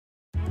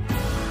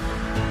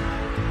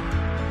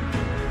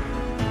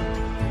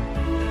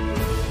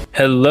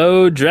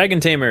Hello, Dragon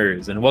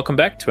Tamers, and welcome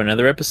back to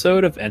another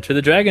episode of Enter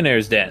the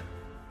Dragonair's Den.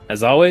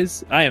 As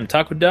always, I am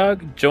Taco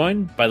Dog,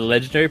 joined by the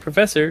legendary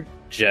professor,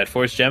 Jet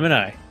Force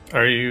Gemini.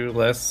 Are you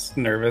less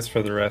nervous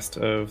for the rest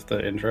of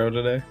the intro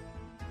today?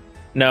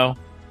 No,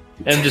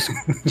 I'm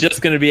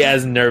just going to be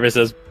as nervous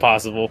as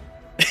possible.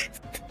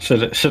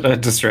 Should I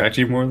distract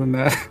you more than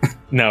that?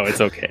 No,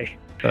 it's okay.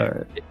 All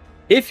right.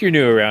 If you're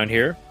new around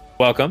here,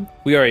 welcome.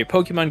 We are a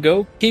Pokemon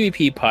Go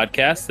PvP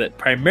podcast that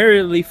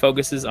primarily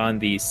focuses on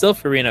the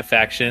Silph Arena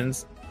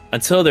factions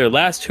until their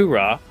last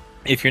hurrah.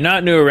 If you're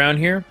not new around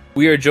here,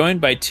 we are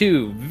joined by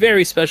two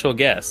very special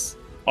guests,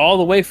 all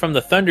the way from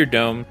the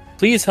Thunderdome.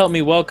 Please help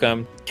me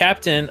welcome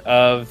Captain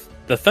of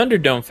the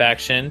Thunderdome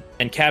faction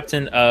and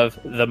Captain of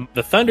the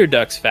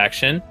Thunderducks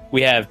faction.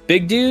 We have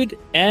Big Dude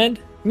and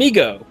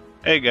Migo.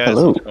 Hey guys,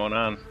 Hello. What's going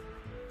on?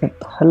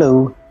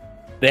 Hello.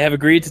 They have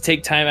agreed to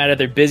take time out of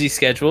their busy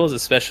schedules,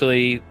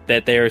 especially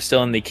that they are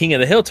still in the King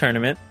of the Hill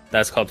tournament,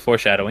 that's called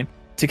foreshadowing,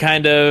 to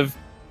kind of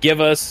give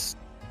us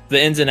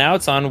the ins and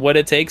outs on what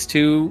it takes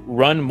to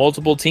run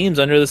multiple teams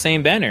under the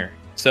same banner.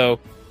 So,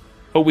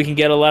 hope we can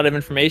get a lot of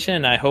information,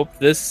 and I hope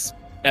this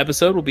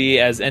episode will be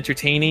as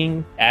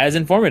entertaining as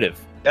informative.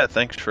 Yeah,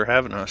 thanks for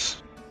having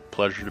us.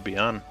 Pleasure to be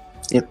on.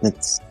 Yep,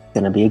 it's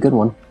gonna be a good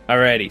one.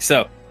 Alrighty,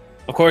 so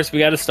of course we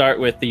got to start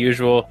with the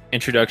usual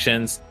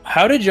introductions.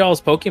 How did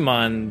y'all's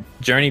Pokemon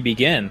journey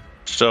begin?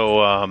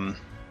 So,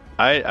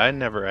 I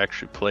never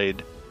actually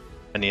played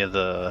any of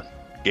the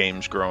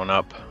games growing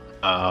up.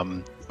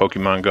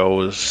 Pokemon Go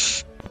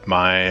was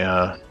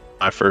my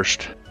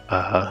first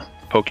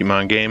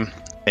Pokemon game,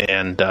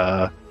 and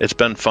it's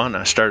been fun.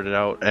 I started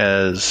out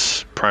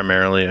as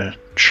primarily a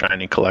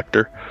shiny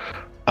collector,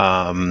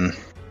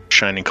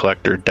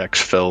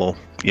 dex fill,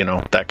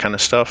 that kind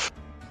of stuff.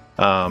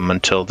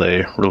 Until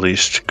they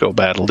released Go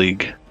Battle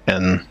League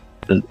and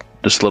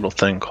this little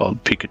thing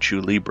called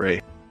Pikachu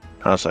Libre.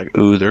 I was like,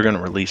 ooh, they're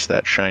gonna release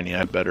that shiny.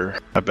 I better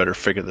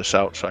figure this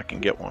out so I can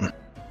get one.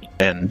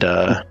 And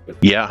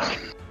yeah,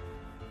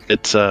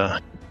 it's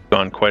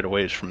gone quite a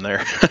ways from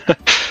there.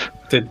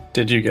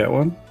 Did you get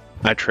one?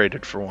 I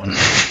traded for one.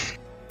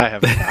 I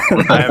haven't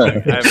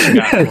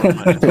gotten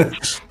one.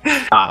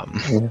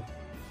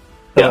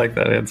 I like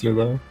that answer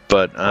though.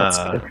 But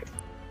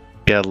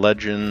yeah,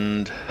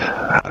 Legend.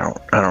 I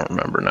don't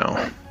remember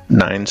now.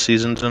 9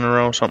 seasons in a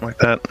row, something like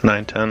that.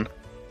 9, 10.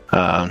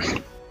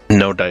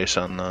 No dice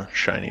on the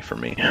shiny for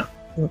me.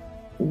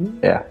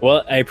 Yeah.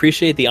 Well, I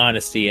appreciate the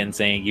honesty in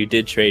saying you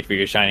did trade for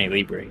your shiny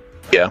Libre.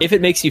 Yeah. If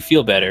it makes you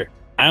feel better,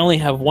 I only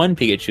have one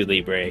Pikachu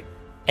Libre,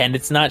 and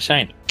it's not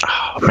shiny.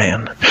 Oh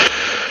man.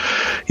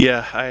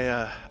 Yeah,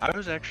 I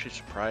was actually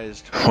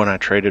surprised when I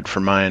traded for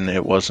mine.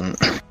 It wasn't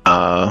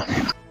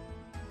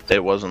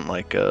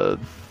like a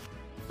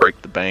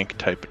break the bank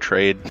type of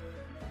trade.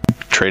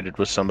 Traded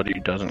with somebody who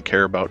doesn't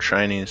care about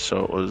shinies,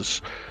 so it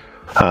was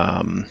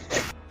 4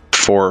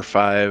 or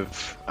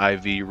 5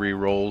 IV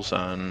rerolls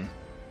on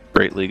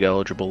Great League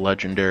eligible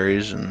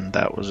legendaries, and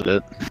that was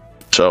it.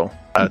 So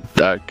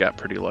I got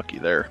pretty lucky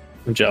there.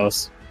 I'm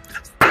jealous.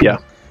 Yeah.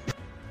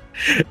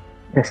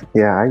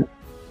 Yeah, I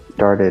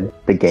started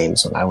the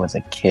games when I was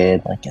a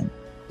kid, like in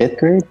 5th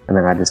grade, and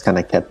then I just kind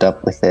of kept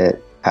up with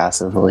it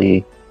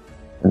passively,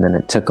 and then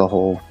it took a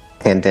whole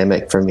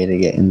pandemic for me to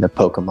get into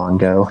Pokemon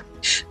Go.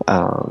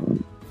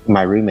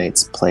 My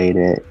roommates played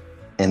it,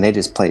 and they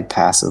just played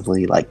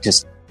passively, like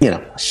just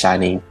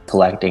shiny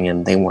collecting,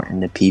 and they weren't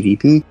into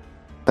PvP.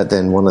 But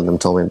then one of them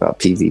told me about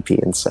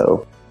PvP, and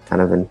so kind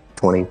of in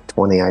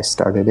 2020 I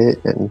started it,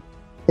 and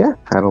yeah,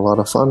 had a lot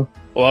of fun.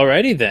 Well,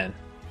 alrighty then.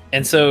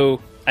 And so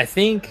I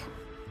think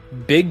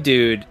Big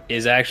Dude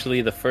is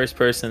actually the first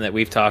person that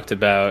we've talked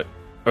about,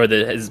 or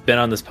that has been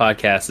on this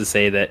podcast, to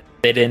say that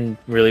they didn't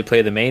really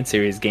play the main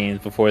series games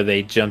before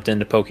they jumped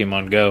into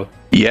Pokemon Go.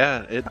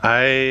 Yeah,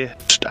 I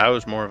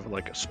was more of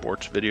like a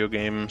sports video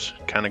games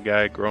kind of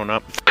guy growing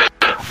up.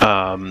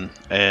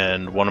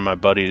 And one of my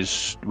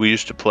buddies, we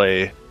used to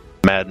play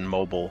Madden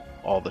Mobile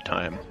all the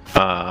time.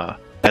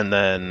 And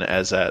then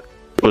as that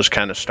was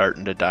kind of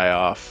starting to die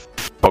off,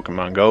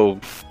 Pokemon Go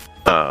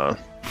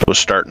was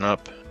starting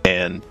up,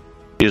 and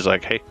he was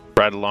like, hey,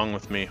 ride along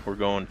with me. We're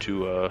going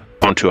to a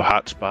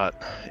hotspot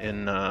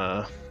in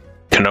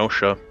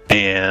Kenosha.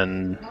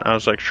 And I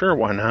was like, sure,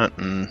 why not?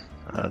 And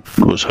I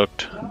was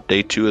hooked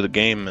day 2 of the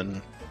game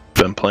and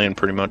been playing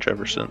pretty much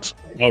ever since.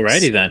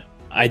 Alrighty then.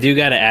 I do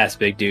gotta ask,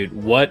 Big Dude,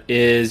 what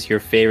is your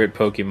favorite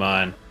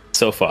Pokemon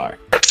so far?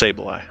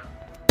 Sableye.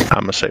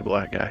 I'm a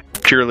Sableye guy.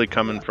 Purely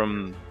coming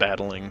from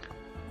battling.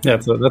 Yeah,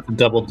 that's a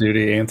double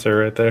duty answer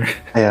right there.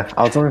 Yeah,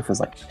 I was wondering if it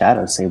was like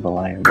Shadow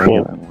Sableye or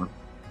regular one.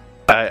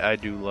 I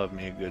do love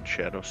me a good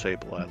Shadow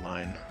Sableye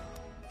line.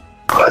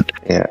 But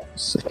yeah,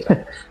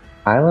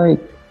 I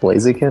like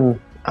Blaziken.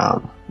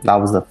 That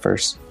was the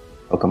first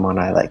Pokemon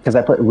I liked, because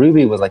I played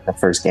Ruby was like the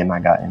first game I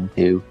got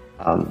into.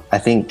 I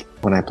think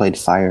when I played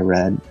Fire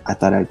Red, I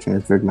thought I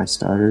transferred my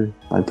starter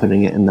by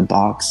putting it in the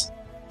box,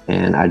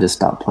 and I just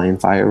stopped playing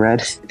Fire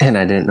Red, and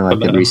I didn't know I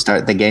could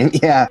restart the game.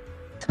 Yeah,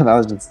 that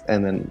was just,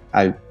 and then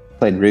I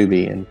played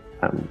Ruby, and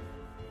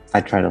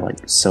I tried to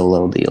like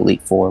solo the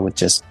Elite Four with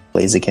just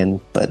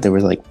Blaziken, but there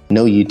was like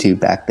no YouTube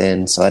back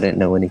then, so I didn't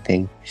know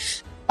anything.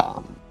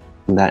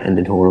 And that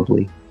ended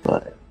horribly,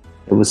 but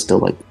it was still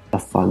like a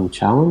fun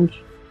challenge.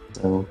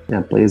 So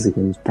yeah,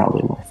 Blaziken's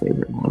probably my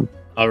favorite one.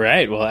 All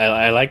right. Well,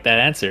 I like that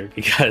answer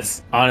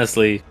because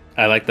honestly,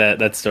 I like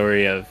that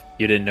story of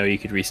you didn't know you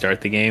could restart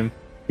the game.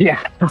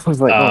 Yeah, I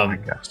was like, oh my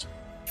gosh.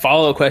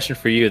 Follow-up question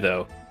for you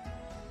though.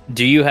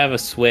 Do you have a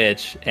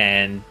Switch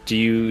and do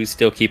you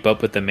still keep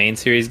up with the main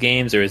series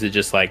games, or is it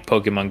just like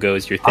Pokemon Go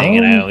is your thing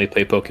and I only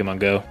play Pokemon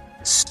Go?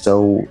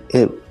 So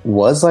it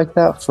was like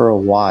that for a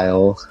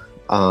while,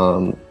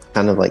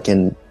 kind of like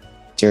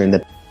during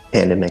the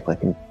pandemic,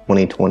 like in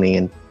 2020,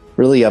 and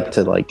really up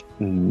to like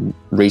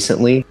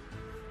recently,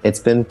 it's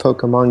been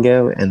Pokemon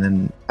Go. And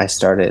then I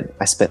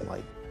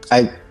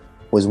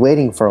was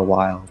waiting for a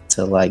while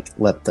to like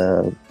let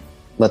the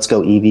Let's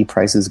Go Eevee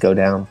prices go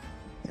down,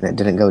 and it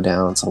didn't go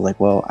down. So I was like,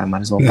 well, I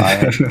might as well buy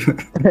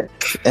it.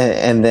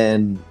 and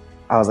then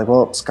I was like,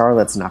 well,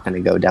 Scarlet's not going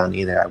to go down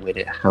either. I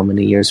waited how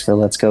many years for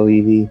Let's Go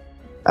Eevee?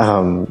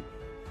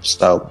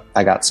 So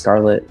I got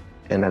Scarlet,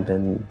 and I've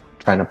been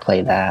trying to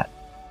play that.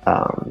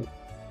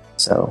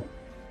 So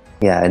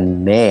yeah,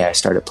 in May I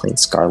started playing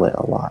Scarlet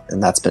a lot,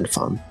 and that's been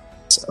fun.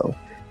 So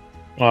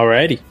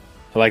alrighty,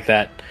 I like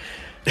that.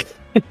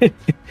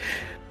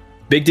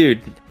 Big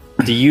dude,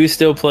 do you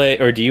still play,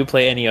 or do you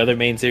play any other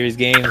main series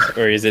games,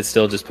 or is it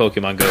still just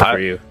Pokemon Go for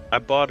you? I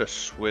bought a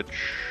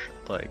Switch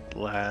like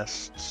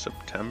last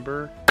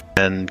September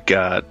and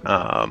got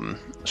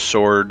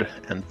Sword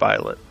and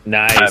Violet.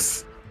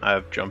 Nice.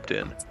 I've jumped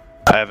in.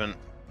 I haven't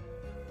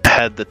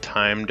had the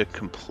time to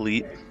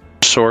complete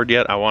Sword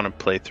yet. I want to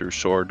play through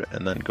Sword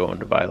and then go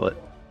into Violet.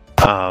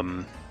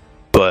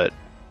 But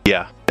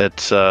yeah,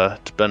 it's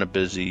been a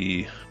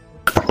busy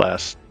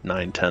last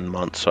 9-10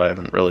 months, so I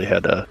haven't really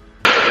had a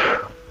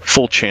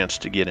full chance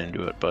to get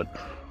into it, but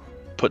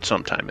put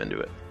some time into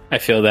it. I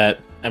feel that.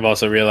 I've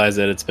also realized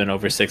that it's been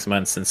over 6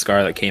 months since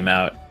Scarlet came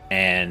out,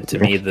 and to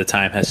me the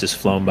time has just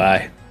flown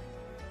by.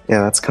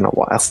 Yeah, that's kind of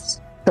wild.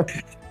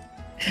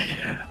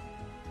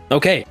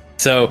 Okay,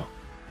 so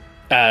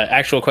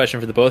actual question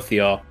for the both of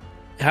y'all.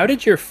 How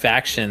did your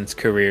factions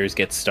careers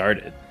get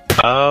started?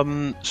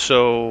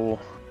 So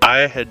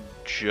I had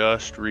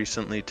just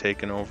recently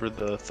taken over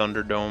the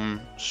Thunderdome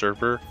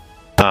server,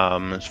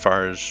 as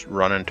far as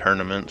running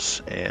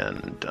tournaments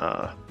and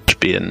just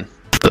being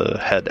the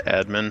head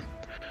admin.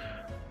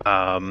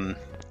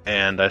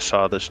 And I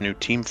saw this new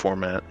team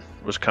format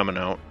was coming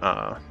out.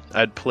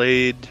 I'd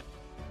played,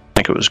 I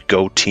think it was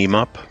Go Team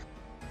Up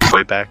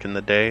way back in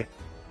the day,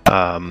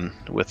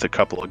 with a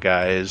couple of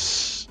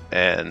guys,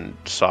 and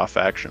saw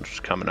Factions was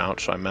coming out,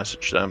 so I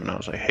messaged them and I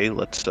was like, hey,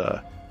 let's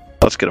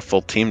get a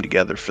full team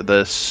together for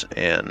this.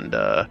 And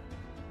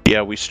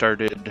yeah, we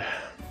started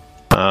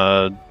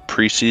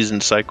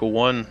preseason cycle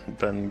 1,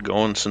 been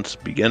going since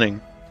the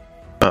beginning.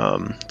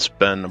 It's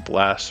been a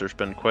blast. There's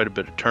been quite a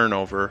bit of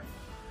turnover.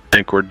 I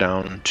think we're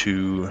down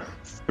to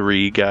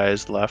 3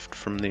 guys left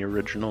from the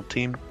original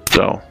team,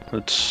 so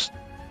it's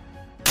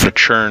a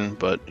churn,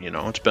 but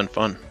it's been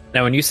fun.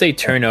 Now, when you say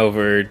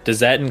turnover, does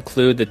that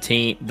include the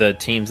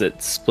teams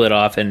that split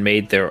off and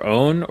made their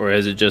own, or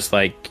is it just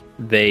like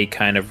they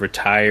kind of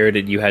retired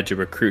and you had to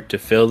recruit to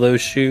fill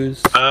those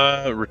shoes?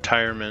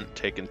 Retirement,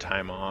 taking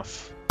time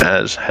off,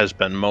 as has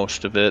been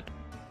most of it.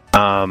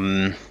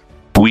 Let's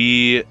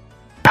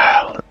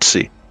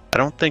see. I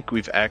don't think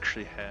we've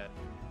actually had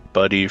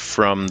anybody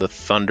from the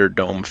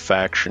Thunderdome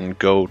faction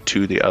go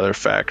to the other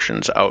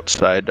factions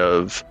outside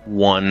of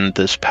one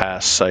this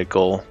past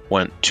cycle.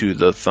 Went to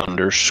the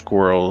Thunder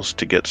Squirrels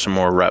to get some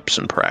more reps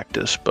and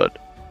practice, but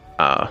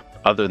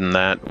other than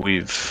that,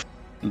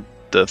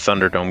 the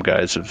Thunderdome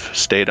guys have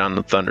stayed on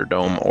the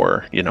Thunderdome,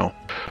 or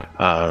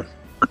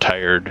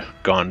retired,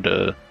 gone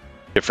to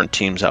different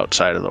teams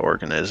outside of the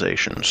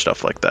organization,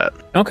 stuff like that.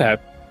 Okay,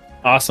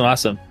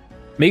 awesome.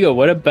 Migo,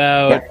 what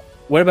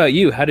about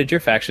you? How did your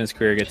factions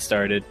career get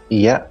started?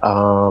 Yeah,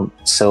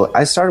 so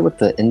I started with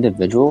the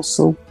individual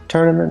Silk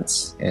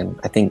tournaments, and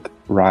I think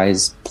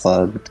Rise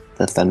plugged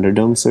the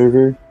Thunderdome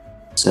server.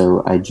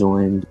 So I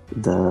joined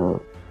the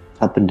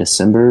Cup in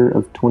December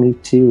of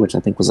 22, which I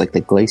think was like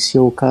the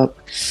Glacial Cup.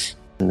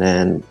 And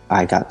then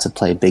I got to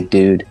play Big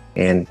Dude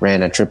and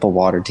ran a triple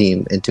water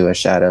team into a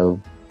Shadow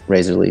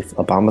Razorleaf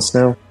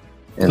Abomasnow.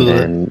 And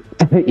then,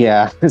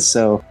 yeah,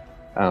 so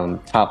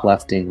top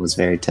lefting was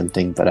very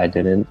tempting, but I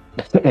didn't.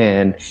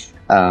 And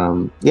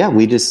yeah,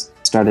 we just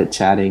started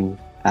chatting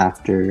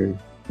after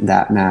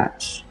that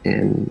match,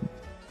 and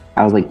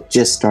I was like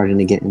just starting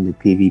to get into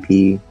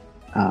PvP,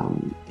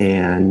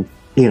 and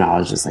I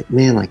was just like,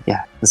 man, like,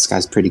 yeah, this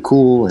guy's pretty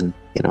cool, and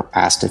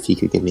asked if he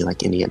could give me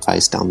like any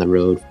advice down the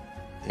road.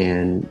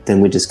 And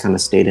then we just kind of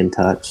stayed in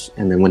touch.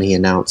 And then when he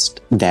announced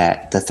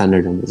that the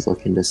Thunderdome was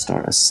looking to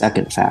start a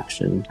second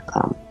faction,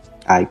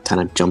 I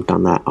kind of jumped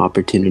on that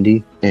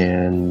opportunity,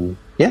 and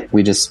yeah,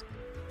 we just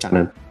kind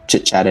of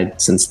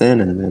chit-chatted since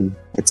then, and then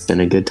it's been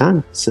a good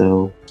time.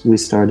 So we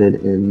started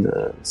in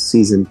the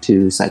season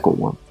 2 cycle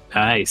 1.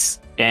 Nice.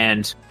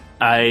 And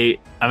I'm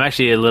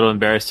actually a little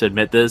embarrassed to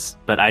admit this,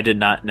 but I did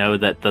not know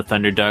that the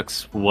Thunder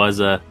Ducks was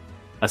a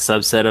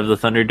subset of the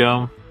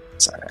Thunderdome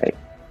It's all right.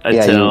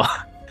 until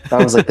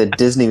That was like the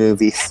Disney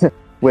movie,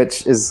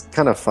 which is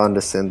kind of fun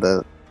to send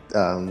the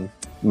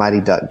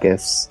Mighty Duck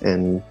gifts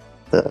in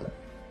the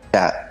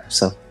chat.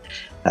 So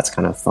that's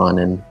kind of fun,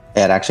 and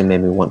it actually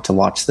made me want to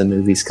watch the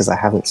movies because I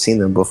haven't seen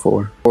them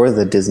before, or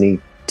the Disney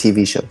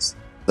TV shows.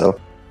 So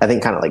I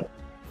think kind of like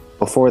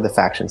before the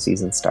faction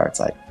season starts,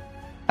 I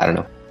don't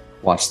know,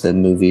 watch the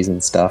movies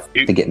and stuff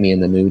to get me in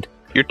the mood.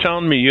 You're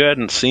telling me you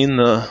hadn't seen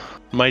the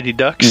Mighty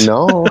Ducks?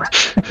 No.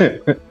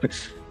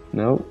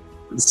 No.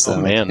 So,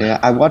 Oh, man. Yeah,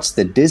 I watched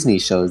the Disney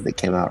shows that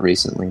came out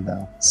recently,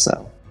 though.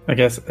 So I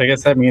guess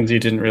that means you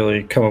didn't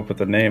really come up with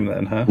the name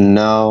then, huh?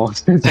 no,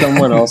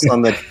 someone else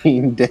on the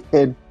team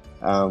did,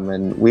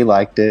 and we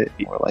liked it.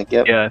 We're like,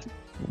 yep. Yeah,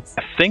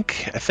 I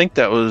think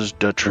that was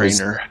the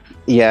trainer.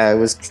 Yeah, it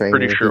was Trainer.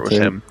 Pretty sure it was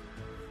him.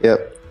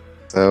 Yep.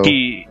 So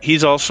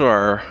He's also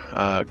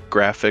our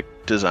graphic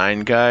design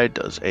guy.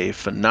 Does a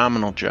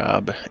phenomenal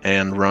job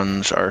and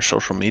runs our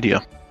social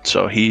media.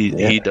 So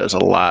he does a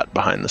lot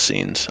behind the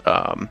scenes.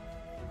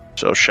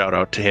 So shout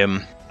out to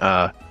him.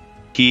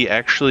 He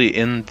actually,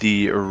 in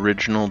the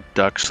original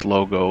Ducks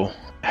logo,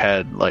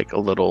 had like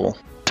a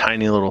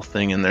tiny little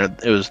thing in there.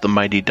 It was the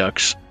Mighty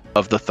Ducks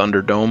of the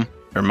Thunderdome,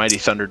 or Mighty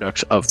Thunder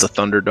Ducks of the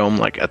Thunderdome,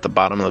 like at the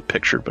bottom of the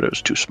picture, but it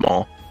was too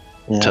small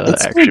to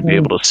actually be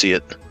able to see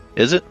it.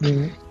 Is it?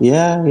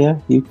 Yeah.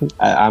 You can.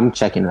 I'm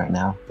checking right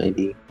now.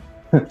 Maybe.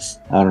 I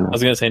don't know. I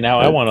was gonna say now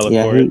I want to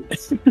look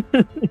for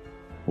it.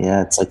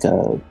 Yeah, it's like a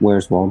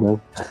Where's Waldo?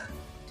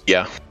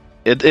 Yeah,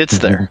 it's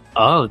there.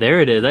 Oh,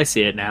 there it is. I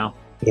see it now.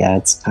 Yeah,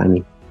 it's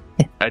tiny.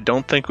 I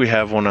don't think we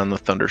have one on the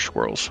Thunder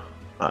Squirrels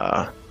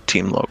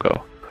team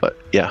logo, but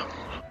yeah,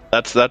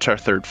 that's our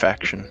third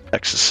faction.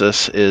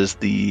 Exodus is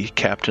the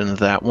captain of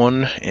that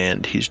one,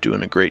 and he's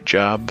doing a great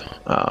job.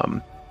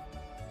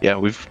 Yeah,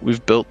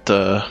 we've built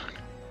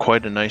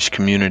quite a nice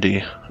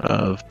community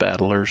of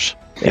battlers.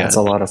 Yeah, it's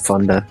a lot of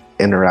fun to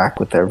interact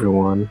with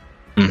everyone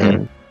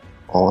and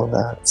all of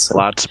that. So.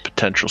 Lots of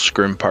potential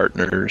scrim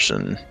partners,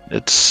 and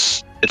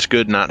it's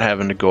good not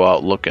having to go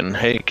out looking,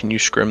 hey, can you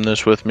scrim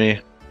this with me?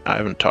 I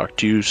haven't talked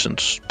to you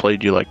since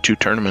played you like 2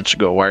 tournaments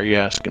ago. Why are you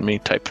asking me?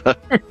 Type of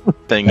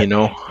thing, you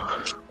know?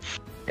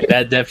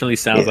 That definitely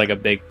sounds like a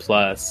big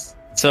plus.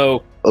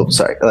 So,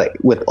 sorry. Like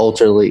with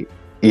Ultra League,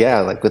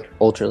 like with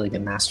Ultra League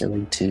and Master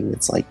League too,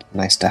 it's like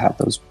nice to have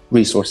those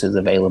resources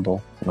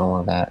available and all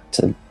of that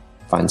to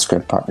find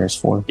script partners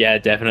for. Yeah,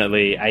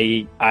 definitely.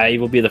 I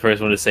will be the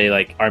first one to say,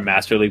 like, our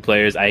Master League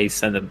players, I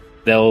send them,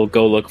 they'll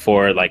go look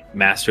for like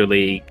Master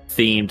League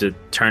themed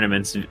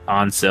tournaments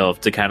on Sylph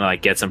to kind of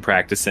like get some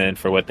practice in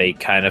for what they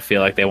kind of feel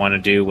like they want to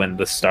do when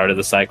the start of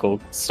the cycle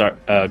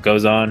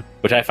goes on,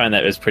 which I find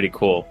that is pretty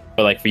cool.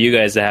 But like for you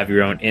guys to have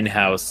your own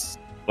in-house,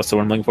 what's the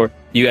word I'm looking for?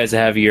 You guys to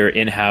have your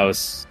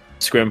in-house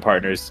scrim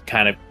partners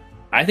kind of,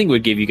 I think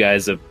would give you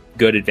guys a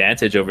good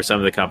advantage over some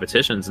of the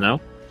competitions,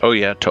 no? Oh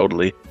yeah,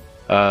 totally.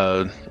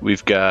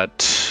 We've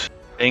got,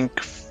 I think,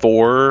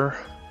 4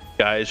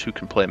 guys who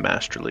can play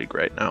Master League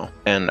right now,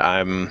 and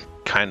I'm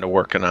kind of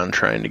working on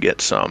trying to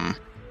get some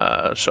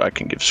so I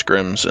can give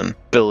scrims and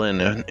fill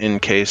in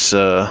case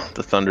the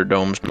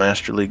Thunderdome's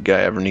Master League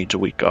guy ever needs a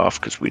week off,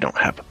 because we don't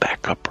have a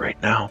backup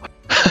right now.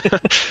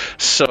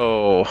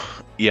 So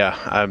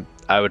yeah,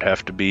 I would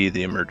have to be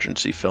the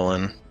emergency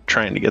fill-in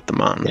trying to get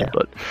them on. Yeah.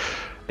 But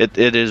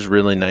it is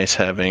really nice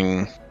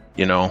having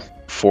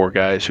 4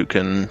 guys who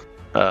can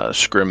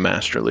scrim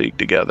Master League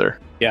together.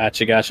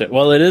 Gotcha.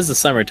 Well, it is the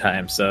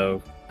summertime,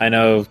 so I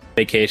know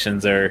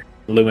vacations are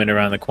looming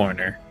around the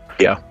corner.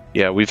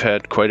 Yeah, we've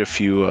had quite a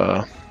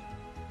few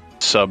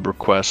sub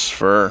requests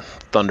for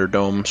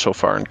Thunderdome so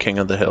far in King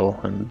of the Hill,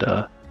 and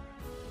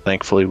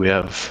thankfully we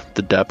have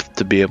the depth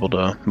to be able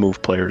to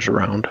move players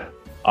around.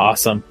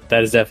 Awesome.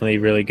 That is definitely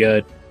really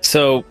good.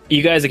 So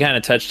you guys have kind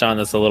of touched on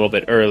this a little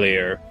bit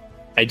earlier.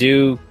 I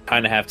do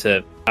kind of have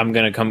to, I'm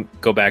going to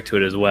go back to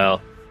it as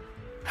well.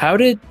 How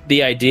did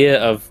the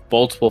idea of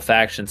multiple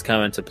factions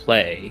come into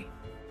play?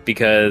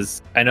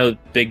 Because I know,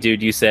 Big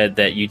Dude, you said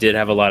that you did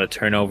have a lot of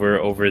turnover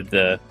over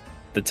the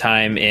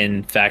time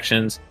in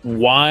factions.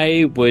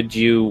 Why would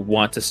you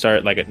want to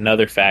start like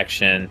another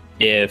faction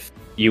if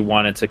you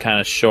wanted to kind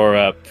of shore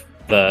up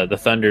the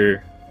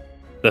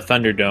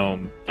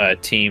Thunderdome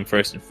team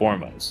first and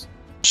foremost?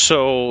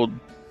 So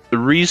the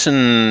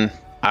reason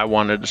I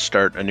wanted to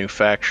start a new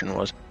faction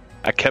was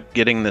I kept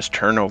getting this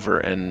turnover,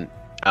 and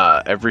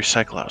every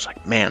cycle I was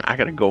like, man, I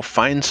gotta go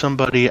find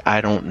somebody. I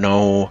don't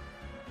know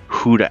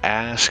who to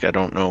ask. I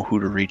don't know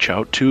who to reach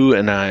out to.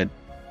 And I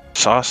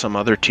saw some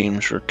other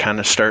teams were kind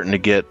of starting to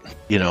get,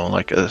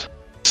 like a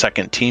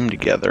second team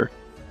together.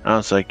 And I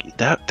was like,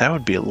 that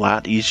would be a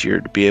lot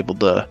easier to be able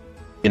to,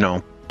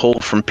 pull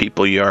from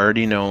people you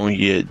already know.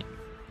 You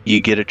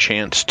get a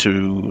chance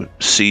to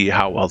see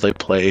how well they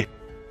play,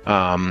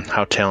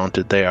 how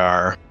talented they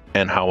are,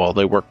 and how well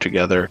they work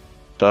together.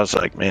 So I was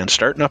like, man,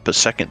 starting up a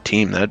second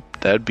team,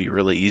 that'd be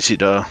really easy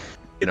to,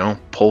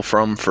 pull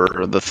from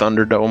for the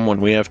Thunderdome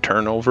when we have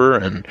turnover.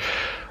 And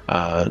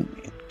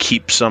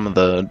keep some of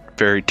the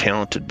very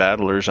talented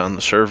battlers on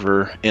the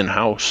server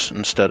in-house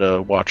instead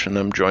of watching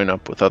them join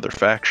up with other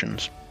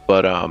factions.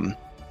 But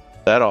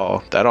that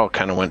all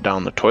kind of went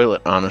down the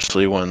toilet,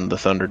 honestly, when the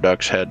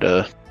Thunderducks had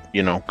to,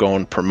 go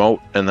and promote,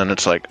 and then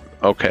it's like,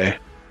 okay,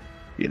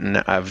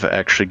 I've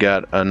actually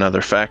got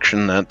another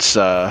faction that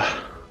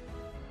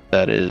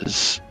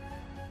is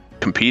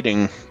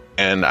competing,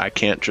 and I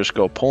can't just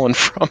go pulling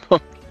from them.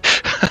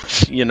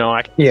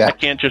 I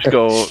can't just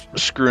go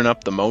screwing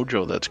up the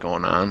mojo that's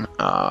going on.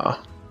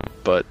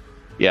 But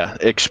yeah,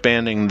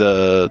 expanding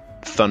the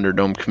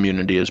Thunderdome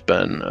community has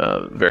been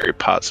a very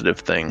positive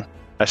thing.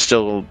 I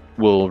still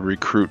will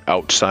recruit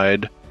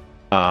outside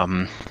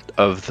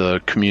of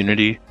the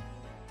community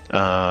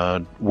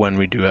when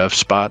we do have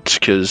spots,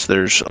 because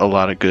there's a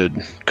lot of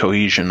good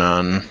cohesion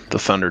on the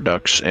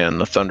Thunderducks and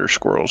the Thunder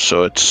Squirrels.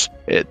 So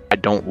I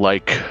don't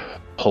like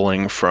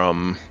pulling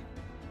from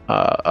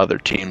other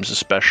teams,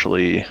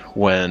 especially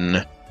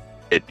when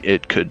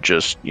it could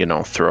just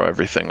throw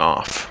everything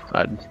off.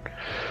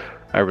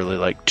 I really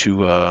like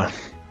to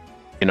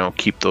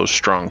keep those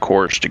strong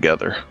cores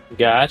together.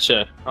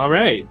 Gotcha. All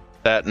right.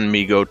 That and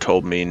Migo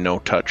told me no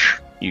touch.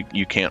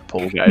 You can't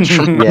pull guys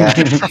from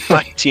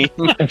my team.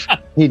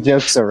 He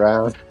jokes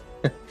around.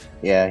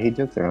 Yeah, he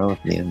jokes around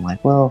with me. I'm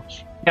like, well,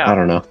 yeah. I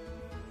don't know.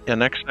 Yeah,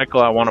 next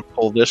cycle I want to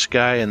pull this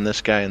guy and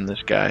this guy and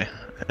this guy,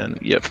 and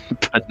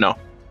but no,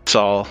 it's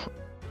all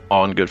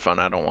in good fun.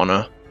 I don't want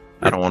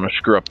to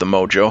screw up the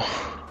mojo.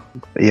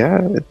 Yeah,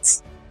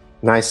 it's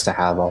nice to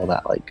have all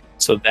that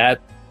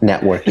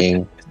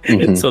networking.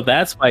 Mm-hmm. So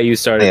that's why you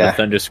started the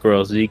Thunder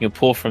Squirrels, so you can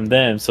pull from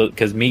them. So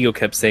because Migo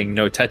kept saying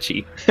no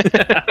touchy.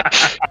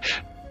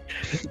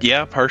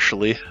 Yeah,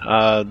 partially.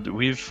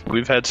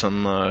 We've had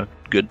some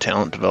good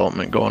talent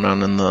development going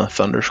on in the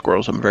Thunder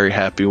Squirrels. I'm very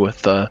happy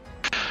with the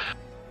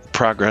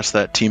progress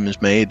that team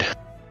has made.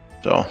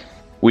 So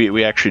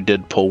we actually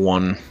did pull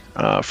one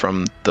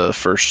from the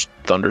first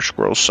Thunder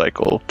Squirrels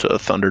cycle to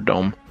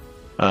Thunderdome.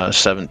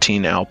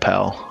 17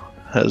 Alpal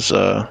has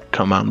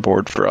come on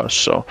board for us.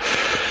 So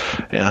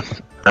yeah,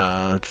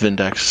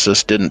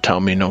 Vindexus didn't tell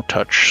me no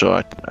touch,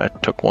 so I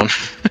took one.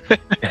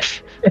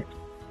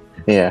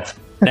 Yeah.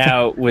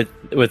 Now,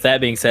 with that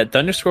being said,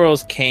 Thunder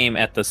Squirrels came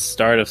at the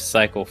start of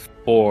Cycle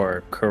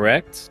 4,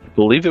 correct? I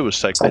believe it was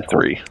Cycle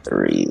 3.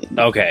 3.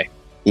 Okay.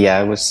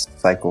 Yeah, it was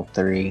Cycle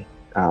 3.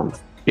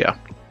 Yeah.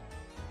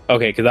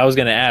 Okay, because I was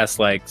going to ask,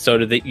 so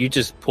did you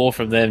just pull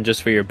from them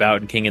just for your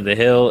bout in King of the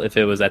Hill if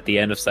it was at the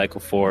end of Cycle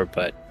 4?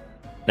 But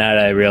now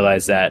that I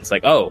realize that, it's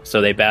like, oh,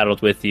 so they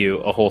battled with you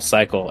a whole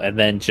cycle and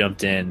then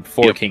jumped in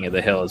for King of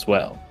the Hill as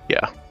well.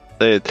 Yeah.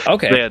 They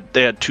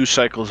had 2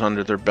 cycles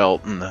under their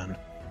belt, and then...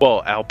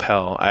 Well,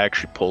 Alpal, I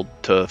actually pulled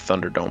to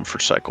Thunderdome for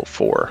Cycle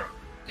 4.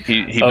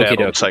 He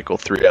battled Cycle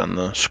 3 on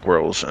the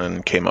Squirrels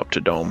and came up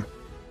to Dome.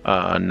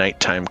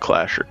 Nighttime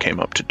Clasher came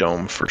up to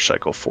Dome for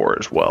Cycle 4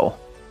 as well.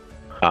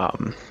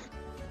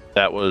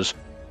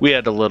 We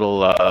had a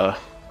little...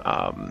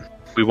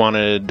 we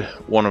wanted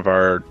one of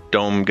our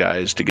Dome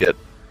guys to get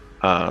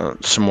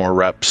some more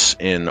reps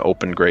in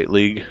Open Great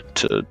League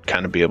to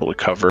kind of be able to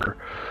cover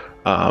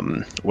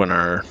when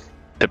our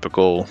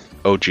typical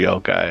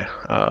OGL guy...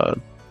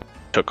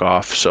 took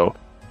off, so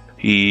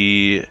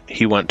he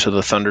went to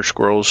the Thunder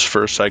Squirrels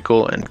for a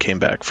cycle and came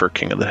back for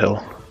King of the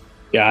Hill.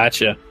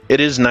 Gotcha. It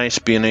is nice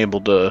being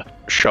able to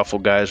shuffle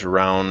guys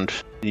around.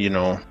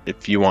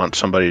 If you want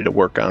somebody to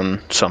work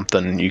on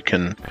something, you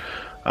can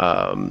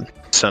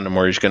send him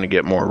where he's going to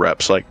get more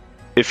reps. Like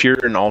if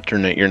you're an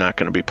alternate, you're not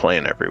going to be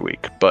playing every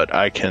week, but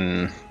I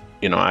can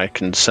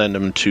send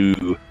him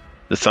to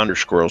the Thunder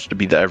Squirrels to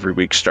be the every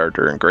week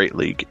starter in Great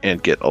League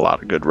and get a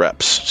lot of good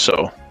reps.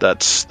 So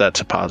that's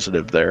a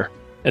positive there.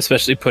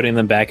 Especially putting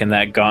them back in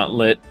that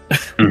gauntlet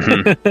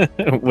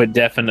would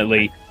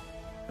definitely,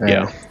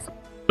 putting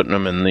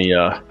them in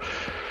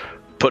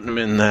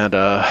that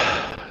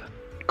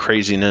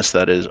craziness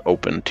that is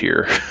Open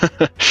tier.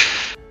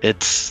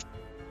 It's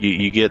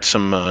you get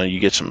some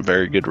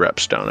very good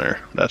reps down there.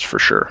 That's for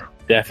sure.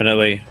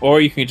 Definitely.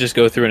 Or you can just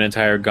go through an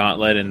entire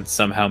gauntlet and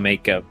somehow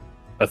make a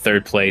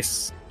third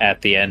place at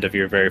the end of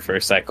your very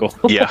first cycle.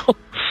 Yeah.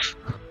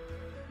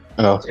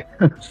 Oh,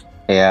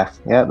 yeah.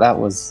 That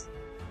was.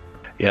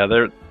 Yeah,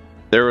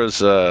 there was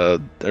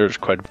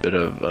quite a bit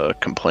of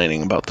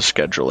complaining about the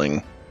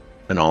scheduling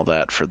and all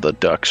that for the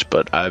Ducks,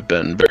 but I've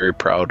been very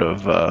proud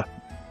of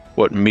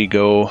what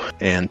Migo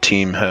and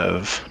team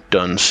have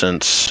done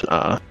since.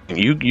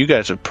 You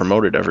guys have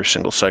promoted every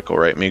single cycle,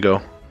 right,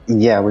 Migo?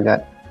 Yeah, we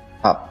got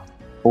top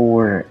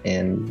 4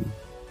 in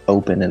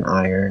Open and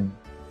Iron,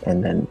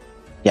 and then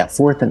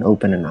 4th in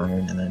Open and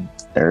Iron, and then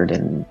 3rd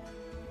in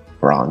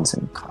Bronze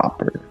and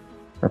Copper,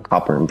 or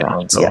Copper and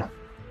Bronze. Yeah.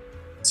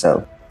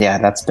 So. Yeah,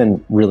 that's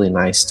been really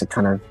nice to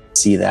kind of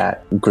see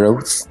that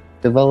growth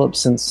develop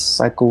since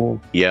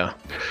Cycle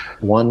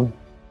 1.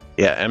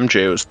 Yeah,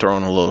 MJ was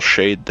throwing a little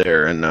shade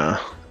there, and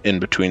in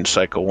between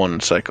Cycle 1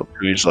 and Cycle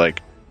 2, he's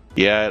like,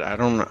 "Yeah, I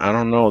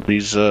don't know.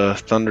 These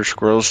Thunder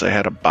Squirrels, they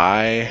had a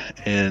bye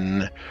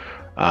in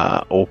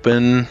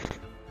Open,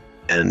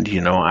 And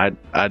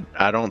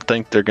I don't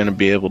think they're going to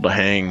be able to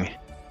hang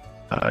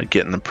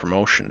getting the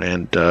promotion.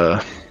 And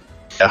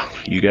yeah,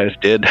 you guys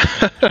did.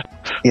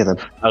 Yeah,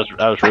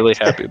 I was really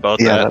happy about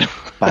that. The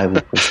bye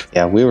week was,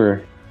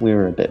 we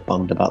were a bit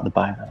bummed about the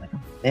bye.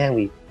 Like, man,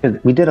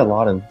 we did a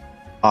lot of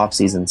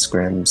off-season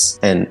scrims,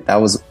 and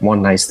that was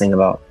one nice thing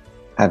about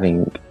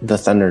having the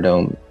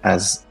Thunderdome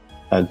as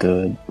a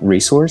good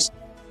resource,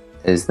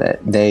 is that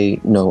they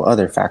know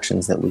other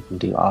factions that we can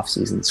do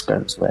off-season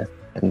scrims with,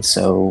 and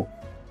so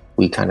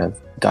we kind of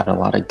got a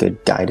lot of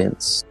good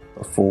guidance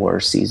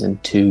before season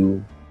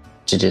 2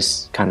 to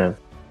just kind of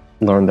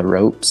learn the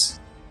ropes.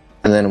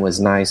 And then it was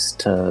nice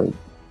to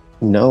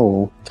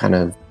know kind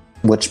of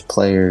which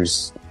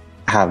players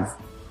have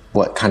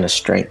what kind of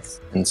strength.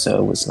 And so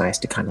it was nice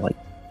to kind of like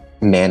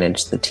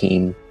manage the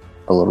team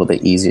a little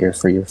bit easier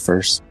for your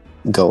first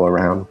go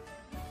around.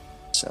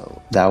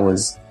 So that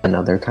was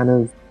another kind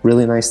of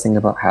really nice thing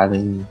about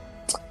having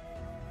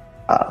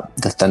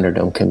the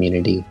Thunderdome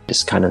community,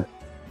 just kind of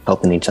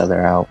helping each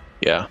other out.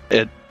 Yeah,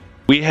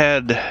 we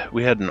had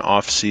an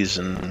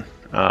off-season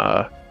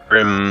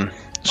Grim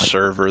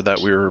server that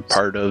we were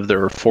part of. There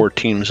were 4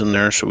 teams in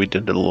there, so we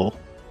did a little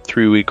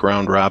 3-week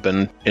round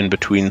robin in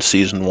between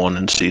season 1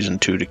 and season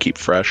 2 to keep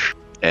fresh.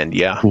 And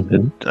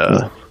that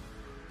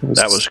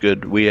was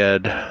good. We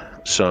had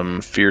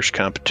some fierce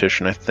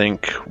competition. I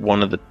think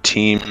one of the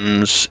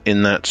teams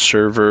in that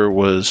server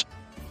was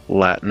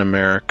Latin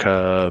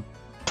America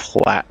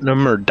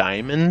Platinum or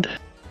Diamond,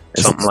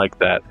 something like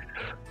that.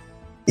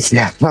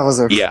 Yeah, that was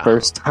our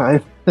first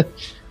time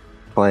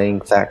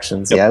playing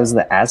factions. Yep. Yeah, it was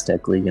the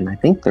Aztec League, and I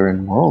think they're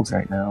in Worlds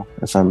right now.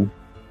 If I'm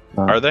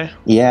Are they?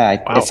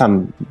 Yeah, wow. If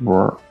I'm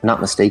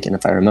not mistaken,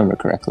 if I remember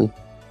correctly.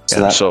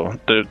 So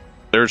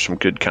there's some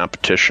good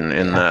competition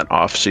in that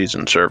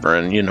off-season server,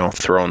 and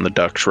throwing the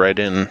ducks right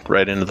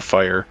into the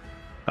fire,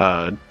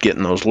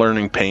 getting those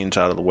learning pains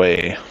out of the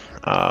way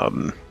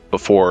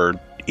before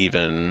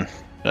even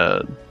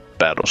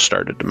battles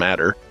started to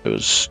matter.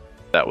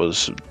 That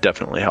was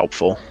definitely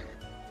helpful.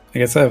 I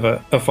guess I have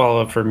a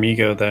follow-up for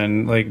Migo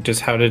then. Like,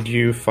 just how did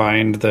you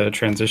find the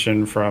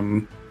transition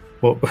from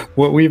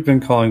what we've been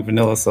calling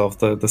Vanilla Self,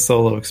 the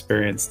solo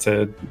experience,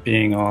 to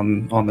being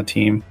on the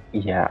team?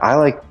 Yeah, I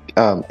like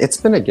it's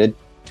been a good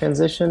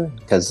transition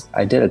because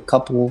I did a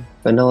couple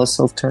Vanilla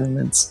Self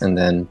tournaments, and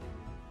then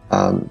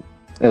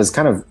it was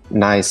kind of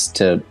nice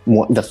to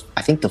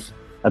I think the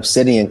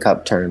Obsidian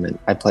Cup tournament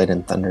I played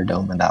in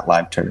Thunderdome in that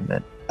live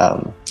tournament.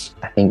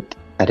 I think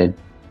I did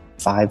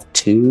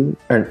 5-2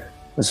 or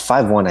it was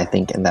 5-1, I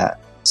think, in that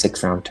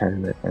 6-round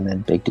tournament. And then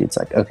Big Dude's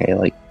like, okay,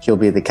 like he'll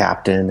be the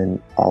captain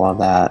and all of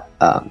that.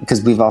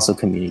 Because we've also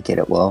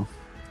communicated well.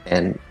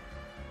 And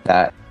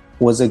that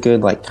was a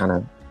good, like, kind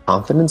of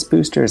confidence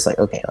booster. It's like,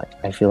 okay, like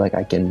I feel like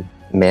I can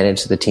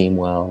manage the team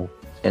well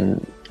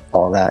and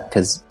all that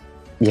because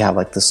you have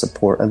like the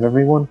support of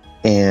everyone.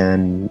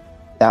 And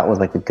that was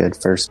like a good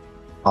first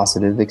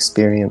positive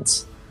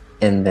experience.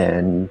 And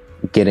then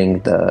getting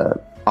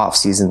the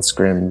off-season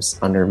scrims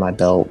under my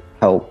belt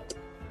helped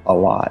a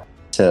lot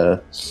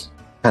to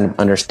kind of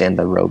understand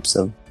the ropes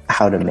of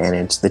how to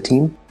manage the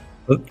team.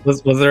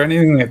 Was there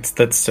anything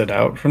that stood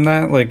out from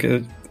that? Like,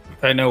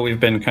 I know we've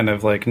been kind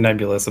of like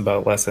nebulous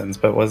about lessons,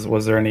 but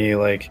was there any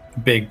like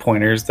big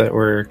pointers that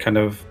were kind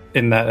of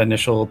in that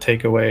initial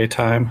takeaway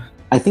time?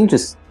 I think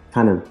just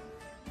kind of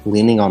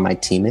leaning on my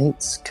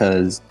teammates,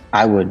 because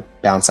I would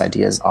bounce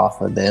ideas off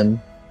of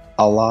them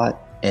a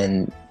lot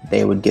and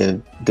they would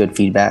give good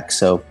feedback.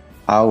 So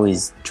I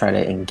always try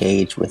to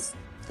engage with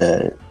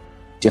the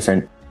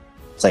different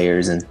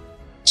players and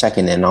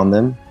checking in on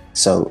them.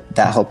 So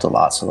that helped a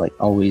lot. So like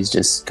always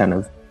just kind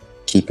of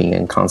keeping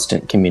in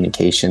constant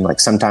communication.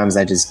 Like sometimes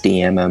I just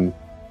DM them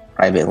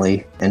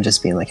privately and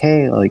just being like,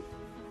 hey, like,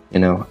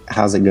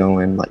 how's it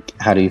going? Like,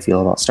 how do you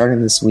feel about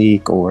starting this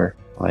week? Or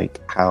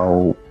like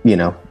how,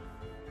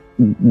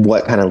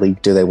 what kind of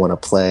league do they want to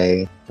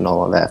play and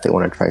all of that, if they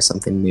want to try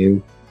something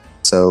new.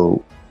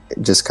 So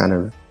just kind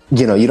of,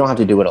 you don't have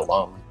to do it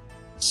alone.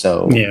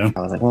 So I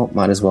was like, well,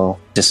 might as well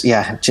just,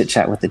 chit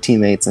chat with the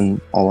teammates and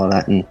all of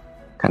that and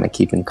kind of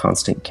keep in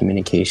constant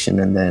communication.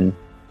 And then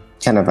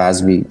kind of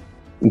as we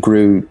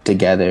grew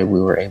together,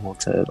 we were able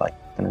to like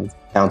kind of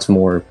bounce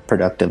more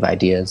productive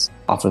ideas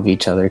off of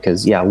each other.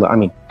 Cause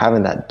having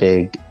that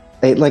big,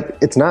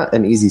 it's not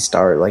an easy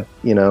start,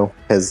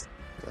 cause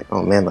like,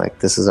 oh man, like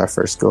this is our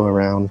first go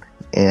around,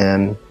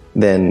 and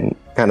then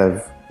kind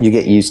of you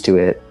get used to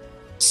it.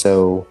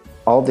 So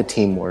all the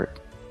teamwork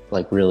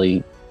like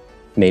really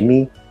made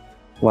me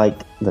like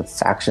the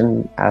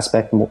faction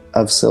aspect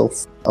of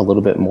Sylph a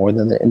little bit more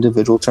than the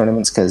individual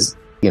tournaments, because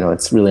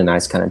it's really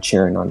nice kind of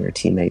cheering on your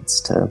teammates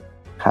to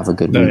have a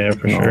good week. Yeah,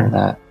 for sure. All of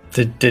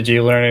that. Did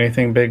you learn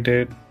anything, Big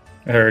Dude,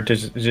 or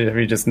have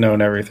you just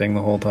known everything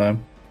the whole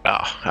time?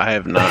 Oh, I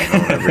have not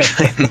known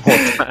everything the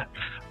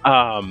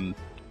whole time.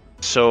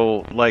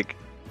 So like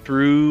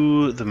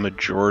through the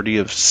majority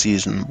of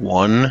season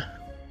 1,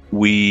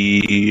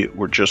 we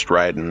were just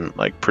riding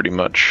like pretty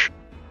much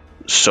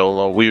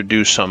solo. We would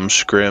do some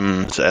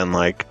scrims and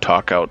like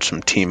talk out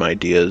some team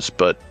ideas,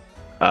 but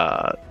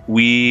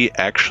We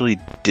actually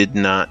did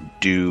not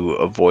do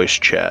a voice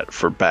chat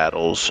for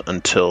battles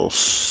until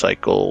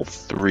Cycle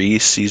 3,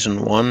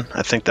 Season 1.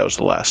 I think that was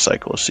the last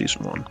cycle of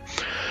Season 1.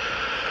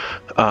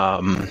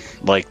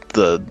 Like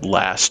the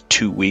last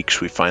 2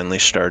 weeks, we finally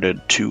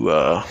started to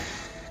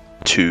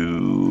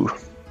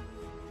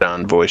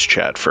on voice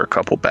chat for a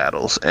couple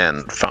battles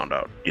and found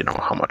out,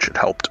 how much it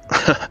helped.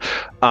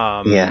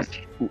 Yeah.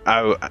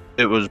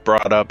 It was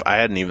brought up. I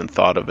hadn't even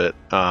thought of it.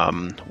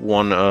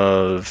 One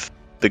of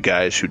the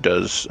guys who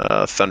does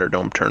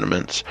Thunderdome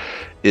tournaments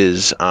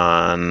is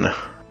on.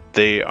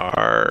 They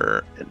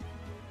are an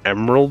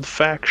Emerald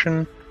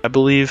faction, I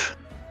believe,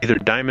 either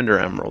Diamond or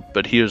Emerald.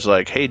 But he was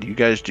like, "Hey, do you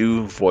guys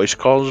do voice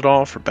calls at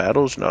all for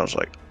battles?" And I was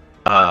like,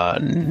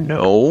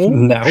 "No.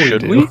 Now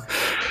should we do."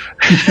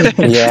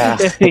 Yeah.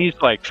 And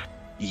he's like,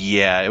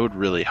 "Yeah, it would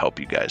really help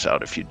you guys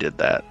out if you did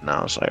that." And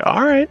I was like,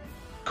 "All right,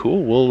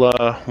 cool.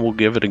 We'll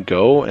give it a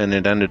go." And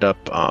it ended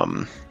up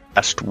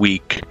last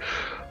week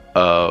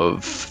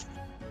of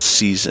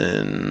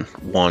Season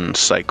 1,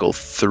 Cycle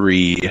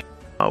 3,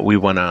 we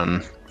went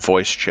on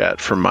voice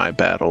chat for my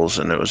battles,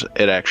 and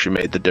it actually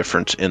made the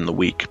difference in the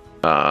week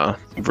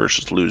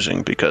versus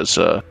losing, because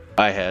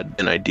I had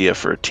an idea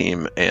for a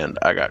team and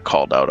I got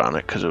called out on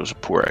it because it was a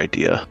poor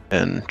idea,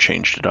 and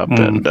changed it up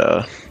and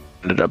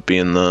ended up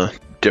being the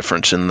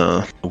difference in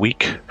the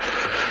week.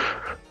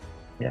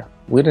 Yeah,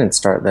 we didn't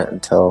start that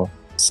until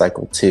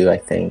Cycle 2, I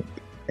think,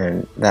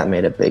 and that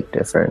made a big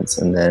difference.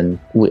 And then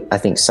I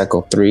think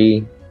Cycle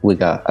 3, we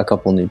got a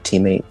couple new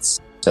teammates,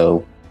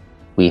 so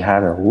we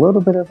had a little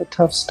bit of a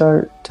tough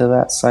start to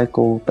that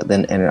cycle, but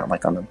then ended up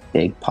like on a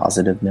big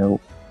positive note,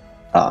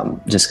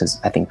 just because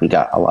I think we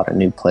got a lot of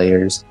new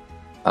players,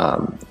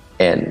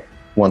 and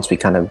once we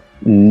kind of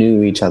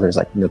knew each other's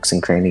like nooks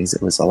and crannies,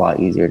 it was a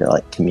lot easier to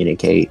like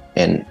communicate,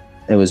 and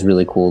it was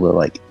really cool to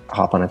like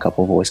hop on a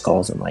couple voice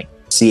calls and like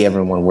see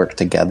everyone work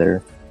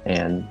together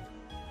and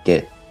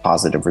get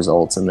positive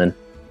results. And then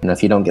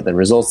if you don't get the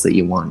results that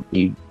you want,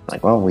 you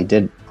like, well, we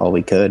did all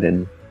we could,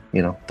 and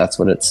that's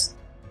what it's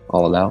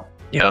all about.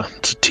 Yeah,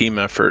 it's a team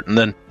effort. And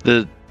then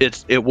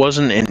it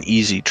wasn't an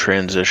easy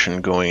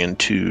transition going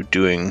into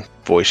doing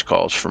voice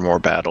calls for more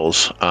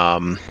battles.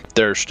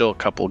 There are still a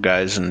couple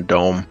guys in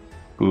Dome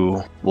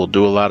who will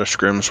do a lot of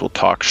scrims, will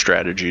talk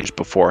strategies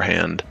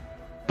beforehand,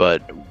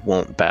 but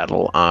won't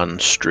battle on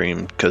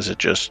stream because it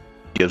just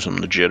gives them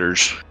the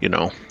jitters,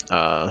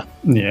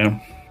 Yeah.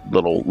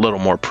 Little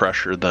more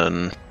pressure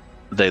than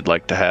they'd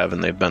like to have,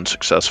 and they've been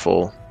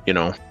successful,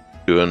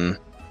 doing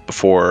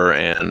before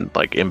and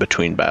like in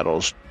between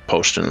battles,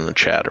 posting in the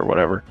chat or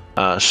whatever.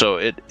 So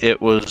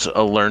it was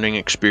a learning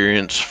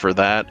experience for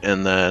that,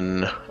 and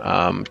then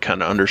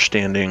kind of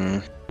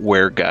understanding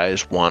where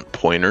guys want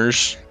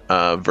pointers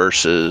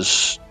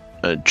versus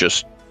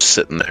just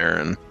sitting there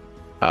and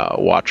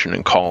watching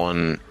and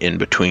calling in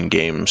between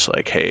games,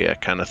 like, hey, I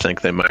kind of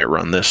think they might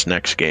run this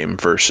next game,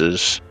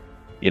 versus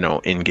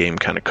in-game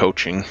kind of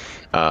coaching.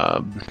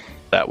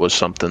 That was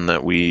something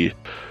that we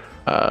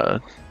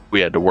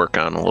had to work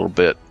on a little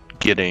bit,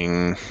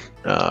 getting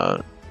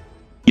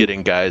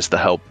guys the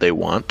help they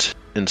want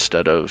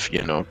instead of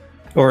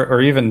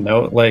or even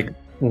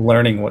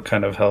learning what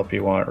kind of help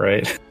you want,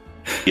 right?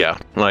 Yeah,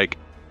 like,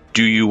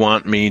 do you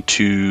want me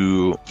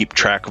to keep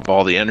track of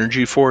all the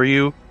energy for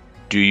you?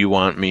 Do you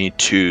want me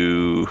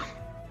to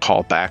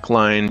call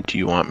backline? Do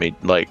you want me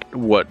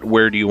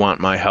where do you want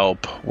my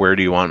help? Where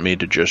do you want me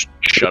to just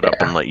shut up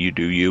and let you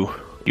do you?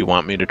 Do you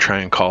want me to try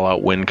and call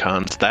out win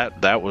cons?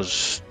 That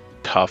was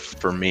tough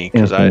for me,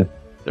 because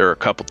there are a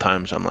couple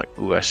times I'm like,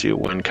 ooh, I see a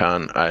win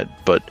con,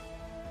 but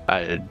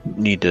I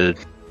need to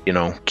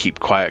keep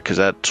quiet, because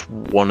that's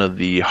one of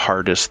the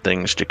hardest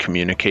things to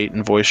communicate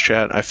in voice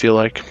chat, I feel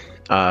like.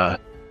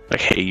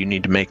 Hey, you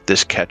need to make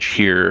this catch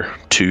here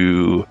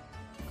to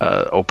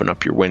open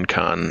up your win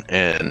con.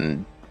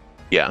 And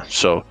yeah,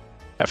 so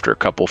after a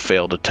couple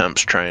failed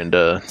attempts trying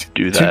to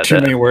do that, too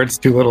many words,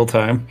 too little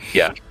time.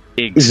 Yeah,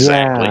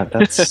 exactly. Yeah,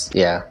 that's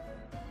yeah.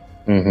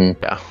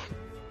 Mm-hmm. Yeah.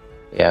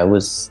 Yeah,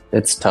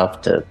 it's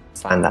tough to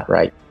find that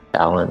right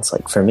balance.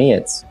 Like, for me,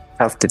 it's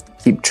tough to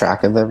keep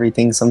track of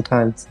everything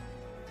sometimes,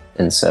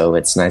 and so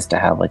it's nice to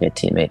have like a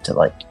teammate to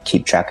like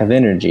keep track of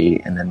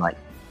energy, and then like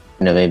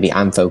maybe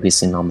I'm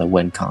focusing on the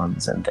win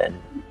cons, and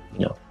then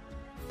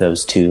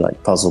those two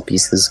like puzzle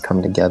pieces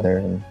come together,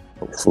 and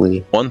hopefully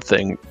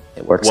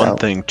it works out. One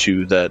thing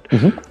too that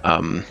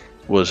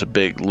was a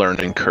big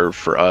learning curve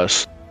for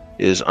us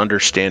is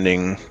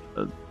understanding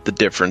the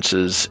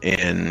differences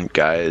in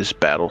guys'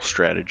 battle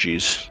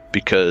strategies,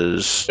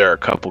 because there are a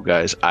couple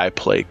guys I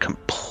play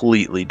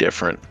completely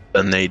different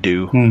than they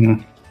do.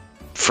 Mm-hmm.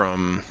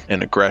 From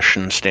an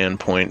aggression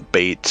standpoint,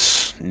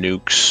 baits,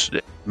 nukes,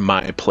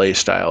 my play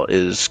style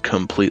is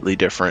completely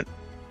different.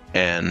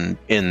 And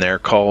in their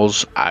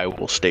calls, I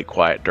will stay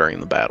quiet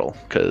during the battle,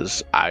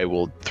 because I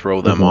will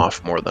throw them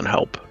off more than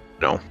help.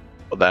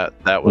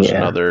 That was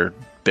another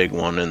big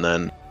one. And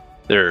then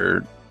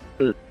there,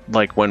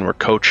 like when we're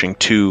coaching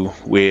too,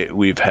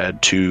 we've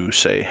had to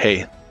say,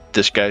 hey,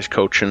 this guy's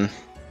coaching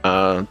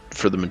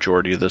for the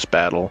majority of this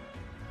battle.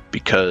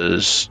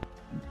 because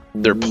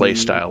their play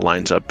style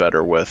lines up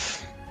better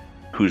with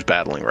who's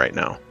battling right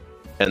now.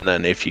 And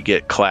then if you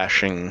get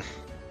clashing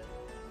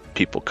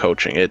people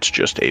coaching, it's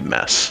just a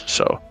mess.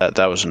 So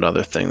that was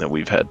another thing that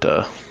we've had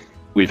to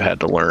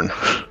learn.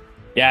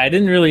 Yeah, I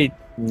didn't really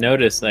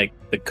notice like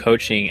the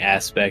coaching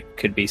aspect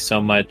could be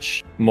so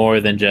much more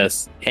than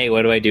just, hey,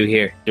 what do I do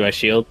here? Do I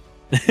shield?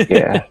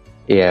 Yeah.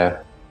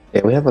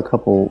 We have a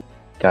couple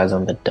guys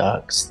on the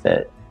Ducks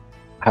that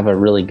have a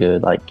really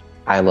good like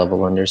high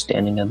level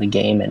understanding of the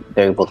game, and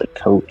they're able to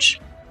coach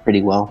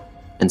pretty well.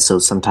 And so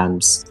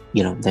sometimes,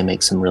 they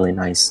make some really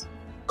nice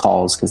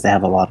calls because they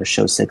have a lot of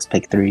show 6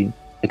 pick 3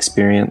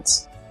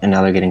 experience, and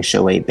now they're getting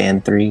show 8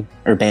 band 3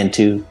 or band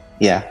 2.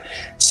 Yeah.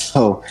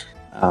 So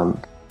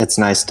it's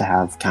nice to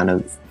have kind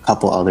of a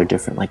couple other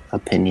different like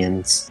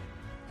opinions,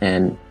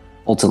 and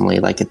ultimately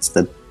like it's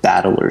the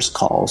battler's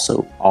call.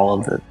 So all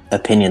of the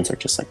opinions are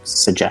just like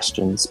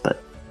suggestions,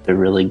 but they're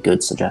really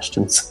good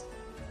suggestions.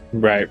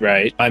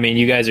 Right. I mean,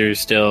 you guys are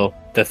still,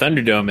 the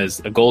Thunderdome is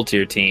a gold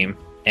tier team,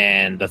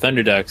 and the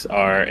Thunder Ducks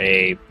are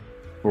a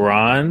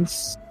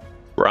bronze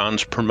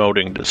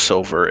promoting to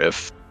silver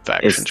if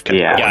factions can.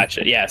 Yeah.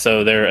 Gotcha. Yeah,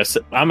 so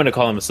I'm going to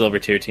call them a silver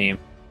tier team.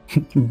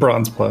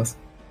 Bronze plus.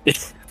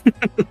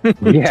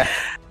 Yeah.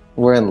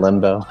 We're in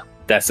limbo.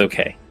 That's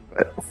okay.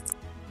 But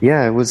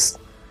yeah, we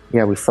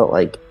felt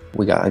like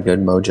we got a good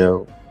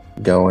mojo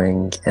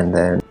going, and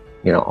then,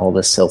 all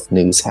this Sylph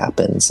news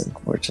happens, and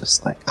we're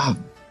just like, oh,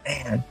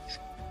 man.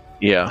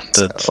 Yeah, it's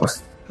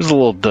a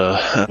little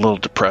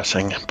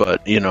depressing,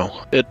 but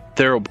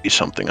there will be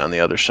something on the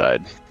other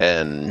side,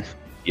 and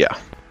yeah,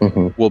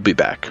 we'll be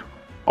back.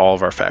 All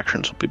of our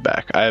factions will be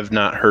back. I have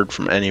not heard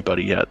from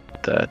anybody yet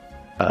that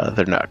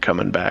they're not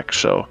coming back,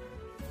 so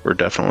we're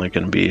definitely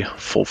going to be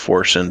full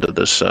force into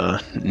this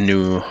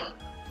new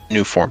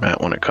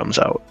format when it comes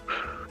out.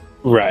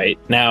 Right.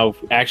 Now,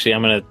 actually,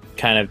 I'm going to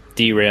kind of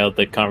derail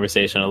the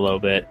conversation a little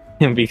bit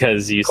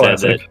because you said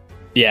that,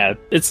 yeah,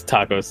 it's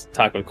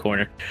taco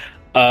corner.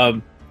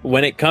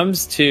 When it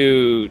comes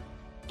to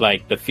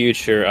like the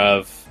future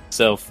of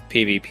Sylph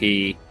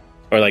PvP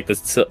or like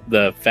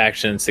the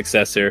faction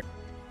successor,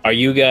 are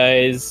you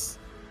guys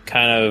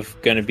kind of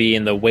going to be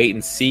in the wait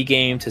and see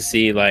game to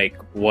see like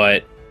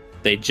what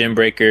the Gym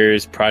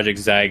Breakers, Project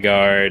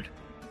Zygarde,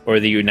 or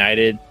the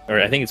United, or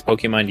I think it's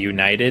Pokemon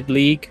United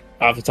League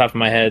off the top of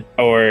my head,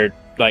 or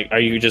like are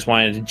you just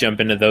wanting to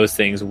jump into those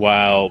things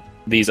while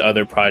these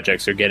other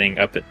projects are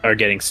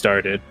getting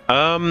started?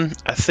 I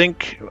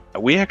think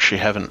we actually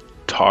haven't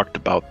talked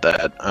about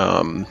that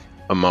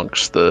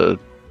amongst the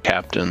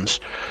captains,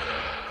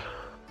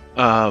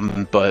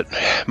 but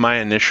my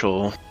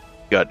initial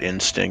gut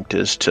instinct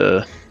is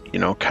to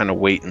kind of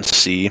wait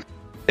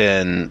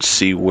and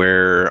see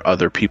where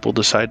other people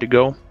decide to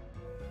go,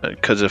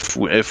 because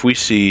if we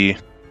see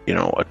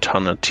a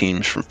ton of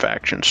teams from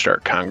factions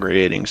start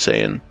congregating,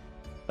 say in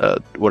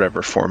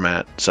whatever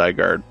format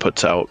Zygarde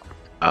puts out,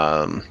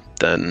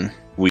 then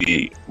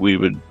we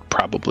would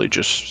probably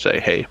just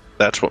say, hey,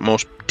 that's what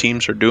most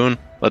teams are doing,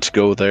 let's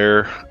go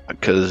there,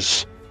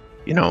 because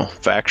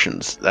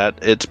factions, that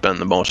it's been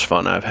the most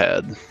fun I've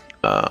had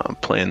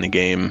playing the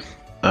game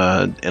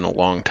in a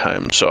long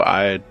time. So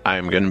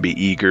I'm going to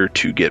be eager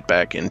to get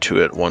back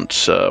into it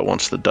once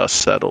the dust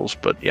settles.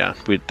 But yeah,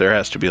 there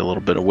has to be a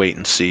little bit of wait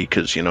and see,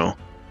 because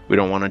we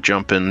don't want to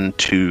jump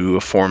into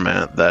a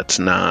format that's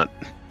not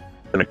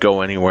going to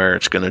go anywhere.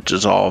 It's going to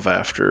dissolve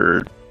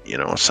after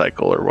a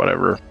cycle or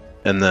whatever,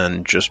 and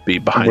then just be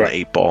behind the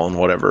 8 ball in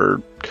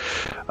whatever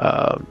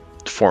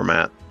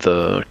format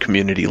the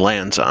community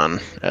lands on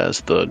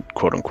as the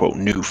quote-unquote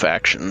new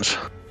factions.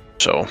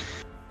 So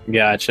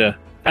Gotcha.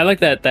 I like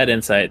that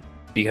insight,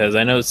 because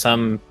I know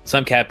some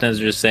captains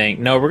are just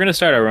saying, no, we're going to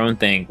start our own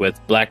thing with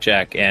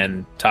blackjack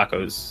and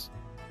tacos,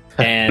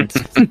 and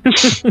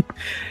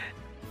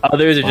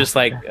others are just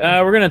like,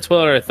 we're going to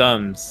twiddle our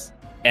thumbs.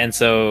 And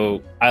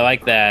so I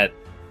like that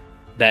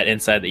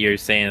insight that you're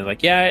saying,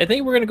 like, yeah, I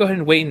think we're going to go ahead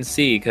and wait and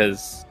see,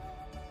 because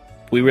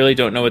we really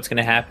don't know what's going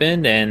to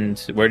happen,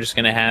 and we're just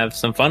going to have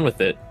some fun with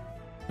it.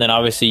 Then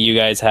obviously you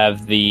guys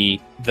have the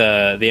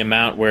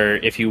amount where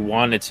if you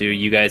wanted to,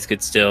 you guys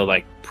could still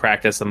like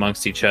practice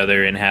amongst each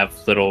other and have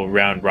little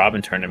round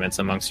robin tournaments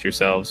amongst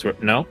yourselves.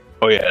 No?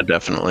 Oh yeah,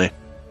 definitely.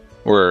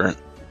 We're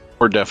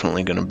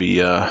definitely going to be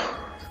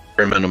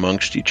scrimming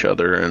amongst each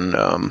other,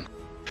 and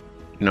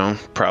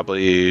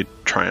probably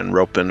try and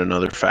rope in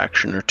another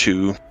faction or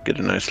two, get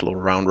a nice little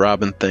round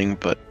robin thing.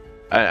 But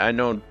I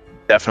know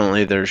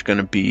definitely there's going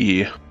to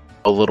be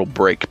a little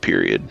break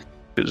period,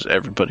 because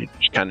everybody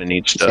just kind of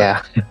needs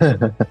to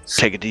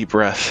take a deep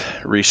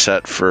breath,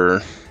 reset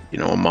for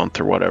a month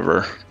or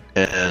whatever,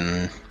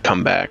 and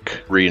come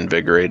back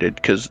reinvigorated,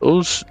 because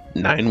those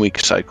 9-week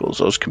cycles,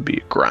 those can be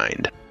a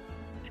grind.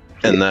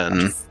 And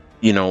then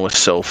with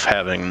Sylph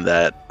having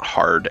that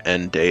hard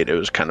end date, it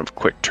was kind of a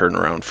quick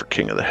turnaround for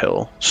King of the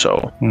Hill.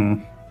 So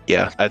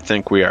yeah, I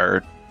think we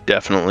are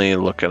definitely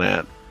looking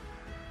at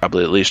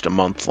probably at least a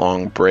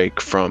month-long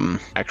break from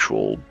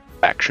actual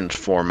factions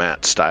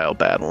format style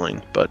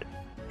battling. But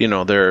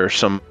there are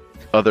some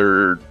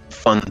other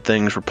fun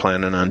things we're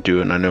planning on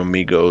doing. I know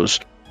Migo's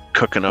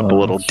cooking up a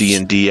little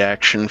D&D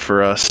action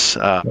for us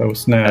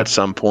snap. at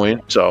some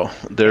point. So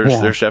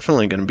there's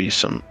definitely going to be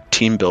some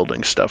team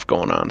building stuff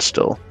going on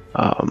still.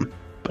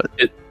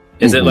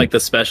 Is it like the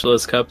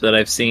Specialist Cup that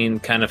I've seen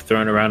kind of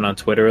thrown around on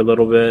Twitter a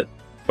little bit?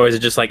 Or is it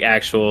just like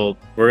actual,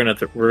 we're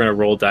gonna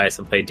roll dice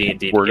and play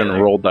D&D We're together? going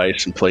to roll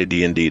dice and play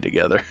D&D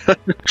together.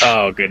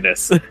 Oh,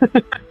 goodness.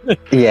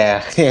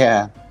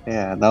 Yeah,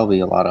 that'll be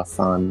a lot of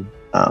fun.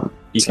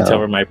 You can tell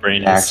where my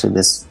brain is. Actually,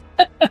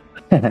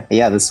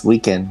 this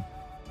weekend,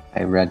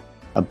 I read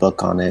a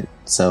book on it,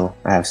 so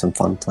I have some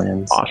fun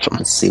plans. Awesome.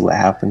 To see what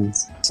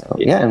happens. So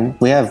yeah, and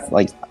we have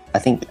I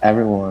think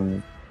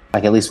everyone,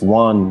 at least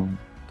one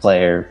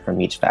player from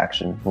each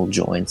faction will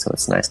join. So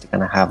it's nice to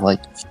kind of have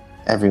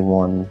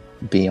everyone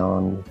be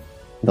on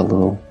the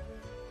little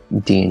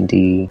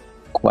D&D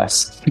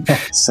quest.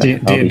 So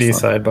D&D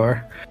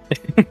sidebar.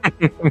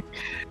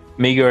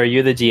 Migo, are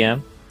you the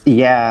GM?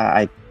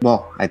 Yeah,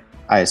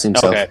 I assume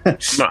so. Okay.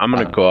 I'm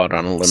going to go out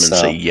on a limb and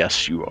say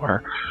yes, you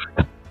are.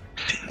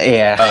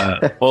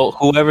 Yeah. Well,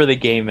 whoever the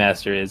game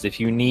master is, if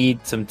you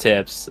need some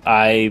tips,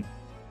 I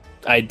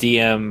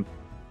DM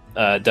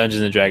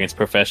Dungeons and Dragons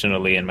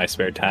professionally in my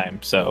spare time.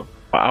 So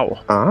wow.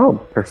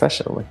 Oh,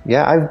 professionally.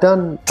 Yeah, I've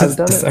done Does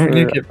it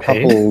somebody for get a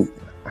paid? couple.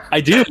 I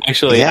do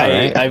actually. Yeah,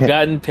 right? I've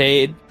gotten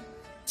paid.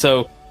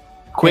 So,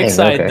 quick Dang,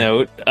 side okay.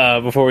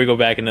 note before we go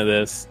back into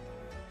this,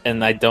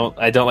 and I don't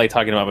like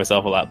talking about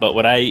myself a lot, but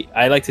what I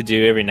like to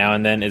do every now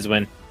and then is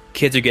when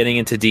kids are getting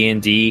into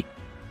D&D,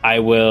 I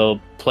will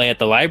play at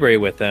the library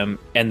with them,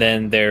 and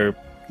then their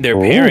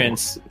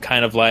parents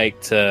kind of like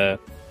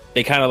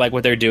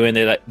what they're doing.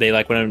 They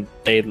like when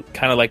they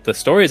kind of like the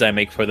stories I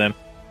make for them.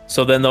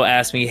 So then they'll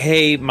ask me,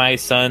 "Hey, my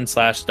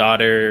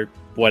son/daughter,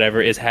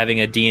 whatever, is having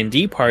a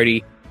D&D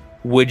party.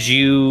 Would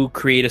you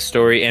create a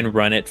story and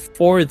run it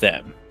for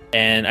them?"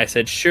 And I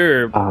said,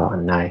 "Sure." Oh,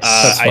 nice.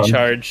 I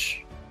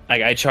charge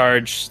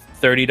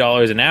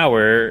 $30 an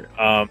hour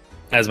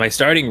as my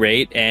starting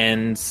rate,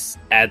 and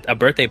at a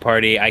birthday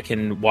party, I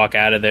can walk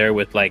out of there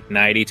with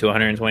 $90 to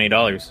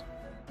 $120.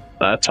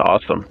 That's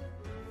awesome.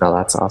 Oh,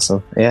 that's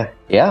awesome. Yeah.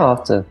 I'll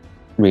have to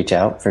reach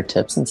out for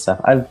tips and stuff.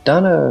 I've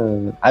done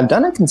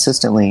it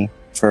consistently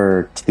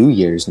for 2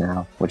 years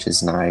now, which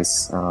is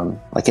nice.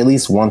 At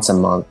least once a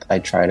month, I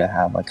try to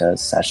have a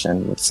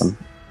session with some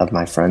of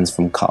my friends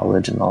from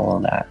college and all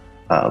of that.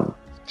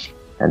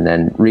 And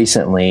then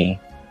recently,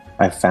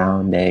 I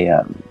found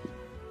a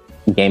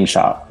game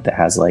shop that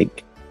has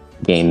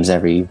games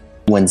every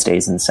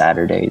Wednesdays and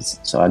Saturdays.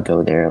 So I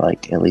go there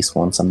at least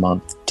once a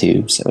month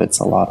too. So it's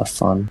a lot of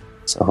fun.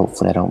 So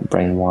hopefully I don't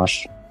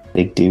brainwash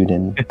Big Dude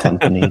and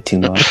company too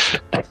much.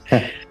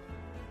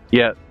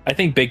 Yeah. I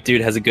think Big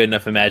Dude has a good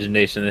enough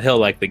imagination that he'll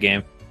like the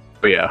game.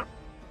 But yeah.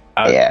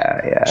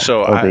 Yeah.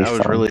 So It'll be I was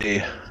fun.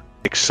 really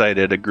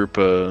excited. A group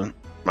of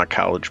my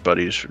college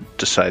buddies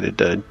decided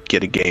to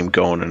get a game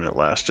going, and it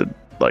lasted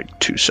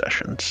 2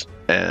 sessions.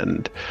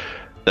 And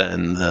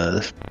then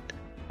the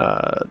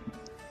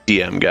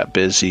DM got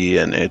busy,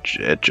 and it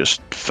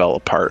just fell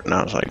apart. And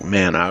I was like,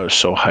 man, I was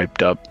so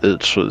hyped up.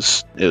 It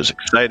was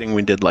exciting.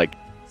 We did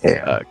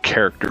a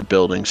character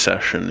building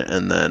session,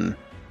 and then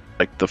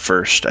the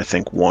first, I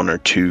think, 1 or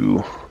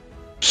 2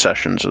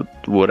 sessions of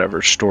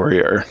whatever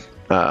story our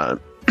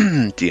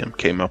DM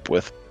came up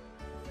with,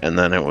 and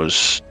then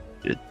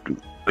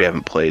we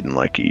haven't played in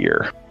a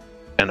year,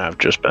 and I've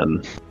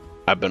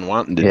been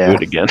wanting to do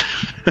it again.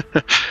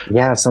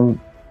 Yeah, some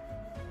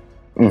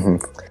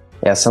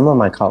of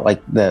my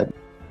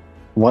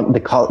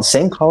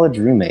same college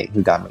roommate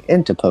who got me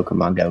into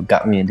Pokemon Go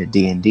got me into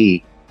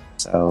D&D.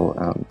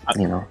 So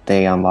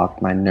they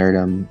unlocked my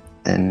nerdum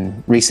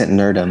and recent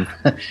nerdum.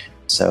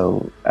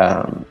 So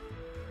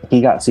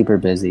he got super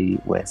busy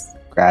with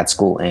grad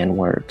school and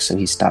work, so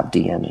he stopped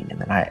DMing,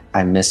 and then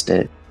I missed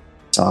it.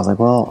 So I was like,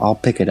 well, I'll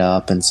pick it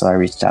up, and so I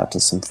reached out to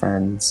some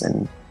friends,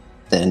 and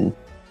then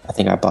I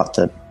think I bought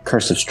the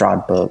Curse of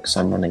Strahd book, so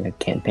I'm running a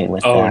campaign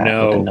with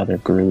with another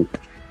group.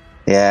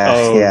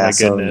 Yeah, My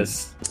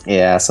goodness.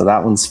 Yeah, so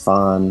that one's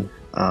fun.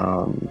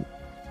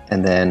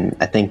 And then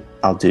I think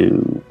I'll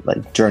do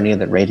Journey of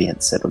the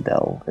Radiant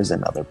Citadel is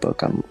another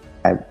book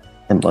I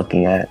am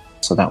looking at,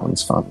 so that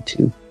one's fun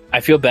too. I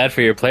feel bad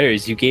for your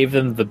players. You gave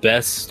them the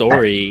best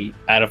story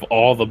out of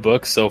all the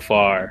books so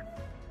far,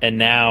 and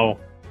now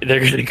they're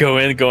going to go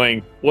in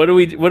going, what do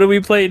we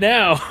play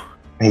now?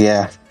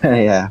 Yeah.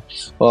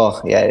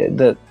 Well, yeah,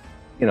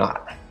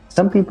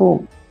 some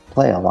people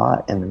play a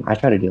lot, and I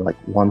try to do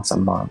once a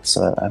month,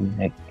 so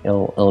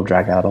it'll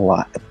drag out a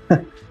lot.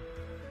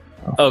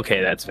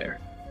 Okay, that's fair.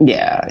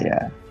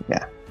 Yeah.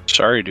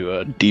 Sorry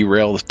to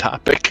derail the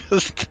topic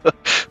of the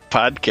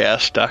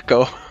podcast,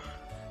 Daco.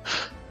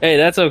 Hey,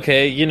 that's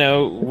okay.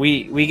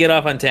 We get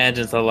off on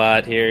tangents a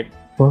lot here.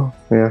 Well,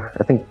 yeah,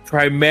 I think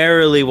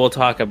Primarily, we'll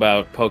talk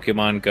about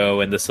Pokemon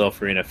Go and the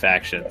Silpharina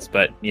factions,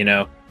 but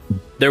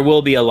there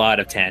will be a lot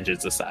of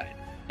tangents aside,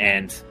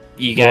 and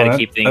you got to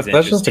keep things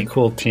that's just a interesting.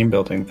 cool team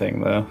building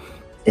thing, though.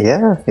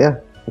 yeah,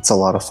 it's a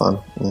lot of fun.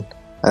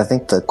 I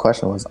think the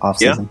question was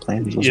off-season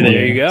plans. Yeah,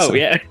 there you go. So,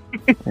 yeah.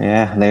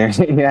 Yeah, there.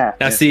 Yeah.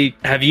 Now, see,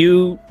 have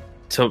you?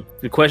 So,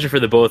 the question for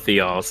the both of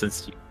y'all,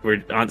 since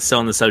we're still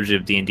on the subject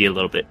of D&D a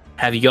little bit,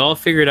 have y'all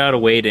figured out a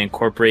way to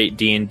incorporate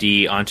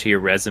D&D onto your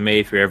resume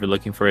if you're ever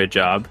looking for a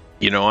job?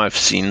 I've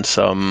seen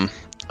some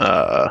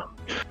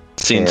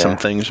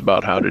things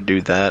about how to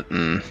do that,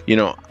 and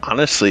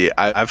honestly,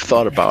 I've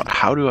thought about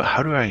how do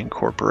I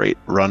incorporate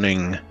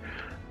running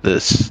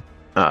this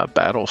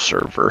battle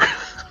server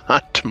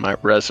onto my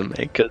resume,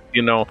 because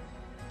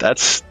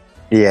that's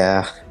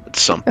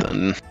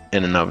something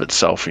in and of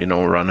itself.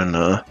 Running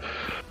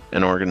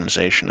an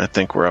organization. I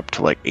think we're up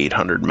to like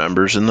 800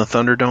 members in the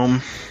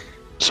Thunderdome,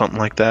 something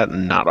like that,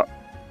 and not all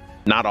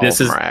of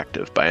them are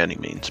active by any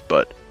means,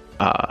 but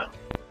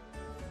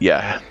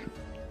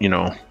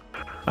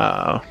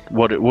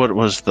what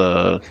was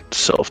the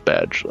self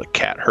badge, like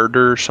cat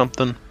herder or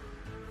something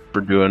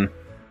for doing?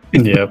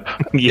 Yep.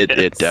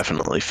 It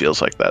definitely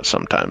feels like that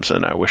sometimes,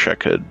 and I wish I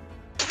could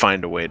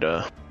find a way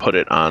to put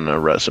it on a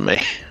resume.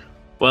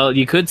 Well,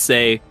 you could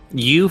say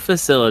you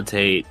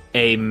facilitate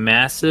a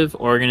massive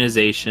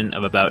organization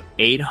of about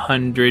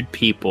 800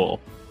 people,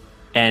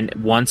 and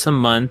once a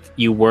month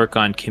you work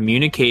on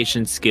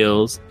communication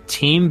skills,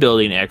 team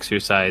building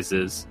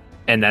exercises,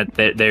 and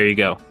there you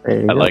go.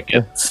 There you I go. like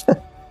it.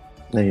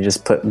 Then you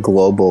just put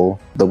global,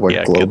 the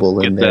word global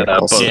in there.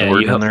 Also,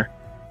 buzzword in there.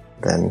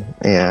 Then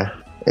yeah.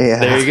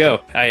 There you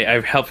go.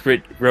 I've helped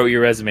wrote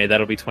your resume.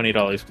 That'll be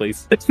 $20,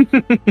 please.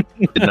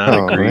 Did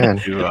not agree man.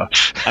 to.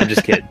 I'm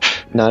just kidding.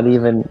 Not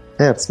even.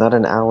 Yeah, it's not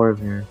an hour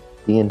of your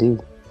D&D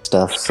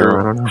stuff. So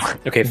I don't know.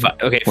 Okay,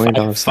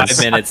 $20 five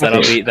minutes.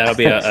 That'll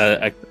be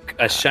a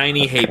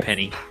shiny hay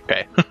penny.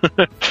 Okay,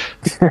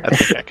 I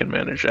think I can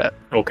manage that.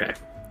 Okay,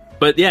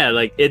 but yeah,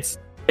 like it's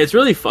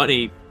really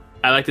funny.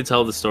 I like to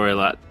tell the story a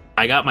lot.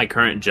 I got my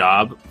current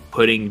job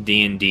putting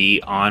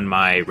D&D on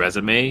my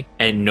resume,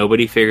 and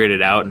nobody figured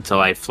it out until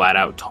I flat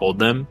out told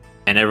them.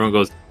 And everyone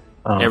goes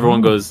at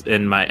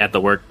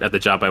the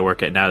job I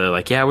work at now. They're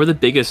like, "Yeah, we're the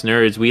biggest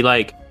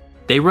nerds.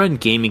 They run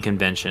gaming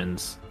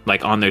conventions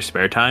like on their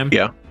spare time.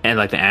 Yeah, and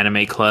like the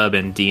Anime Club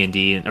and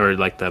D&D, or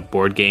like the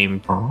board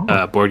game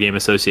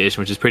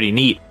association, which is pretty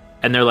neat."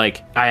 And they're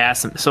like, I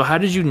asked them, "So how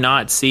did you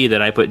not see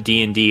that I put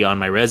D&D on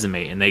my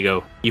resume?" And they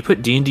go, "You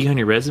put D&D on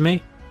your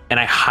resume?" And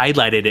I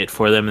highlighted it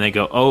for them, and they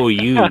go, "Oh,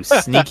 you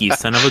sneaky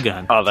son of a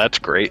gun." Oh, that's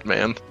great,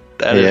 man.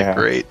 That is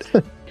great.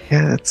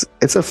 Yeah,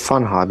 it's a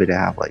fun hobby to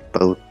have, like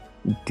both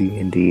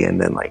D&D and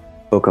then like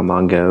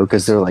Pokemon Go,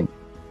 because they're like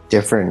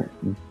different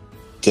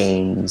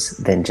games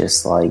than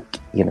just like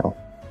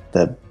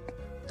the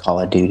Call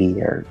of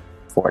Duty or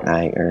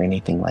Fortnite or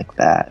anything like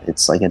that.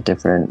 It's like a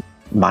different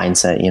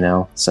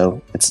mindset,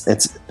 So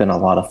it's been a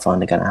lot of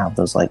fun to kind of have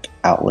those like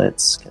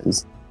outlets,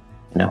 because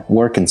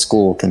work and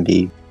school can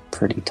be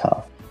pretty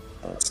tough.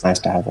 So it's nice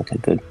to have like a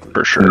good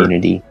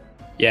community.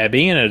 Yeah,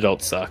 being an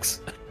adult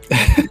sucks.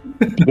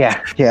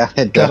 yeah,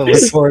 it Gotta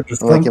does. look forward to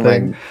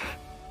something.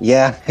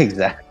 Yeah,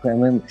 exactly. I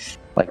mean,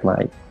 like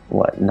my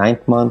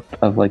 9th month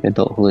of like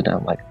adulthood,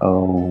 I'm like,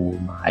 oh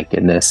my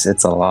goodness,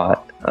 it's a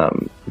lot.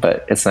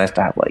 But it's nice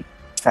to have like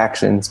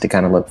factions to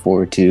kind of look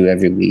forward to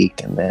every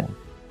week, and then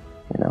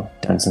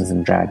Dungeons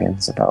and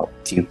Dragons about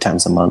a few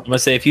times a month. I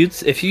must say, if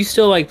you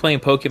still like playing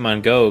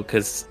Pokemon Go,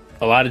 because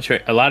a lot of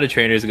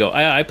trainers go,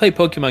 I play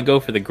Pokemon Go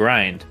for the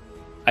grind.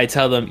 I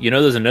tell them,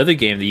 there's another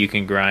game that you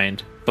can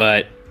grind,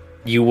 but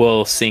you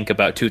will sink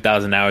about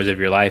 2,000 hours of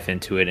your life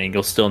into it, and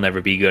you'll still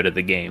never be good at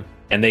the game.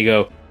 And they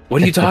go,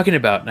 "What are you talking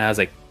about?" And I was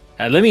like,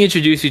 "Let me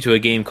introduce you to a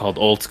game called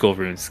Old School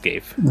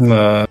RuneScape."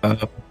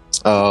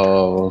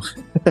 Oh.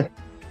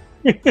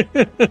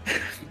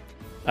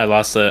 I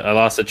lost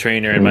a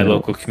trainer in my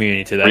local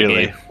community to that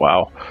game.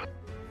 Wow.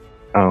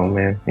 Oh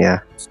man, yeah.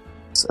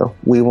 So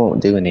we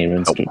won't do any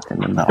RuneScape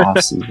in the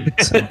off season,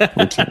 so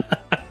we can't.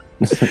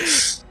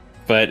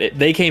 But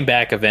they came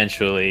back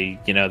eventually.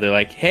 They're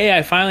like, "Hey,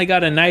 I finally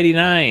got a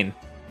 99."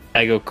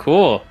 I go,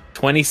 "Cool,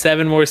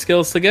 27 more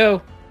skills to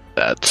go."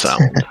 That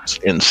sounds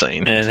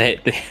insane. And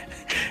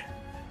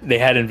they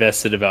had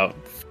invested about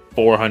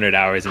 400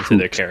 hours into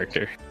their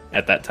character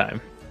at that time.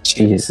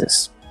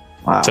 Jesus.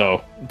 Wow.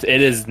 So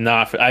it is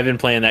not. I've been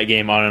playing that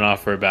game on and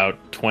off for about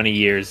 20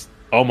 years,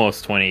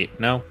 almost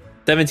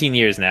 17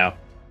 years now,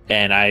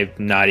 and I'm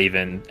not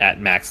even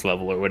at max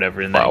level or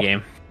whatever in that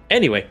game.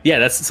 Anyway, yeah,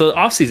 that's so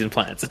off-season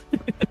plans.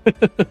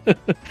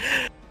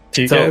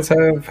 Do you guys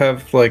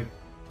have like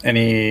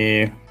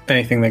anything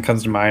that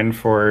comes to mind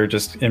for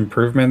just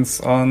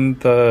improvements on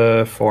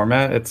the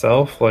format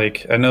itself?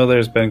 Like, I know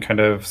there's been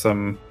kind of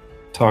some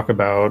talk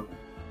about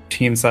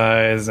team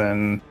size,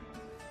 and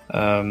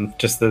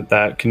just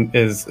that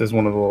is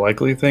one of the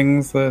likely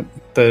things that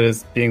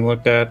is being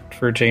looked at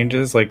for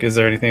changes. Like, is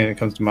there anything that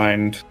comes to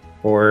mind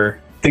for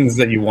things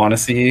that you want to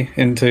see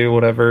into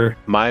whatever?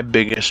 My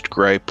biggest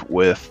gripe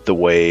with the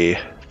way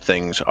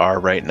things are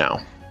right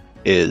now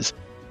is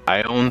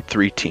I own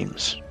 3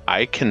 teams.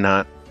 I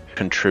cannot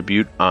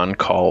contribute on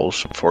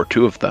calls for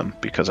 2 of them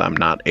because I'm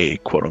not a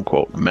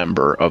quote-unquote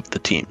member of the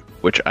team,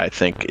 which I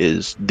think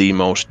is the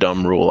most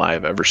dumb rule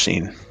I've ever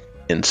seen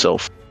in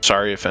Sylph.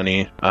 Sorry if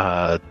any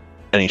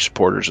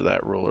supporters of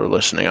that rule are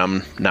listening.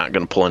 I'm not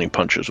going to pull any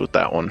punches with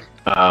that one.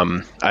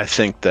 I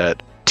think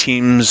that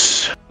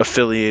teams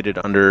affiliated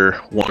under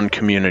one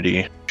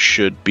community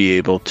should be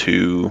able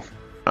to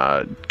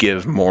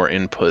give more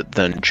input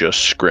than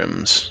just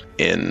scrims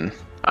in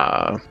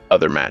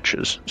other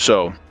matches.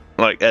 So,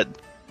 like,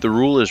 the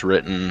rule is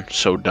written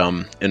so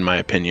dumb, in my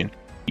opinion.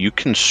 You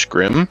can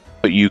scrim,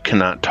 but you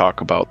cannot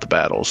talk about the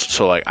battles.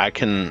 So, like, I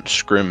can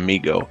scrim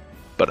Migo,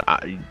 but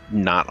I'm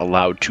not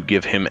allowed to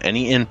give him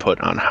any input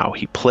on how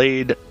he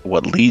played,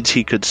 what leads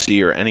he could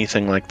see, or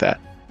anything like that.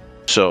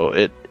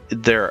 So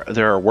there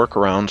are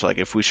workarounds. Like,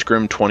 if we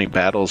scrim 20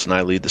 battles and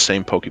I lead the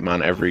same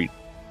Pokemon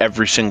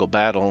every single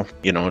battle,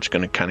 it's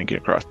going to kind of get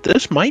across.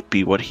 This might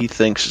be what he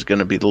thinks is going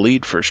to be the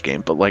lead first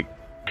game, but like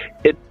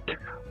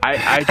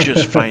I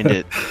just find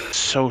it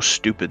so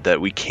stupid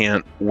that we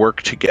can't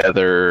work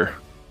together,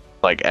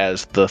 like,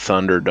 as the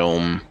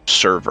Thunderdome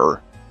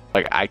server.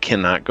 Like, I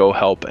cannot go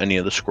help any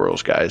of the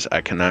Squirrels guys.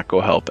 I cannot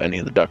go help any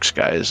of the Ducks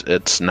guys.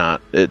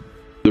 The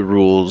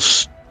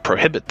rules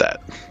prohibit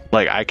that.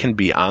 Like, I can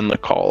be on the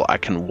call, I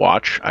can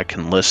watch, I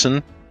can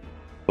listen,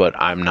 but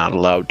I'm not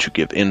allowed to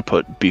give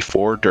input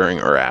before,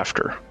 during, or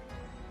after,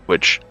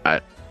 which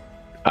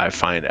I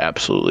find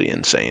absolutely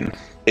insane.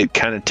 It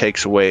kind of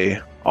takes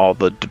away all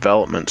the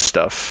development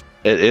stuff.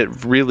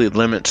 It really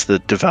limits the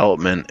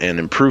development and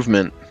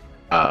improvement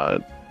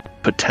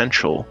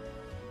potential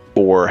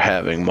for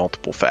having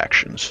multiple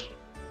factions.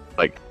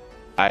 Like,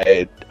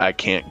 I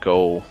can't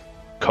go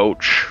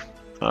coach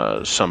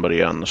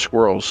somebody on the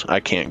Squirrels. I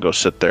can't go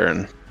sit there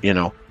and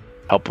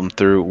help them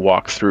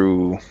walk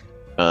through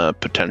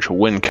potential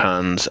win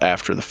cons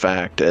after the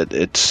fact.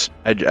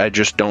 I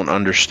just don't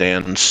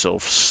understand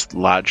Sylph's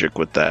logic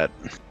with that.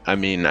 I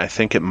mean, I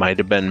think it might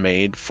have been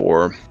made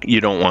for,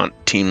 you don't want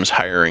teams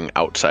hiring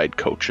outside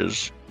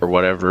coaches or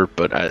whatever,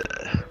 but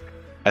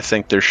I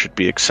think there should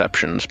be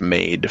exceptions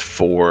made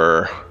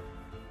for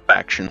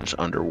factions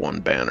under one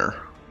banner.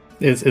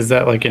 Is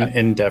that like an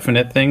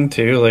indefinite thing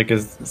too? Like,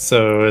 is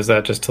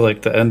that just to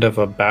like the end of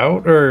a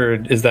bout,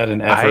 or is that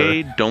an ever?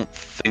 I don't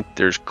think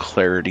there's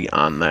clarity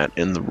on that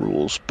in the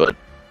rules, but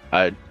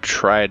I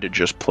try to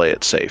just play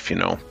it safe,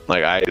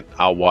 Like,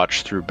 I'll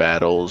watch through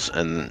battles,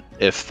 and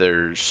if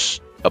there's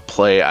a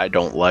play I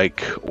don't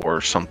like or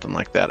something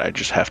like that, I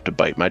just have to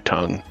bite my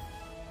tongue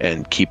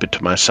and keep it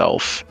to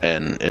myself.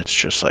 And it's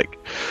just like,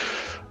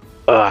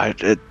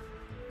 there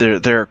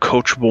are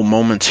coachable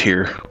moments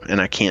here, and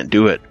I can't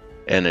do it.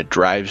 And it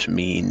drives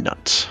me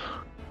nuts.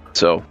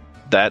 So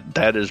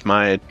that is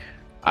my,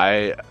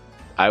 I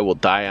will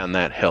die on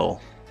that hill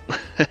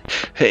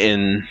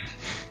in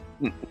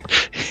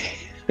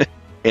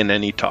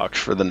any talks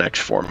for the next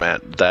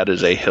format. That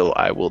is a hill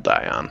I will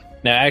die on.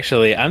 Now,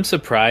 actually, I'm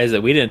surprised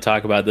that we didn't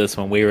talk about this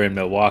when we were in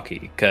Milwaukee,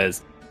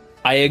 because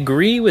I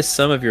agree with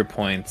some of your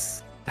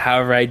points.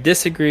 However, I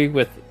disagree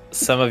with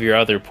some of your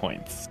other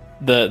points.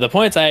 The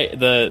points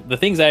the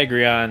things I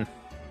agree on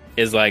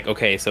is like,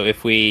 okay, so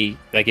if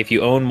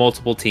you own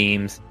multiple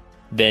teams,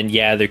 then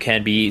yeah, there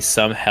can be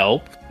some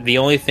help. The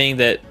only thing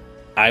that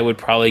I would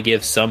probably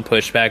give some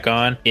pushback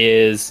on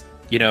is,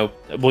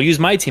 we'll use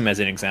my team as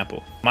an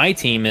example. My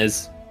team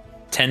is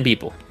 10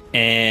 people,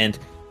 and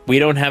we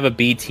don't have a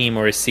B team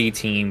or a C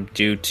team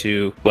due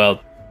to,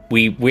 well,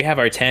 we have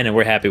our 10 and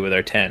we're happy with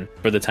our 10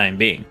 for the time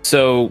being.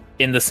 So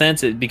in the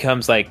sense, it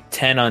becomes like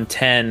 10 on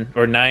 10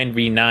 or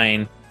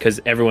 9v9 because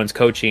everyone's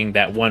coaching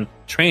that one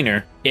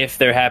trainer. If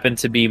there happen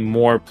to be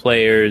more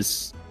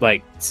players,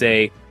 like,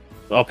 say,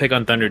 I'll pick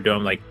on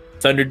Thunderdome, like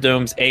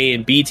Thunderdome's A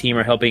and B team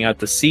are helping out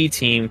the C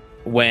team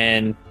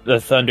when the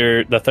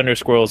Thunder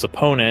Squirrels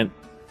opponent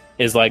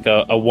is like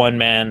a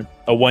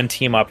one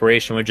team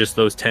operation with just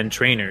those 10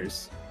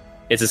 trainers.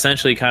 It's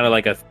essentially kind of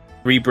like a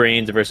 3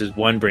 brains versus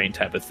 1 brain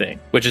type of thing,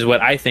 which is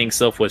what I think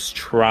Sylph was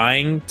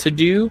trying to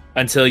do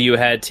until you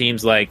had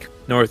teams like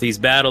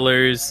Northeast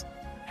Battlers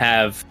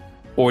have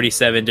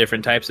 47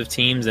 different types of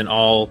teams in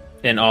all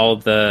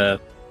the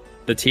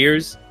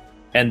tiers,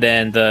 and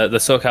then the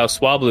SoCal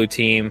Swablu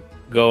team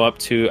go up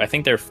to, I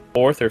think they're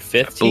 4th or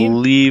 5th team. I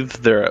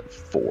believe they're at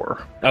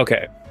 4.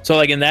 Okay. So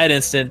like in that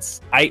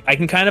instance, I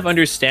can kind of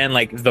understand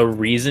like the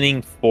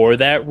reasoning for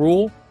that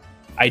rule.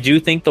 I do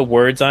think the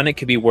words on it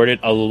could be worded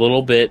a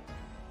little bit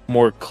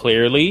more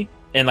clearly.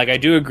 And like, I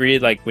do agree,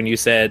 like when you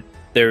said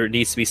there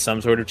needs to be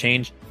some sort of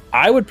change,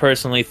 I would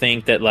personally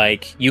think that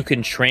like you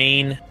can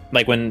train,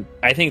 like when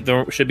I think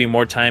there should be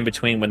more time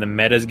between when the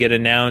metas get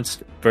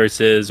announced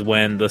versus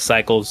when the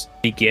cycles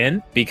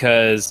begin,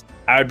 because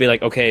I would be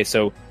like, okay,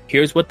 so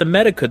here's what the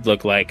meta could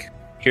look like.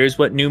 Here's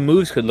what new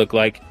moves could look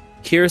like.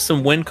 Here's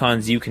some win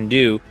cons you can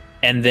do.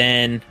 And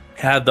then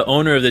have the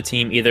owner of the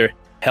team either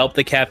help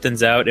the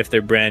captains out if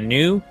they're brand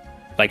new,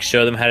 like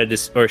show them how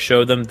to or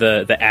show them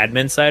the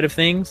admin side of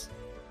things,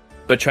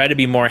 but try to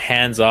be more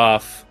hands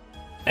off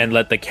and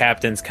let the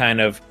captains kind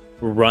of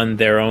run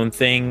their own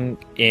thing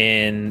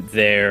in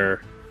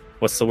their,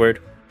 what's the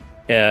word?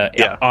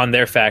 On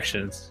their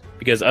factions.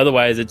 Because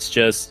otherwise it's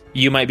just,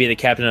 you might be the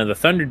captain of the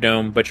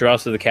Thunderdome, but you're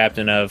also the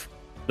captain of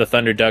the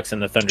Thunder Ducks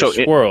and the Thunder So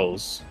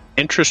Squirrels.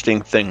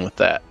 Interesting thing with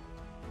that.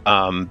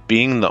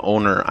 Being the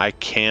owner, I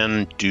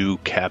can do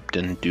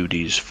captain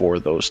duties for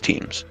those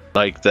teams.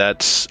 Like,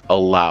 that's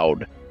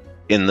allowed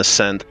in the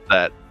sense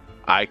that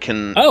I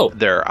can.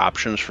 There are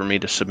options for me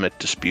to submit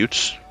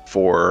disputes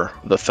for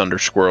the Thunder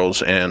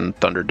Squirrels and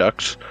Thunder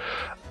Ducks.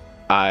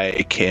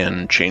 I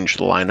can change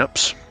the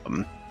lineups,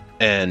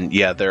 and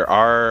yeah, there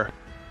are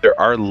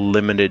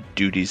limited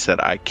duties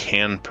that I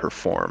can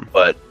perform.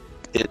 But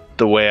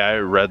the way I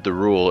read the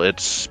rule,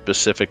 it's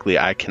specifically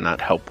I cannot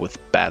help with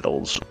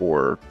battles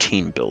or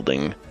team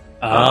building.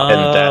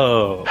 And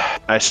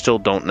that I still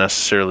don't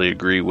necessarily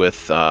agree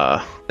with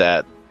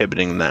that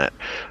prohibiting that.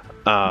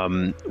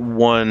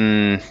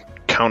 One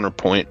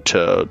counterpoint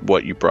to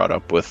what you brought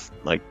up with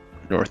like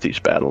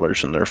Northeast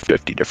Battlers and their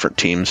 50 different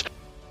teams,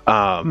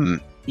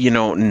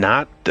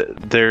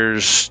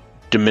 there's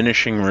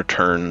diminishing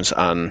returns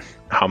on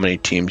how many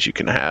teams you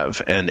can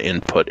have and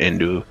input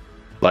into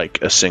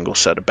like a single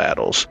set of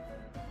battles.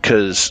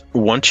 Because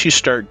once you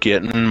start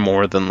getting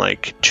more than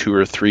like 2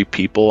 or 3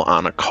 people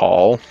on a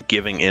call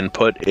giving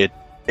input, it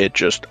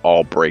just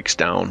all breaks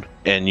down,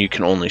 and you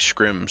can only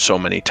scrim so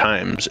many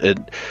times.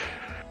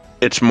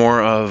 It's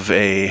more of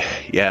a,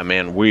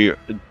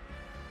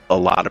 a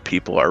lot of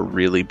people are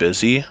really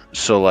busy.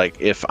 So like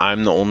if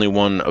I'm the only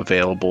one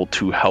available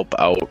to help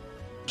out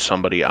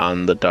somebody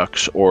on the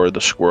Ducks or the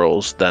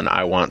Squirrels, then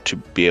I want to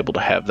be able to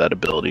have that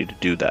ability to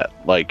do that.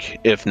 Like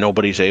if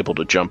nobody's able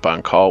to jump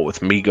on call with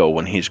Migo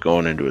when he's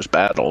going into his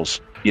battles,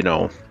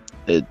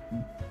 there's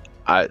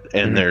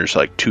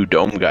like 2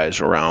 dome guys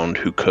around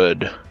who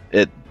could.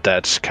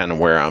 That's kind of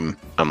where I'm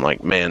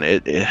like, man,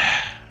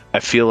 I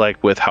feel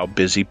like with how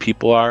busy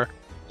people are,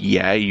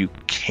 yeah, you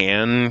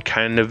can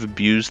kind of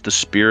abuse the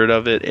spirit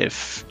of it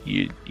if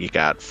you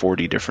got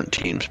 40 different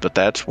teams, but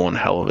that's one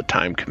hell of a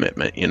time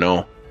commitment,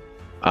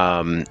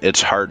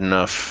 It's hard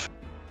enough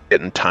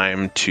getting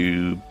time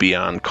to be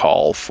on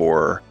call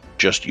for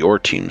just your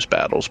team's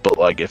battles, but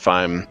like if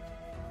I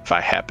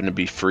happen to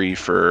be free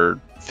for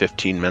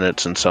 15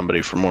 minutes and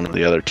somebody from one of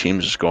the other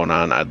teams is going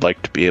on, I'd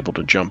like to be able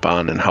to jump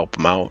on and help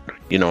them out.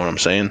 You know what I'm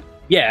saying?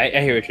 Yeah,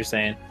 I hear what you're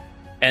saying.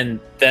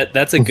 And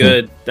that's a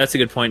good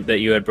point that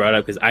you had brought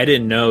up, because I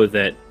didn't know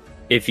that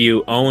if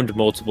you owned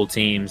multiple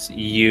teams,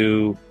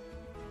 you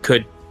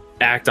could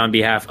act on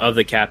behalf of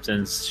the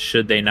captains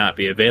should they not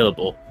be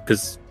available.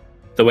 Because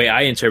the way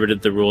I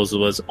interpreted the rules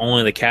was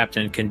only the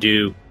captain can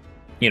do,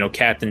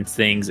 captain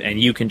things, and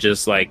you can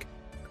just like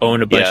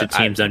own a bunch of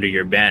teams under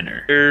your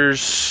banner.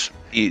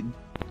 The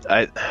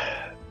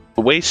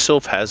way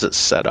Sylph has it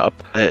set up,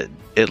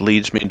 it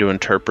leads me to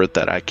interpret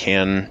that I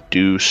can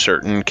do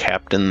certain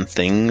captain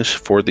things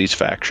for these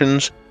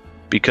factions,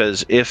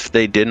 because if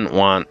they didn't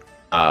want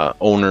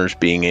owners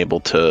being able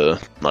to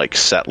like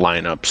set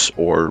lineups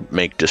or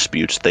make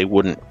disputes, they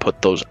wouldn't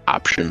put those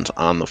options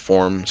on the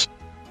forums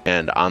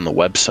and on the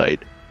website.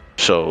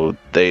 So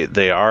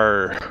they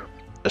are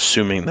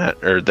assuming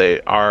that, or they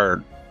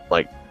are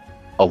like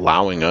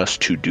allowing us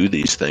to do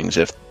these things.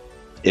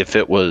 If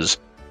it was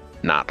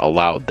not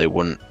allowed, they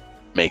wouldn't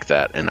make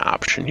that an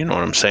option. You know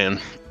what I'm saying?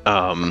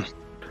 I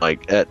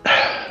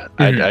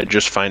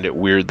just find it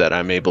weird that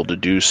I'm able to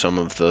do some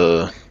of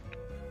the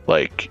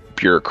like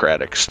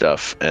bureaucratic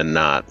stuff and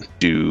not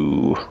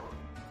do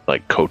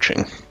like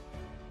coaching.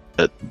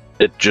 That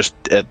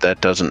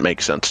doesn't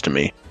make sense to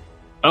me.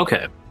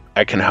 Okay.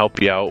 I can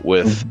help you out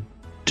with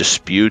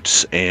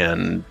disputes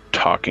and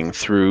talking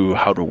through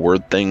how to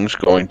word things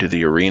going to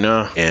the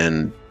arena,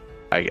 and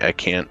I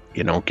can't,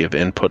 give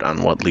input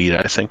on what lead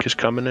I think is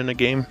coming in a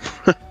game.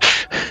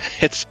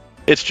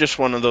 It's just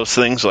one of those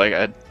things. Like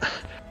I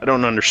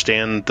don't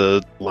understand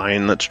the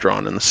line that's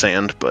drawn in the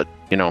sand, but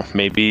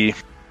maybe.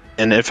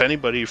 And if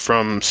anybody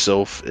from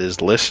Sylph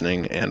is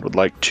listening and would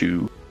like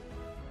to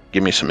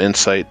give me some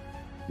insight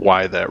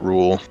why that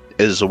rule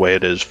is the way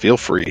it is, feel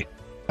free.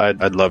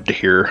 I'd love to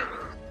hear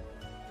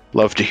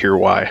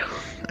why.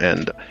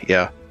 And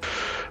yeah,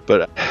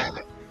 but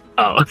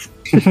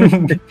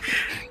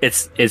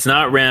it's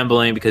not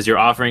rambling because you're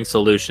offering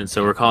solutions,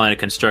 so we're calling it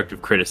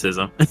constructive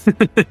criticism.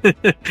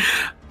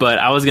 But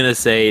I was gonna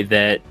say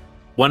that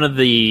one of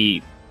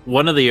the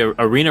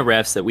arena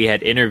refs that we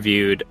had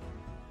interviewed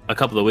a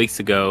couple of weeks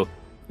ago,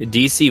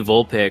 DC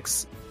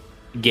Vulpix,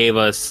 gave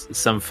us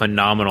some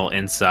phenomenal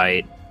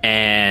insight,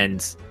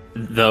 and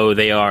though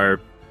they are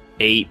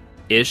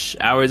 8-ish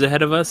hours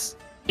ahead of us,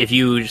 if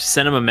you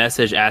send him a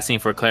message asking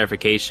for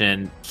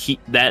clarification,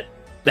 that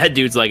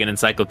dude's like an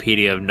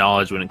encyclopedia of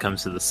knowledge when it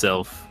comes to the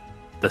Sylph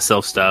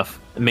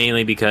stuff.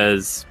 Mainly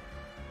because,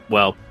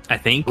 well, I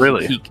think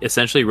he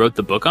essentially wrote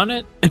the book on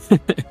it.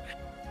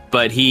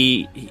 But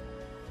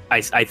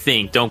I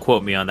think, don't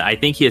quote me on that, I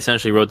think he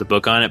essentially wrote the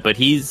book on it, but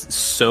he's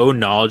so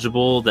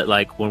knowledgeable that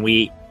like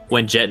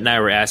when Jet and I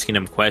were asking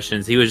him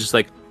questions, he was just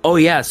like, oh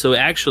yeah, so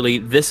actually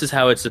this is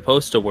how it's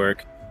supposed to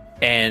work,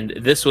 and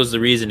this was the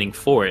reasoning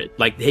for it.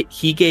 Like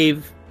he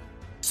gave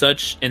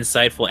such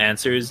insightful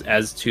answers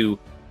as to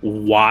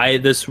why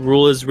this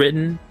rule is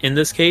written in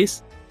this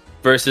case,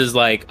 versus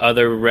like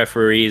other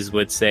referees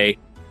would say,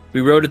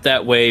 we wrote it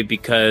that way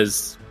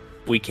because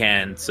we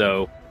can.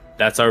 So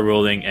that's our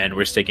ruling, and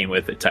we're sticking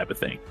with it, type of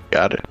thing.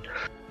 Got it.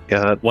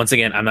 Yeah. Once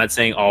again, I'm not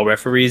saying all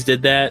referees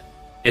did that.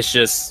 It's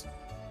just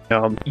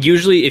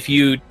usually if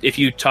you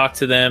talk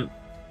to them,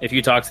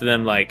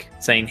 like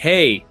saying,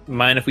 "Hey,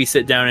 mind if we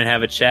sit down and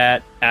have a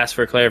chat?" Ask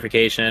for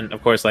clarification.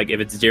 Of course, like if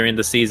it's during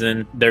the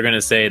season, they're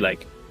gonna say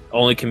like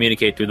only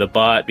communicate through the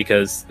bot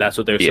because that's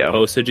what they're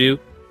supposed to do.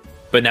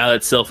 But now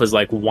that Sylph is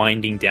like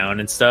winding down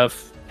and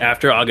stuff,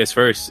 after August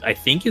 1st, I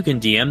think you can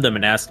DM them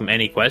and ask them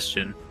any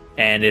question.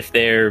 And if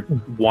they're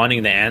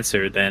wanting the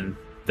answer, then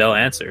they'll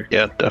answer.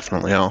 Yeah,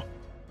 definitely. I'll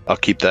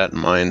keep that in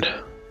mind.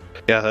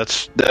 Yeah,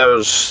 that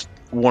was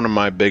one of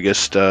my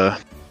biggest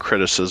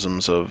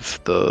criticisms of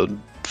the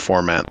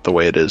format the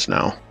way it is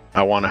now.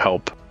 I want to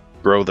help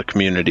grow the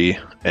community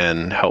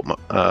and help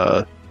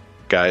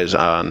guys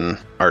on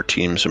our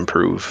teams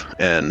improve,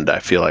 and I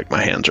feel like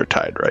my hands are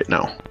tied right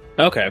now.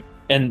 Okay.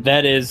 And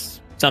that is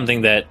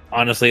something that,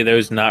 honestly,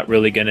 there's not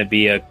really going to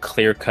be a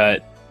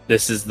clear-cut,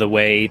 this is the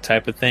way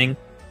type of thing.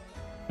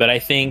 But I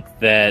think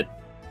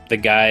that the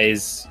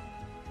guys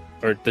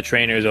or the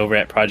trainers over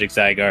at Project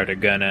Zygarde are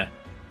going to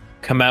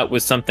come out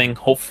with something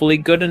hopefully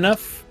good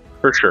enough.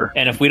 For sure.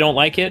 And if we don't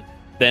like it,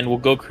 then we'll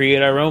go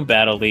create our own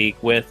battle league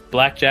with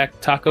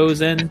blackjack,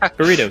 tacos, and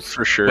burritos.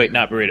 For sure. Wait,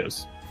 not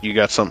burritos. You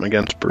got something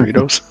against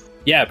burritos?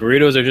 Yeah,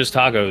 burritos are just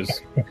tacos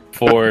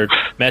for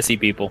messy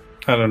people.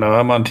 I don't know.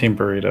 I'm on Team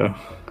Burrito.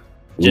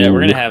 Yeah, we're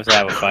gonna have to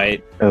have a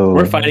fight. Oh.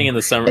 We're fighting in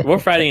the summer. We're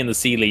fighting in the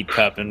C League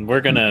Cup, and we're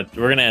gonna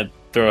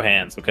throw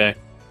hands. Okay.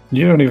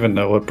 You don't even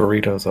know what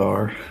burritos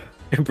are.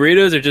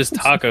 Burritos are just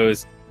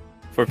tacos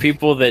for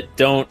people that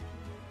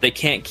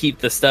can't keep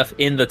the stuff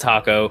in the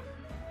taco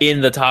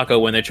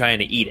when they're trying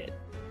to eat it.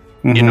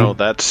 Mm-hmm. You know,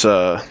 that's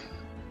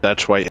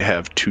why you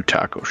have two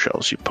taco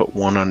shells. You put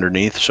one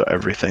underneath, so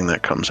everything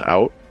that comes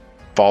out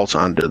falls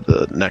onto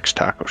the next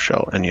taco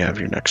shell, and you have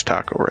your next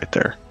taco right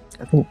there.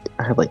 I think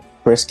I had like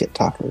brisket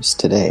tacos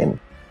today, and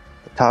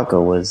the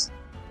taco was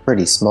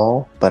pretty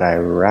small, but I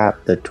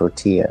wrapped the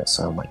tortilla.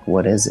 So I'm like,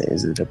 what is it?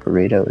 Is it a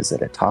burrito? Is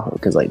it a taco?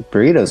 Because like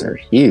burritos are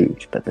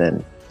huge, but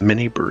then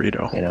mini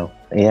burrito. You know,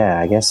 yeah.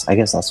 I guess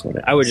that's what it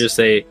is. I would just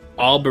say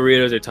all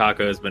burritos are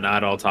tacos, but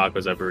not all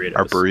tacos are burritos.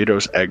 Are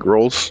burritos egg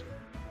rolls?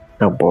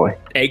 Oh boy,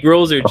 egg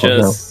rolls are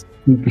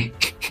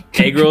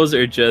egg rolls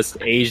are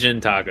just Asian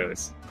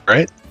tacos,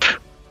 right?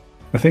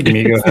 I think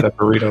Migo had a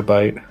burrito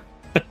bite.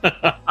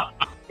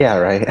 Yeah,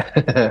 right.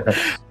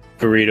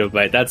 Burrito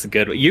bite. That's a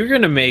good one. You're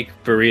gonna make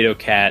Burrito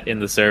Cat in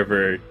the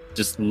server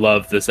just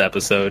love this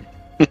episode.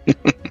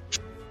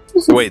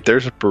 Wait,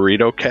 there's a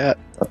Burrito Cat?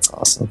 That's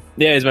awesome.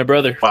 Yeah, he's my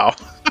brother. Wow.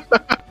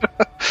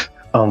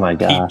 Oh my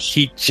gosh.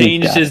 He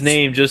changed his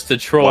name just to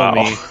troll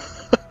me.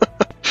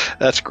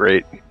 That's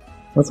great.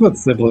 That's what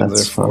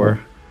siblings are for.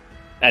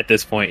 At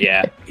this point,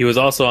 yeah. He was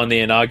also on the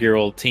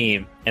inaugural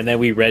team, and then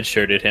we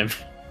redshirted him.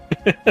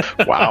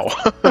 Wow.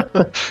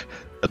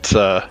 That's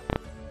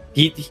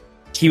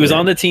He was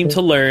on the team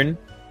to learn,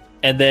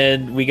 and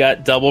then we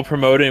got double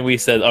promoted, and we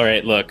said, "All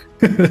right, look,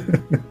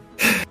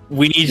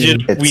 we need you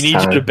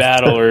to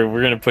battle, or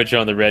we're gonna put you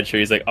on the red shirt."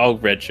 He's like, "Oh,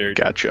 red shirt."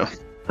 Gotcha.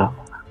 Oh,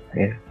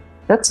 yeah.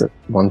 That's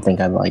one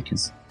thing I like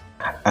is,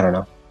 I don't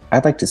know.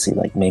 I'd like to see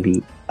like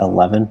maybe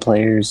 11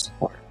 players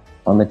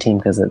on the team,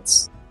 because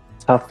it's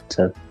tough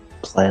to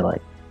play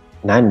like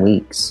 9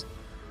 weeks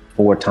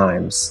 4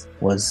 times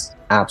was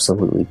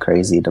absolutely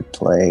crazy to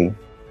play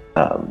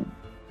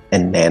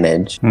and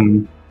manage.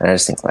 Mm-hmm. And I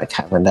just think like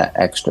having that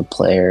extra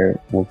player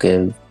will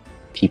give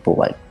people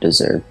like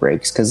deserved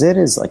breaks, because it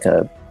is like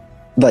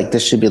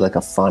this should be like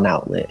a fun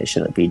outlet. It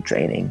shouldn't be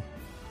draining.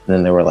 And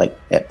then there were like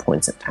at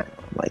points in time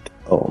I'm like,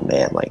 oh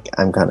man, like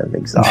I'm kind of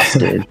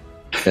exhausted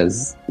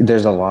because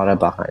there's a lot of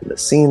behind the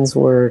scenes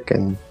work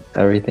and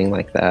everything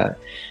like that.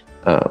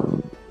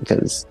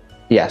 Because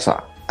yeah,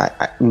 so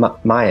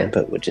my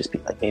input would just be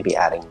like maybe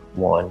adding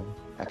 1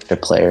 extra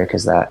player,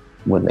 because that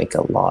would make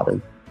a lot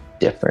of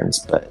difference.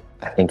 But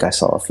I think I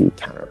saw a few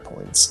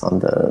counterpoints on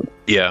the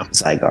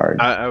Zygarde.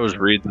 I was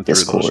reading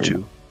Discord. through those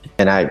too,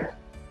 and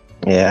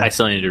I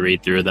still need to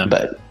read through them.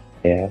 But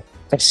yeah,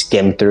 I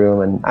skimmed through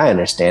them and I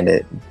understand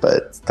it.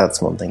 But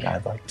that's one thing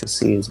I'd like to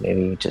see is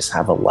maybe just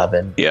have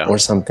 11 or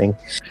something.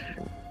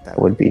 That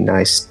would be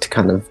nice to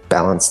kind of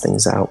balance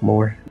things out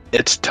more.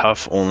 It's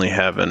tough only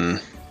having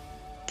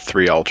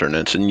 3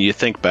 alternates, and you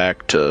think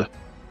back to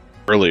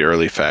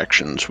early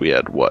factions. We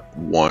had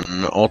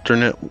 1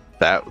 alternate.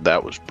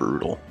 That was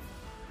brutal.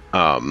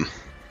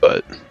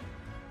 But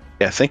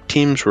yeah, I think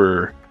teams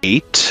were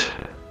 8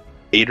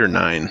 or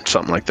 9,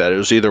 something like that. It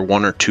was either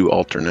 1 or 2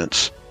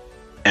 alternates,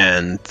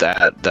 and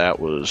that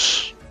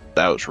was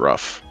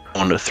rough.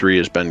 1 to 3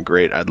 has been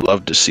great. I'd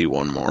love to see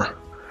 1 more.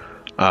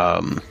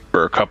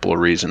 For a couple of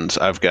reasons.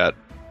 I've got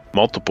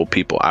multiple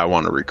people I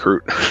want to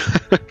recruit.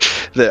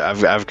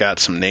 I've got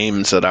some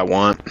names that I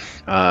want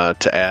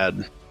to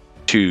add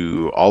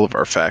to all of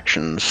our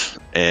factions,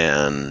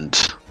 and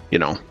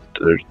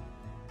there's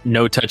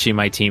no touching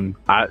my team.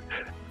 I'm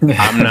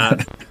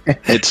not.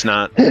 It's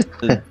not.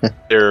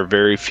 There are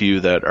very few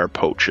that are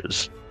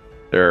poaches.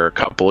 there are a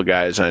couple of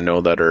guys I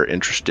know that are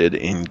interested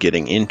in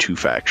getting into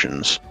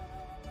factions.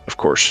 Of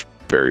course,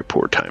 very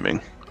poor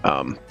timing.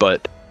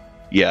 But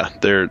yeah,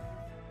 there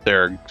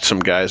are some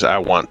guys I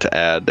want to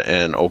add,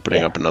 and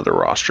opening up another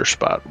roster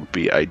spot would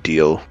be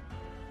ideal.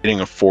 Getting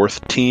a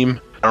fourth team,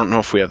 I don't know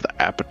if we have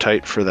the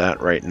appetite for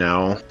that right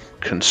now,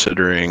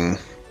 considering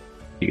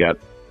you got...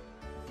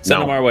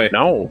 Send them our way.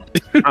 No.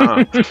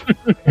 No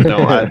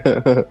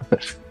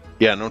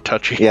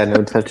touchy. Yeah,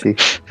 no touchy.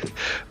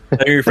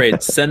 Don't be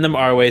afraid. Send them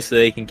our way so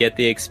they can get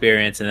the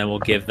experience, and then we'll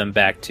give them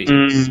back to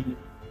you.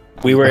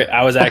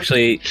 I was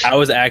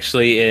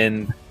actually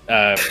in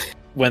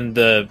when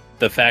the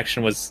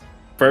faction was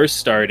first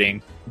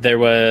starting. There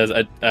was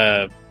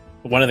a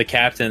one of the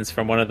captains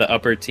from one of the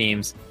upper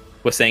teams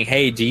was saying,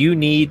 "Hey, do you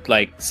need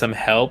like some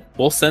help?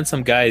 We'll send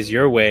some guys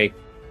your way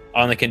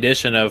on the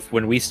condition of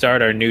when we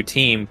start our new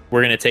team,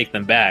 we're going to take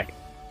them back."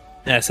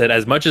 And I said,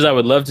 as much as I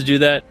would love to do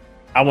that,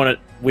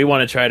 we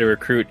want to try to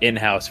recruit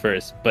in-house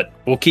first, but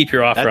we'll keep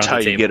your offer on the table.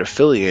 That's how you get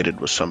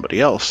affiliated with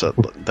somebody else.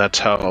 That's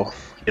how,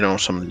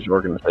 some of these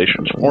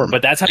organizations form.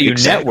 But that's how you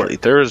network.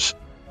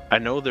 I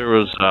know there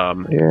was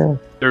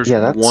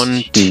that's one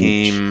huge.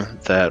 team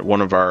that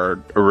one of our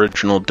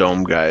original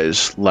Dome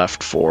guys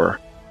left for,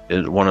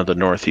 is one of the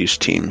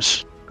Northeast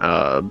teams.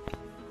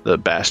 The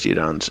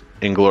Bastiodons,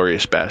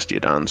 Inglorious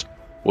Bastiodons,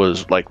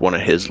 was like one of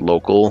his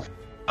local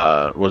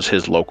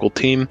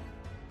team,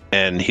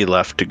 and he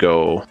left to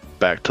go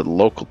back to the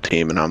local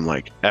team. And I'm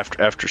like,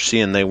 after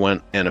seeing they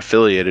went and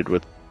affiliated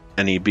with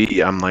NEB,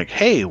 I'm like,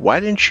 hey,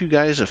 why didn't you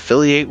guys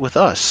affiliate with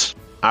us?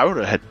 I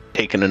would have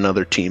taken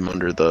another team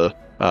under the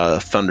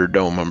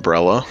Thunderdome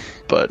umbrella.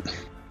 But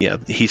yeah,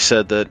 he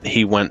said that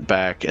he went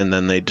back and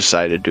then they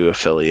decided to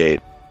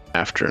affiliate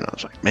after, and I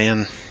was like,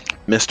 man,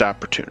 missed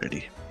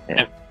opportunity.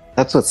 Yeah.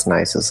 That's what's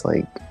nice is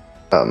like,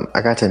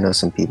 I got to know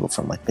some people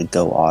from like the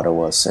Go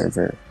Ottawa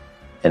server,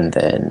 and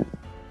then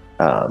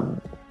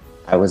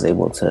I was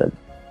able to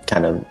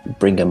kind of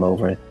bring them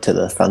over to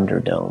the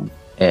Thunderdome,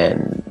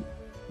 and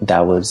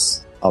that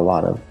was a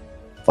lot of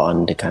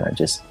fun to kind of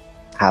just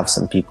have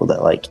some people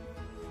that like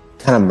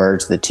kind of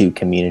merge the two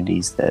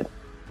communities that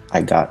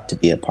I got to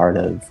be a part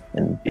of.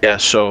 And yeah,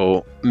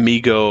 so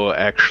Migo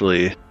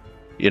actually,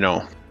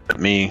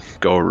 me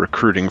go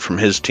recruiting from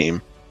his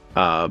team,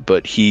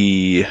 but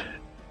he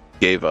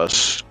gave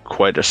us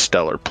quite a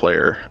stellar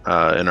player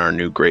in our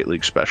new Great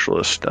League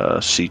specialist,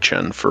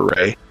 C-Chen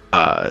Foray.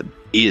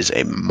 He is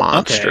a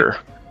monster. Okay.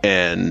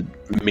 And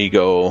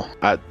Migo,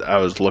 I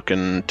was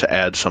looking to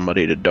add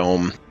somebody to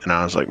Dome, and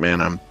I was like,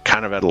 man, I'm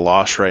kind of at a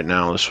loss right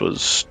now. This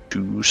was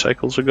 2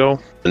 cycles ago,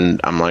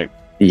 and I'm like,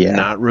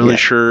 not really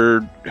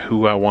sure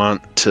who I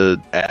want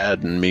to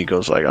add. And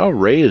Migo's like, oh,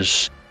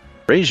 Ray's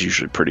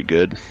usually pretty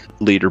good.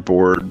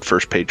 Leaderboard,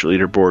 first page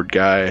leaderboard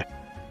guy.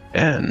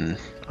 And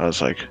I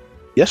was like,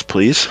 yes,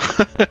 please.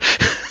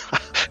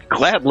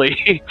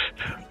 Gladly.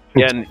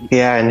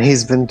 And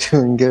he's been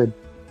doing good.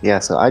 Yeah,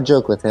 so I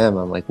joke with him.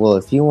 I'm like, well,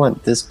 if you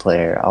want this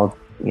player, I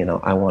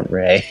want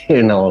Ray.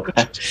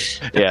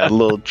 Yeah, a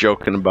little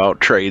joking about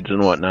trades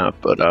and whatnot.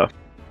 But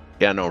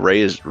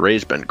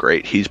Ray's been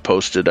great. He's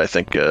posted, I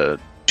think, a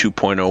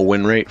 2.0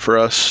 win rate for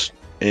us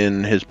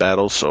in his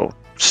battles. So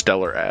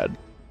stellar ad.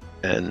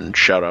 And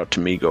shout out to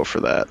Migo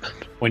for that.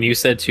 When you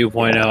said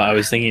 2.0, I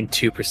was thinking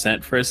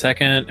 2% for a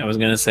second. I was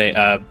going to say,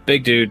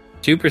 big dude,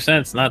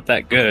 2% is not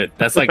that good.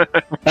 That's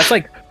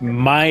like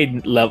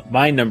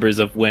my numbers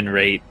of win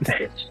rate.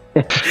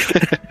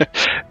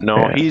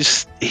 No,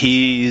 he's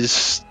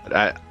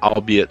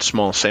albeit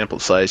small sample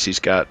size, he's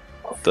got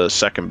the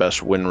second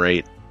best win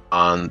rate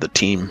on the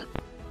team,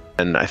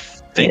 and I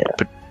think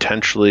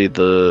potentially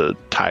the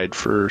tied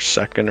for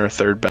second or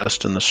third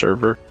best in the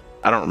server.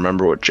 I don't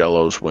remember what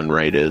Jello's win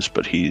rate is,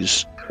 but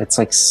it's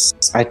like,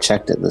 I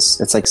checked it.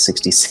 It's like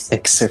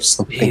 66 or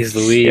something. He's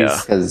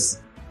Louise.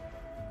 Because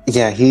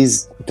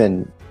he's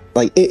been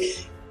like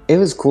it. It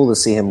was cool to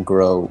see him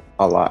grow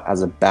a lot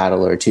as a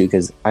battler too.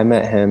 Because I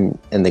met him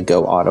in the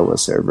Go Ottawa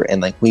server,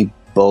 and like we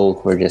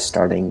both were just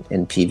starting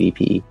in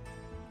PvP,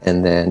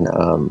 and then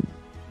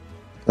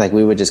like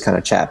we would just kind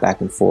of chat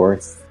back and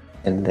forth,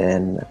 and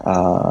then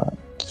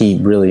he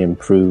really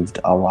improved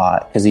a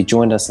lot because he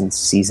joined us in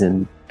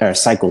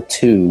cycle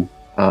 2,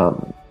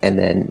 and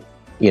then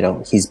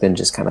he's been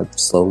just kind of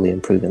slowly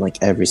improving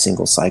like every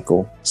single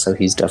cycle. So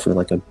he's definitely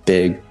like a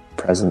big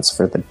presence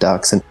for the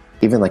Ducks, and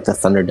even like the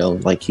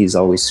Thunderdome, like he's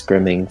always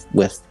scrimming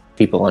with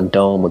people on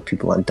Dome, with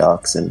people on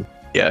Ducks, and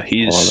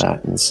he's all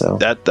that. And so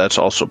that's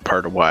also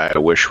part of why I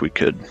wish we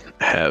could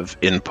have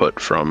input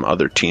from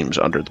other teams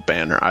under the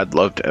banner. I'd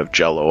love to have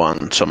Jello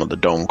on some of the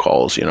Dome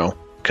calls,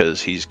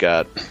 because he's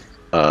got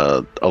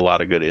a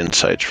lot of good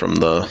insights from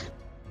the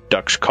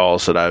Ducks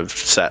calls that I've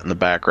sat in the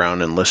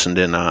background and listened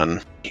in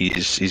on.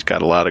 He's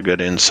got a lot of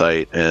good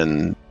insight,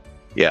 and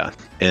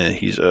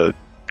he's a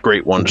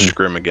great one to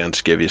scrim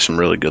against, give you some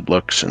really good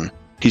looks, and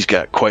he's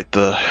got quite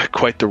the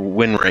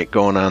win rate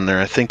going on there.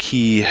 I think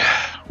he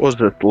was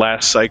the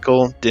last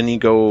cycle. Didn't he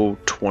go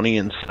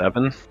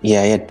 20-7?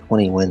 Yeah, he had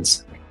 20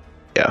 wins.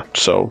 Yeah,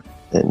 so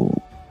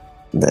and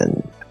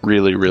then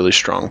really, really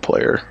strong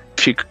player.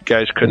 if you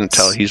guys couldn't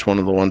tell, he's one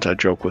of the ones I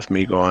joke with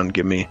me. Go on,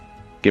 give me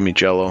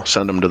Jello.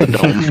 Send him to the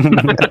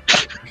dome.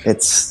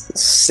 It's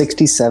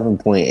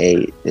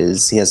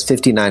 67.8. He has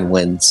 59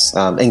 wins,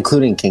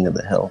 including King of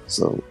the Hill.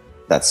 So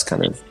that's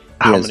kind of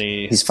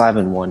he's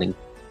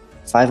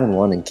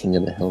 5-1 in King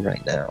of the Hill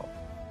right now.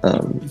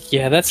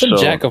 Yeah, that's some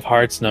Jack of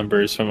Hearts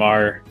numbers from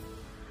our.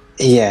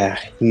 Yeah,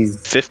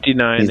 he's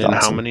 59 in awesome.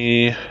 How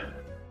many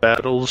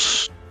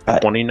battles?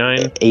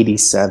 29.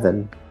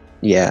 87.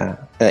 Yeah,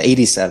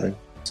 87.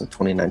 So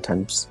 29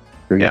 times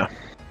 3. Yeah,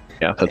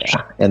 that's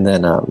and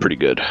then pretty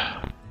good.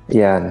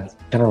 Yeah,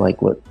 kind of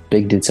like what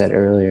Big Dude said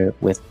earlier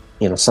with,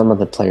 some of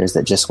the players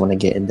that just want to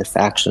get into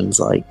factions.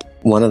 Like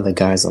one of the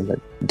guys on the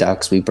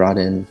Ducks we brought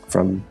in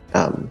from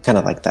kind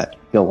of like that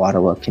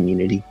Ottawa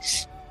community,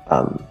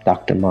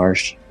 Dr.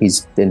 Marsh.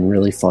 He's been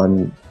really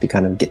fun to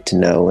kind of get to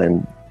know.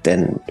 And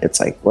then it's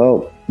like,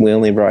 well, we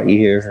only brought you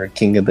here for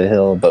King of the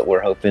Hill, but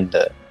we're hoping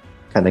to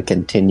kind of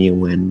continue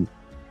when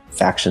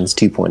Factions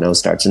 2.0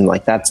 starts. And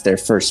like that's their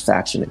first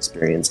faction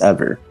experience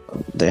ever.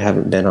 They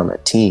haven't been on a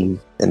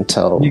team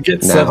until you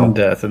get now. sudden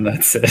death and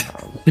that's it.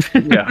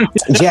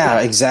 Yeah,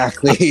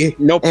 exactly.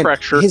 No And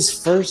pressure. His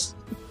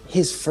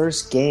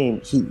first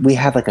game, we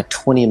had like a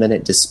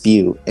 20-minute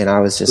dispute, and I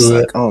was just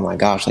like, oh my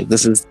gosh, like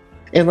this is,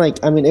 and like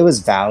I mean, it was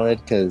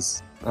valid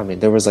because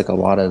there was like a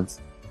lot of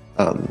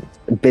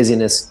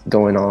busyness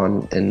going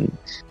on and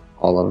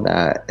all of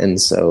that,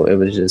 and so it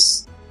was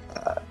just,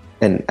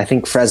 and I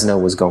think Fresno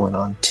was going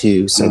on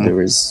too, so there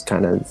was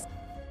kind of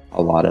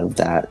a lot of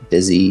that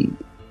busy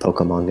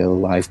Pokemon Go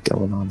life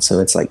going on. So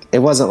it's like it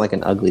wasn't like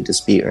an ugly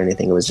dispute or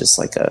anything. It was just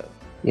like a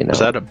Was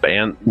that a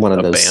band? one of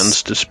a those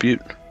band's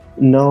dispute?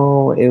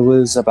 No, it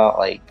was about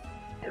like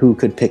who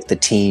could pick the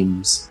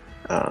teams,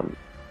 and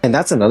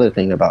that's another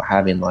thing about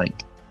having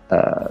like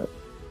kind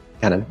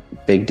of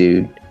Big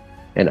Dude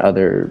and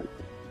other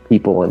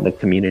people in the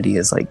community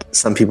is like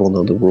some people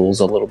know the rules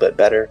a little bit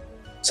better.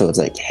 So it's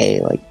like,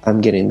 hey, like I'm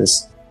getting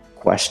this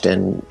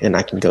question, and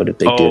I can go to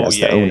Big Dude as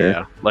the owner,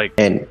 Yeah. Like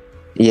and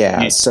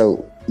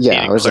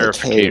I was like,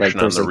 hey, like clarification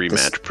on there's the like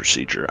rematch this,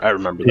 procedure. I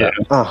remember that.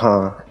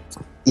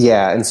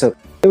 Yeah, and so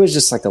it was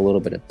just like a little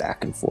bit of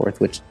back and forth,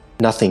 which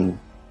nothing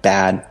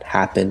bad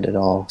happened at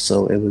all.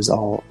 So it was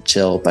all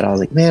chill. But I was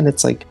like, man,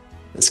 it's like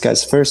this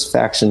guy's first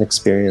faction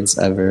experience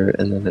ever,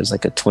 and then there's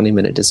like a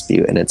 20-minute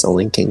dispute, and it's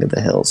only King of the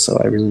Hill. So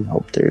I really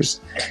hope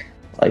there's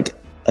like,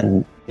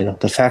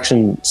 the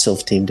faction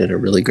Sylph team did a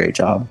really great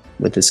job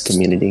with this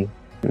community,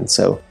 and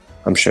so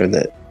I'm sure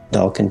that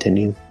they'll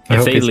continue.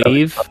 If they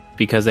leave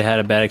because they had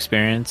a bad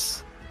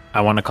experience,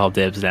 I want to call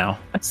dibs now.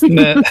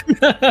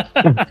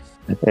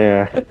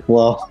 Yeah,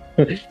 well,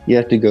 you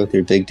have to go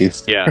through Big Dude.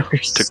 Yeah,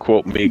 first. to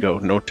quote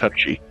Migo, no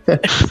touchy.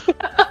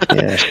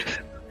 Yeah.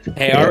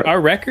 Hey, our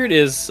record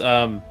is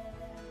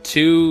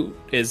what's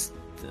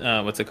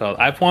it called?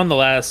 I've won the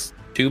last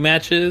 2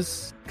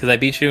 matches because I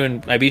beat you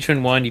in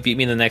one, you beat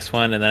me in the next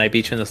one, and then I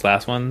beat you in this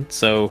last one.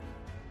 So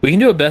we can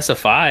do a best of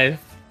 5.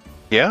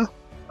 Yeah,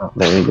 Oh,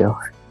 there we go.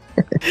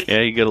 yeah,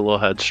 you get a little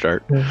head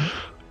start,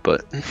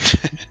 but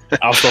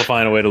I'll still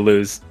find a way to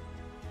lose.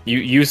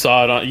 You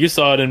saw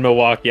it in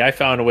Milwaukee. I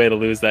found a way to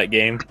lose that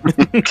game.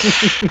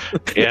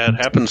 yeah, it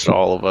happens to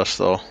all of us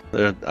though.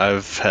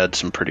 I've had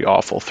some pretty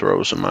awful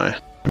throws in my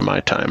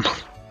time.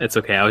 It's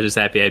okay. I was just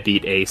happy I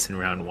beat Ace in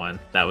round 1.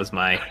 That was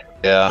my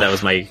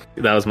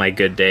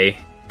good day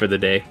for the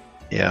day.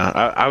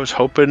 Yeah, I was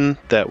hoping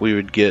that we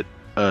would get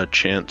a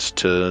chance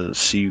to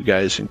see you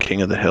guys in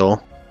King of the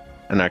Hill,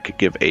 and I could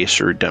give Ace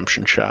a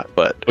redemption shot.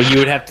 But Well, you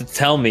would have to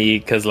tell me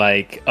because,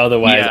 like,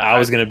 otherwise I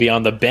was going to be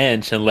on the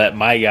bench and let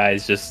my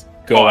guys just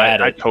go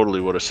at it. I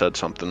totally would have said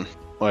something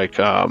like,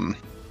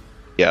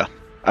 yeah,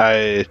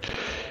 I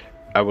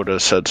would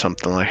have said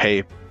something like,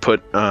 hey,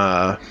 put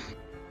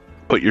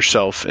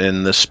yourself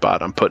in this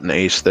spot. I'm putting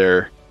Ace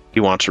there. He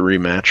wants a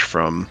rematch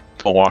from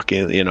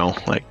Milwaukee,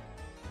 like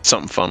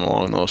something fun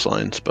along those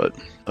lines. But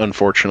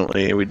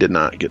unfortunately, we did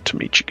not get to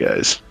meet you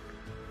guys.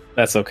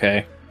 That's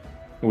okay.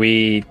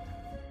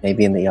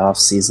 Maybe in the off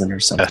season or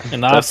something. In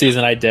the off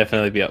season, I'd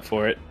definitely be up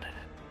for it.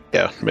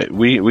 Yeah,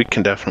 we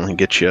can definitely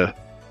get you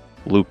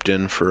looped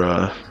in for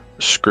a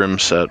scrim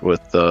set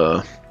with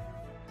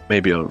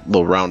maybe a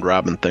little round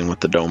robin thing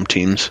with the dome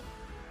teams.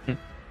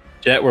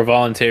 Jet, we're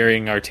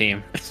volunteering our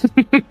team.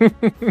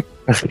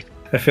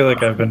 I feel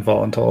like I've been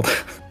voluntold.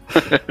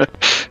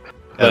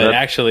 But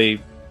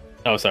actually,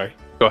 sorry.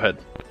 Go ahead.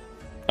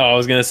 I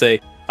was gonna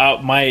say,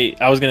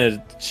 I was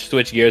gonna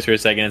switch gears for a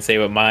second and say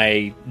what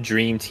my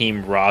dream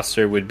team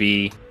roster would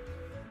be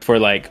for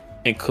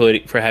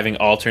having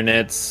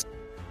alternates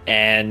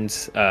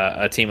and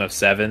a team of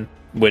 7,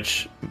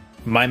 which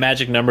my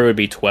magic number would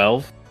be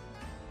 12.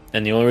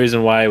 And the only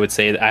reason why I would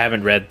say that, I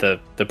haven't read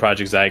the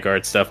Project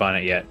Zygarde stuff on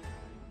it yet,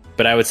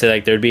 but I would say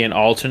like there'd be an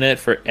alternate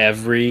for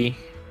every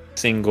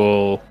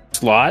single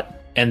slot,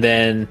 and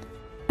then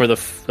for the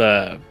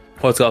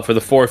for the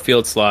 4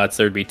 field slots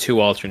there'd be 2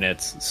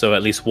 alternates, so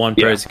at least one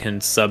person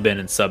can sub in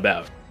and sub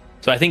out.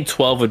 So I think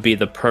 12 would be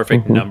the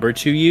perfect number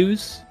to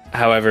use.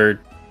 However,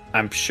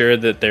 I'm sure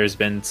that there's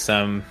been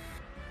some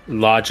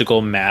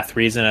logical math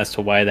reason as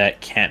to why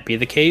that can't be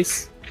the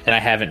case, and I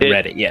haven't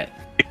read it yet.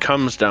 It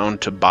comes down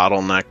to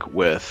bottleneck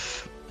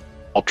with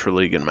Ultra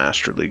League and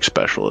Master League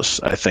specialists,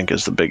 I think,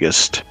 is the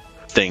biggest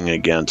thing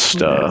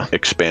against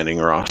expanding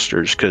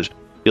rosters, because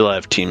you'll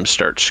have teams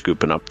start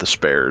scooping up the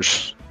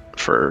spares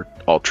for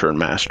Ultra and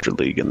Master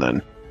League, and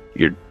then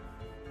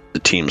the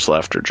teams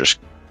left are just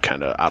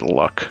kind of out of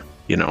luck,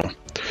 you know.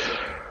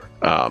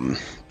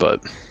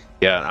 But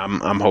yeah,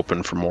 I'm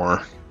hoping for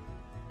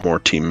more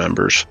team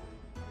members.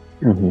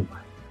 Mm-hmm.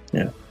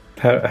 Yeah.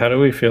 How do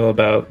we feel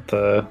about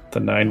the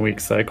 9-week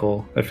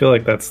cycle? I feel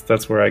like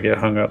that's where I get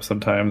hung up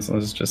sometimes.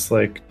 It's just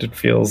like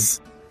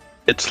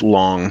it's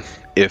long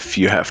if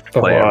you have to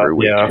play every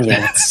week.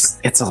 Yeah,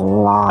 it's a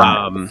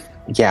lot.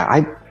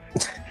 Yeah,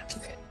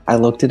 I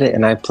looked at it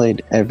and I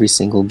played every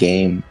single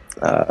game.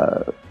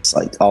 It's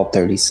like all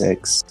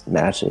 36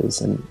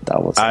 matches, and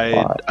that was a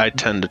lot. I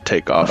tend to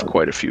take off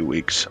quite a few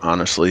weeks,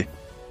 honestly.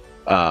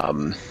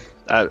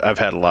 I've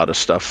had a lot of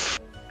stuff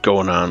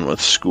going on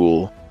with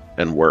school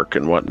and work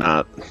and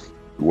whatnot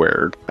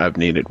where I've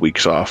needed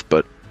weeks off,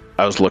 but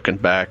I was looking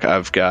back.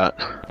 I've got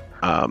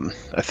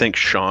I think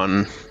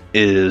Sean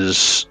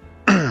is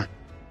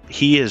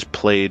he has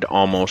played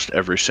almost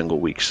every single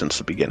week since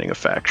the beginning of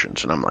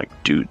Factions, and I'm like,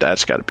 dude,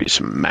 that's got to be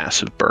some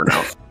massive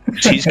burnout.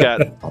 He's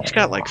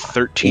got like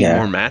 13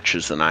 more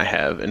matches than I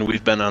have, and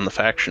we've been on the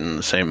faction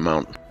the same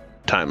amount of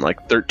time,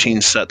 like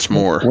 13 sets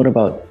more. What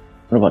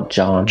about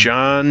John?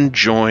 John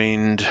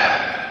joined,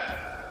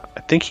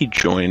 I think he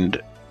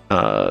joined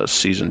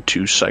season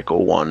 2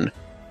 cycle 1,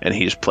 and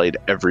he's played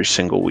every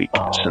single week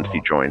since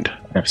he joined.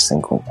 Every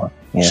single one.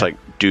 Yeah. It's like,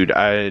 dude,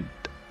 I'm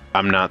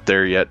not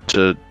there yet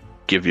to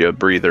give you a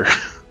breather.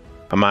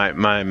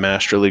 my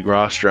Master League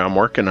roster, I'm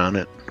working on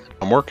it,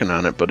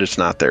 but it's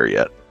not there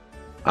yet.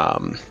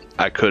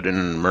 I could in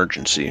an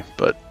emergency,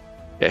 but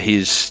yeah,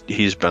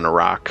 he's been a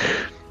rock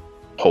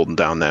holding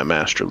down that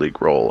Master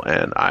League role,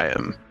 and I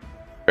am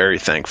very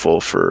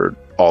thankful for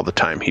all the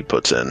time he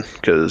puts in,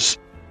 because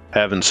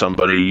having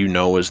somebody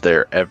is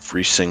there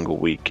every single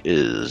week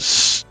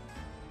is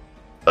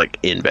like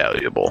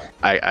invaluable.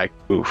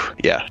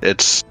 Yeah,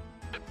 it's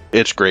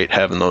great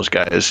having those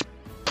guys.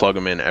 Plug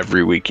them in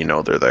every week,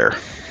 they're there.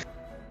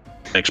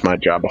 Makes my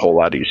job a whole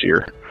lot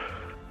easier.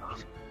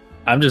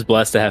 I'm just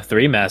blessed to have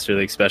 3 Master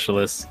League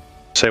specialists.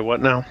 Say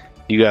what now?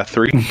 You got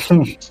 3?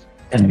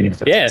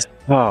 Yeah.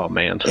 Oh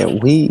man. Yeah,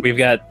 we've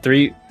got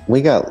 3.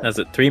 We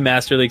got 3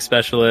 Master League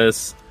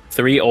specialists,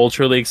 3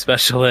 Ultra League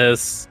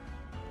specialists,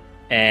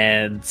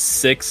 and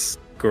 6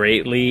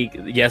 Great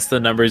League. Yes, the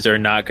numbers are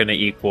not going to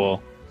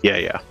equal.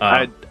 Yeah.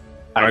 Aren't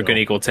going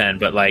to equal 10,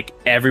 but like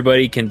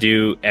everybody can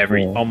do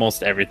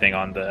almost everything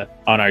on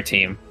our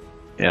team.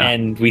 Yeah.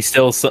 And we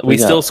still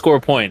score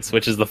points,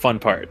 which is the fun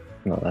part.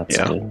 No, that's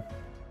good.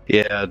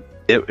 Yeah,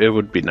 it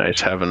would be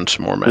nice having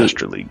some more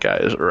Master League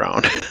guys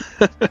around.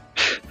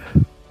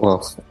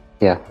 Well,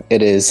 yeah,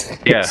 it is.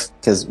 Yeah,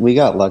 because we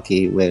got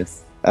lucky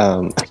with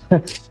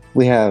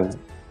we have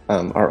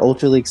our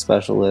Ultra League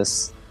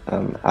specialist,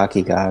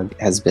 Akigag,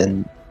 has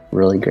been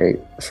really great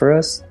for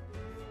us,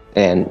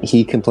 and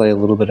he can play a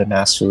little bit of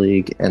Master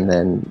League. And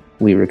then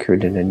we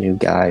recruited a new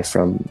guy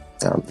from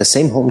the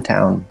same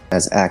hometown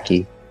as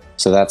Aki,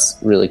 so that's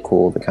really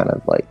cool to kind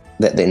of like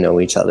that they know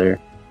each other.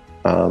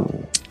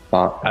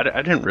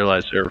 I didn't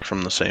realize they were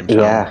from the same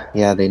town.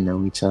 Yeah, they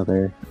know each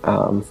other.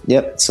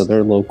 Yep, so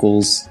they're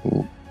locals.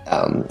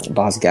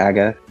 Boss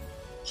Gaga,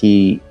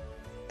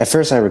 at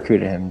first I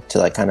recruited him to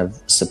like kind of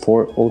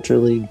support Ultra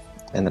League,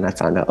 and then I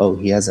found out,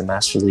 he has a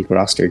Master League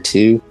roster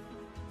too,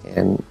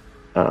 and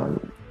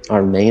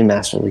our main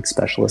Master League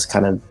specialist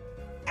kind of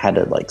had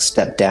to like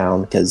step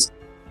down because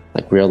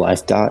like real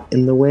life got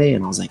in the way,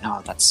 and I was like,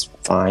 that's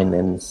fine,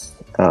 and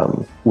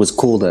was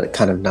cool to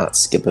kind of not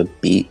skip a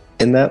beat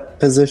in that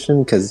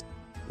position, because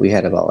we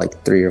had about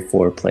like 3 or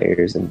 4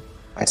 players, and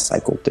I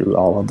cycled through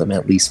all of them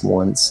at least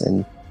once.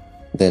 And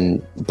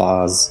then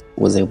Boz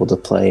was able to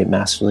play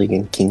Master League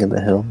and King of the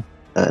Hill,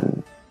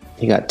 and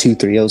he got 2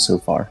 3-0s so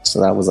far,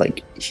 so that was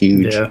like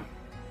huge to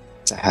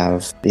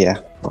have. I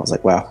was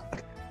like, wow.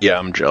 Yeah,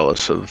 I'm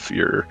jealous of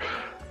your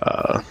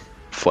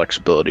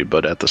flexibility,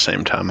 but at the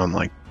same time I'm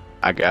like,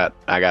 I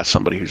got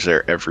somebody who's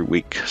there every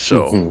week,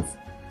 so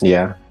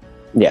yeah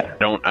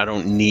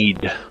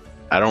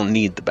I don't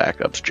need the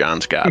backups.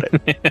 John's got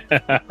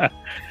it.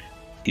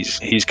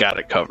 He's got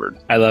it covered.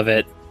 I love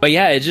it. But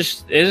yeah, it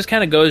just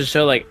kind of goes to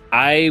show, like,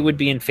 I would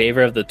be in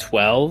favor of the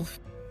 12,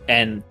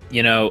 and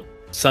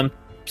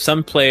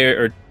some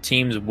player or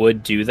teams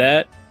would do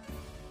that,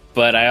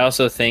 but I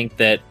also think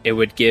that it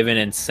would give an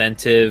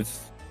incentive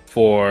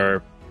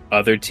for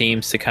other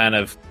teams to kind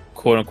of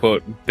quote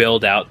unquote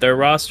build out their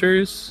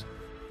rosters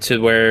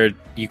to where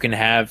you can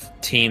have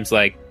teams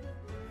like,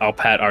 I'll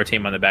pat our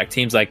team on the back,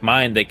 teams like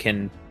mine that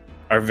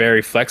are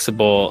very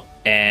flexible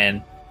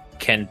and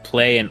can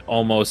play in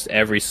almost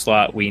every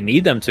slot we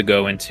need them to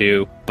go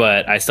into,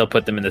 but I still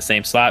put them in the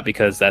same slot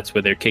because that's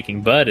where they're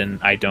kicking butt, and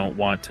I don't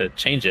want to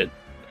change it.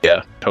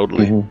 Yeah,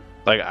 totally.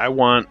 Like, I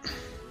want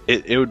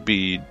it would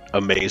be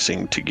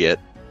amazing to get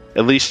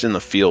at least in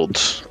the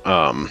fields,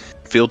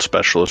 field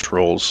specialist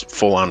roles,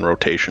 full on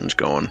rotations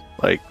going.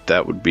 Like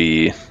that would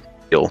be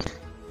ill,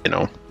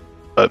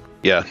 But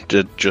yeah,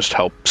 to just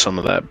help some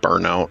of that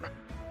burnout.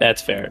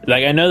 That's fair.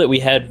 Like I know that we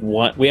had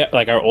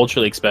like our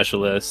Ultra League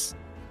specialist.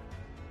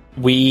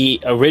 We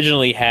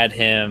originally had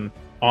him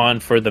on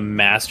for the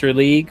Master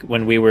League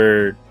when we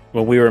were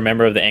a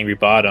member of the Angry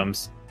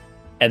Bottoms,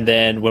 and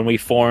then when we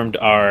formed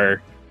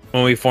our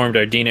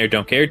Dina or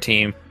Don't Care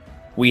team,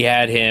 we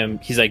had him.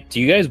 He's like, "Do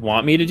you guys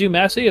want me to do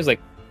Master League?" I was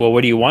like, "Well,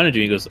 what do you want to do?"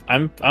 He goes,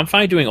 "I'm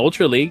fine doing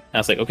Ultra League." And I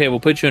was like, "Okay, we'll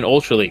put you in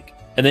Ultra League."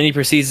 And then he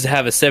proceeds to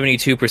have a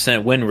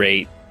 72% win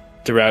rate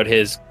throughout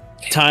his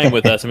time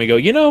with us, and we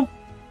go,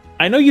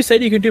 I know you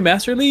said you can do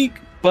Master League,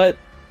 but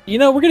we're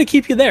gonna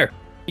keep you there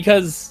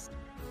because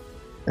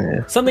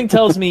something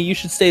tells me you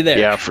should stay there.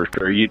 Yeah, for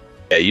sure. You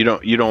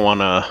don't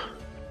want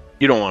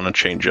to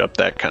change up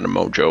that kind of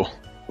mojo.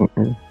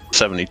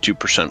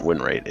 72%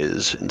 win rate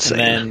is insane.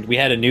 And then we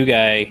had a new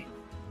guy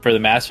for the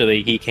Master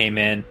League. He came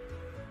in,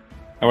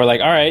 and we're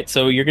like, all right,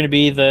 so you're going to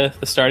be the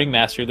starting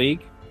Master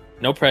League.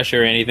 No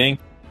pressure or anything.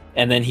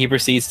 And then he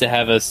proceeds to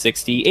have a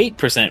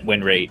 68%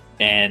 win rate.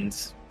 And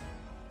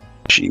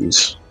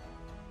jeez.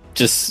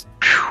 Just,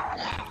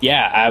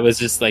 yeah, I was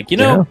just like,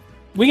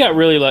 we got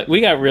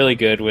really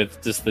good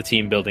with just the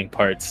team building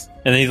parts.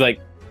 And then he's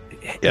like,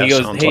 he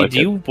goes, "Hey, do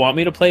you want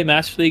me to play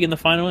Master League in the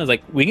final?" I was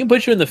like, "We can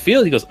put you in the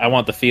field." He goes, "I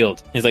want the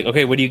field." He's like,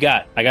 "Okay, what do you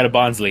got?" "I got a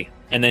Bonsley."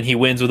 And then he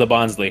wins with a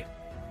Bonsley.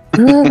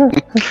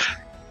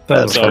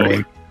 That's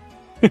funny.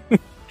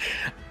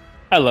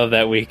 I love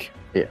that week.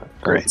 Yeah,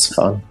 great. It's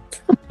fun.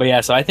 But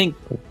yeah, so I think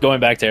going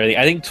back to everything,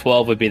 I think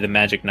 12 would be the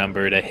magic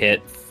number to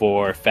hit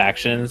for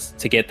factions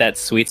to get that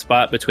sweet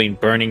spot between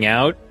burning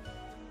out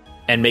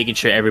and making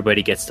sure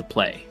everybody gets to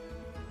play.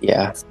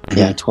 Yeah,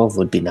 12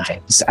 would be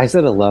nice. I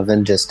said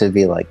 11 just to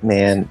be like,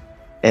 man,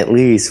 at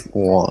least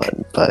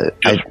one, but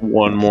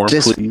one more,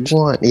 just please.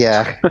 One,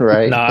 yeah,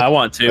 right. No, I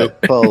want two.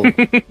 Both.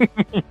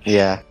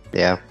 Yeah.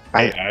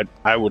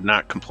 I would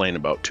not complain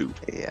about two.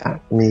 Yeah,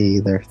 me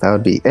either. That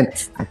would be, and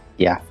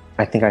yeah,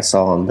 I think I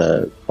saw on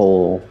the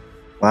poll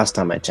last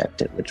time I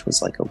checked it, which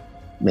was like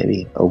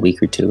maybe a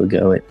week or two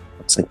ago. It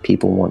looks like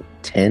people want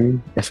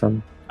 10.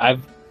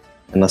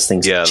 Unless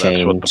things change. That's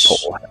what the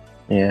poll had.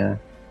 Yeah.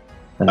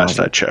 And last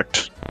I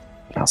checked.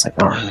 I was like,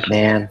 oh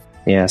man.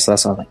 Yeah, so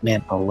that's why I was like,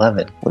 man,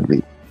 11 would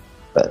be.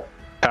 But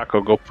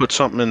Taco, go put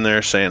something in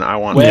there saying I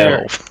want Where?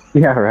 12.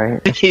 Yeah,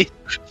 right.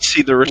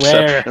 See the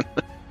reception.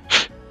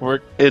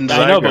 Where? In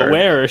I know, but Zygarde.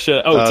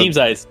 where? Team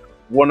size.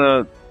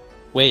 Wanna?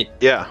 Wait,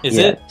 Yeah. is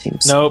it?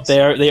 Nope, they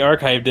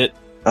archived it.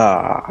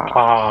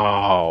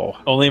 Oh.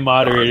 Only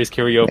moderators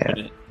can reopen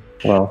it.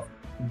 Well,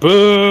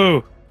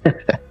 boo!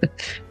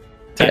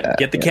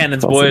 Get the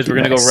cannons, boys. We're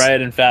gonna go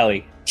riot in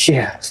Fally.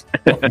 Yeah.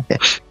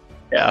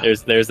 Yeah.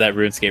 There's that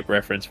RuneScape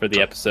reference for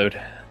the episode.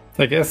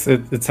 I guess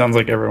it sounds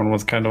like everyone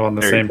was kind of on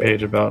the same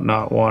page about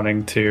not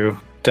wanting to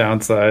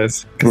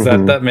downsize because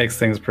that makes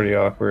things pretty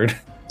awkward.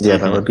 Yeah,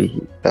 that would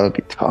be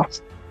tough.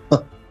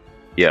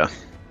 Yeah.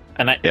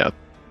 And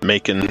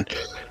making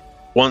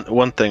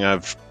one thing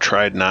I've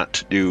tried not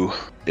to do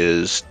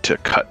is to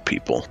cut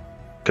people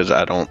because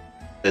I don't.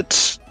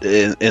 It's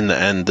in the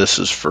end, this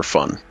is for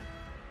fun,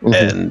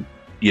 and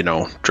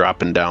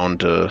dropping down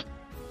to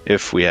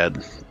if we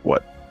had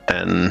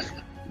 10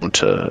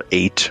 to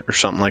 8 or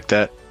something like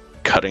that.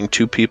 Cutting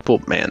 2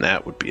 people, man,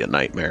 that would be a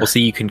nightmare. Well,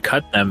 see, you can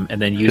cut them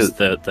and then use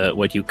the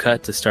what you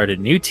cut to start a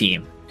new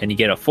team, and you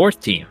get a 4th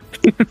team.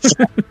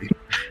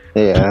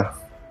 Yeah.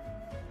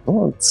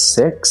 Well, it's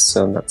 6,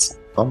 so that's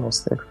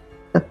almost there.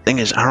 Thing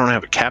is, I don't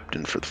have a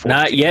captain for the 4th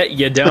Not team. yet,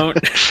 you don't.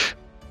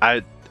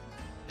 I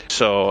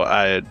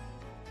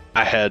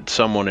had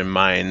someone in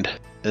mind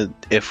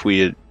if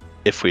we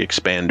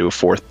expand to a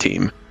 4th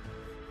team.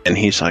 And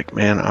he's like,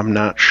 man, I'm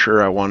not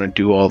sure I want to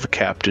do all the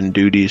captain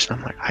duties. And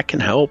I'm like, I can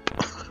help.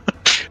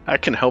 I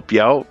can help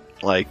you out.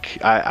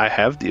 Like, I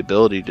have the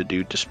ability to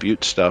do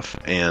dispute stuff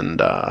and,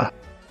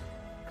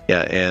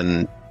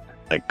 and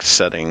like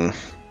setting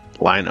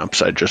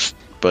lineups.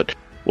 But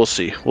we'll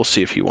see. We'll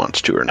see if he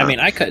wants to or not. I mean,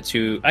 I cut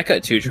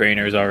two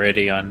trainers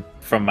already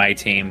from my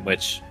team,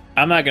 which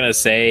I'm not going to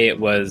say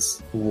it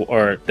was,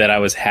 or that I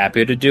was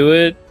happy to do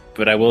it,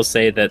 but I will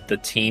say that the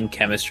team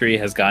chemistry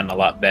has gotten a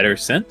lot better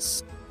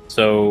since.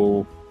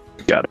 So,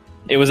 got it.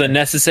 It was a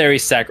necessary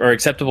or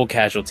acceptable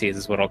casualties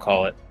is what I'll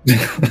call it.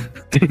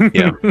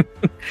 Yeah.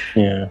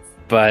 Yeah.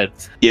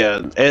 But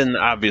yeah, and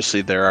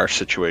obviously there are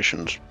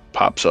situations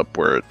pops up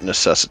where it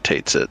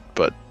necessitates it.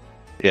 But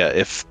yeah,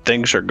 if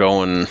things are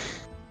going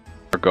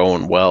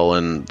well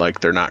and like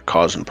they're not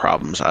causing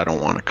problems, I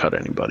don't want to cut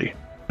anybody.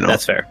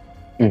 That's fair.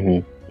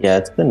 Mm-hmm. Yeah,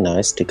 it's been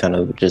nice to kind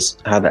of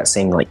just have that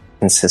same like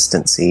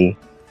consistency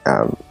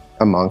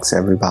amongst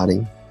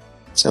everybody.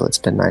 So it's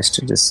been nice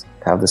to just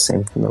have the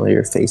same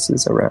familiar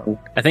faces around.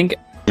 I think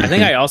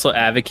I also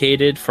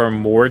advocated for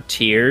more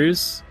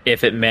tiers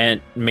if it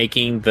meant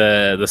making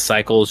the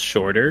cycles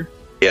shorter.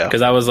 Yeah.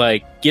 Because I was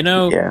like,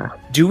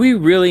 do we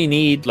really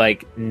need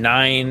like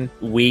 9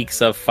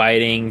 weeks of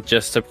fighting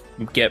just to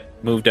get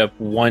moved up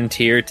 1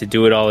 tier to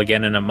do it all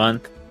again in a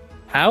month?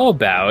 how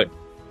about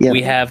Yeah,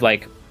 we have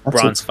like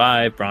that's bronze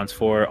 5, bronze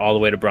 4, all the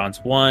way to bronze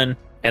 1,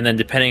 and then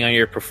depending on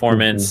your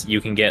performance,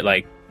 you can get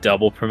like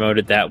double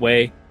promoted that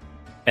way.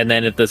 And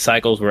then if the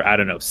cycles were, I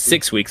don't know,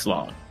 6 weeks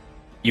long,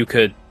 you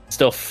could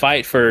still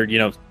fight for, you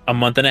know, a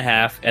month and a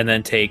half and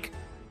then take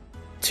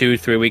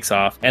 2-3 weeks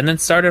off and then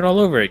start it all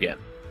over again.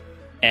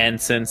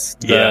 And since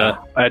I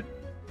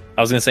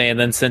was gonna say, and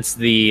then since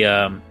the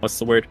what's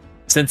the word?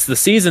 Since the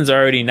season's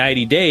already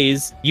 90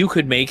 days, you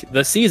could make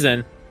the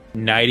season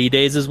 90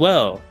 days as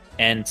well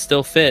and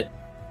still fit.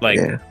 Like,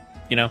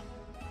 you know,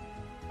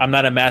 I'm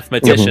not a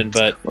mathematician,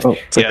 but so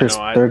there's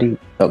 30.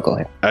 Oh, go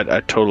ahead.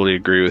 I totally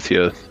agree with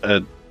you.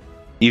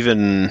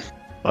 Even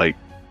like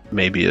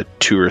maybe a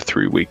 2 or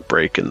 3 week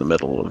break in the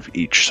middle of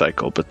each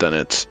cycle, but then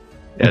it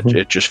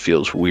just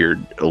feels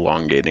weird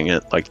elongating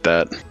it like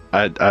that.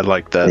 I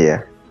like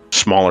that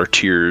smaller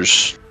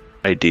tiers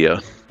idea.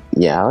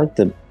 Yeah, I like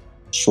the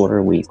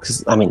shorter weeks,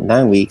 because I mean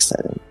 9 weeks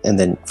and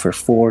then for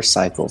 4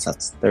 cycles,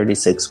 that's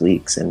 36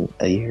 weeks, and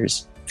a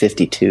year's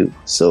 52.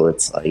 So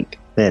it's like,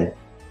 man,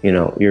 you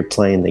know, you're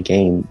playing the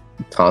game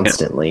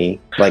constantly,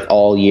 like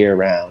all year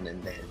round,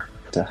 and then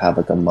to have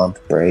like a month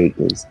break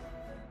is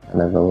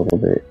kind of a little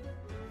bit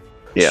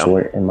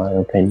short in my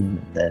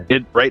opinion. And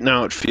then Right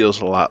now it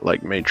feels a lot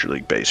like Major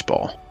League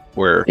Baseball,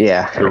 where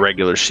the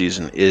regular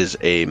season is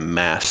a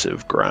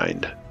massive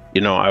grind.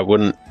 You know, I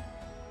wouldn't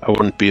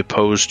be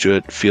opposed to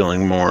it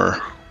feeling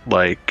more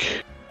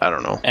like, I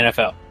don't know,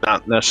 NFL.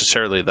 Not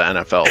necessarily the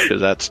NFL,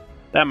 because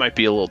that might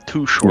be a little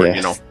too short,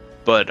 you know.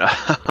 But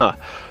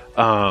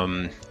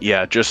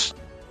just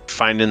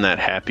finding that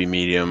happy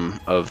medium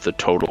of the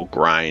total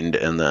grind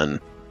and then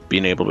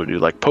being able to do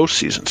like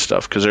postseason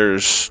stuff, because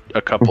there's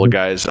a couple of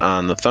guys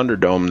on the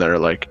Thunderdome that are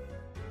like,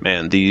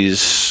 man,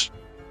 these,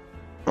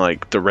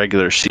 like, the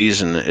regular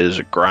season is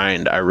a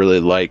grind. I really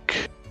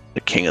like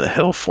the King of the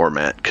Hill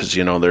format because,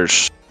 you know,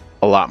 there's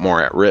a lot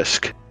more at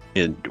risk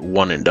in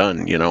one and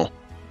done. You know,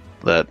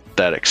 that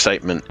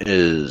excitement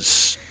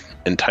is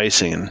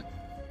enticing, and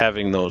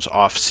having those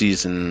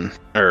off-season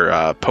or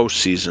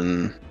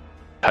postseason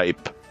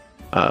type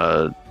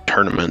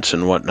tournaments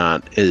and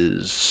whatnot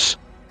is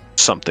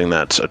something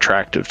that's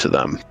attractive to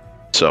them.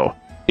 So,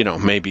 you know,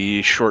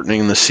 maybe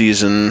shortening the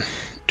season,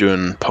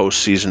 doing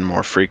postseason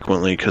more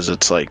frequently, because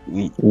it's like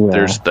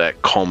there's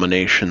that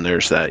culmination,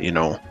 there's that, you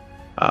know,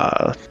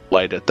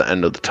 light at the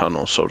end of the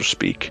tunnel, so to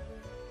speak.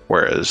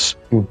 Whereas,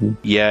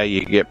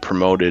 you get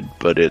promoted,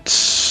 but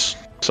it's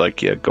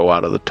like you go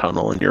out of the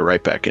tunnel and you're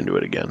right back into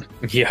it again.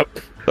 Yep.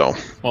 So,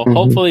 well,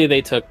 hopefully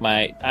they took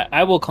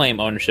I will claim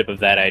ownership of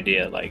that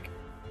idea, like,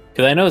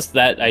 because I noticed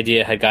that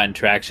idea had gotten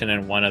traction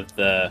in one of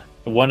the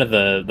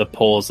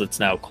polls that's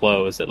now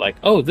closed. That like,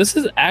 oh, this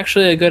is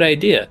actually a good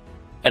idea,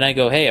 and I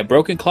go, hey, a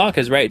broken clock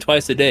is right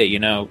twice a day. You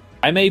know,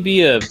 I may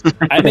be a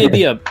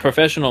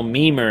professional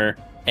memer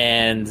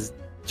and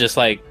just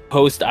like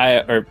post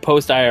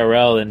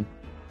IRL and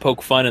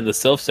poke fun in the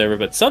Sylph server,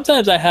 but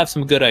sometimes I have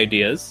some good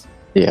ideas.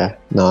 Yeah,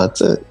 no,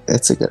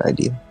 it's a good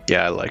idea.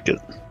 Yeah, I like it.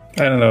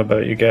 I don't know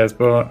about you guys,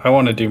 but I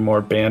want to do more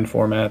band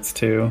formats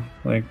too.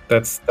 Like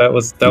that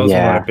was one of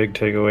my big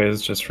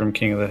takeaways just from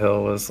King of the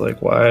Hill, was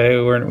like, why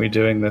weren't we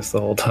doing this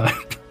the whole time?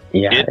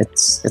 Yeah,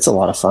 it's a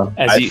lot of fun.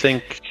 I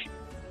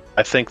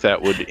think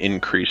that would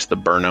increase the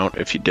burnout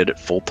if you did it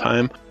full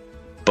time,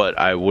 but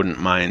I wouldn't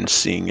mind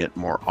seeing it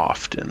more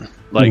often.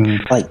 Like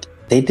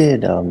they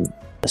did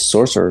the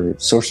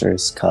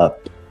Sorcerer's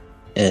Cup,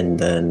 and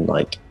then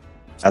like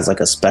as like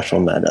a special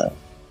meta,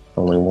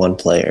 only one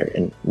player,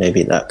 and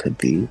maybe that could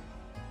be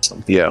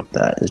something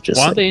that is just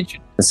like,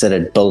 instead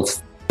of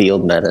both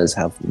field metas,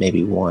 have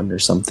maybe one or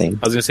something.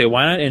 I was gonna say,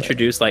 why not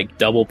introduce like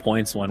double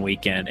points one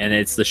weekend, and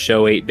it's the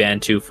show 8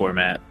 band 2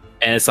 format,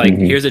 and it's like,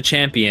 here's a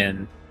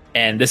champion,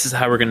 and this is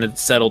how we're gonna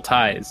settle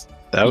ties.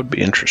 That would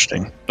be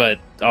interesting. But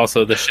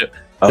also the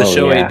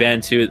show 8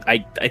 band 2,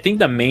 I think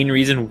the main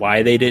reason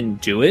why they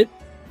didn't do it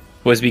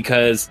was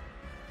because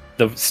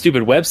the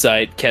stupid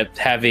website kept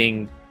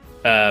having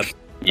a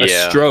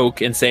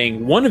stroke and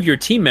saying one of your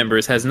team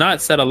members has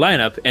not set a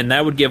lineup, and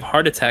that would give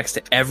heart attacks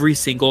to every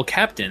single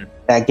captain.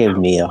 That gave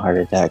me a heart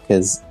attack,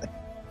 because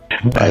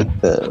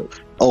like the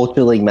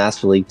Ultra League,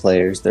 Master League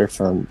players, they're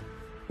from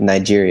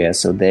Nigeria,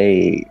 so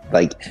they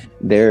like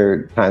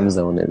their time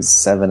zone is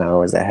 7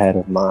 hours ahead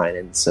of mine,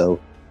 and so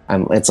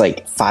it's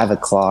like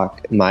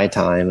 5:00 my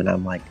time, and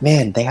I'm like,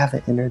 man, they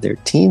haven't entered their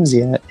teams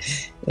yet,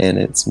 and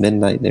it's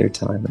midnight their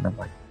time, and I'm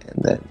like,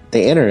 and then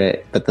they enter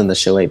it, but then the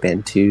show 8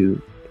 band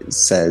 2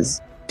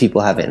 says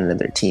people haven't entered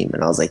their team,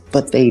 and I was like,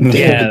 but they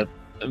did.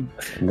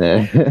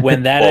 Yeah.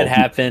 When that had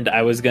happened,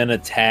 I was gonna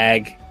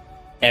tag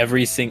I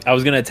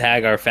was gonna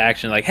tag our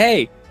faction, like,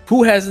 hey,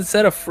 who hasn't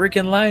set a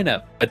freaking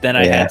lineup? But then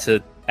I had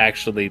to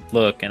actually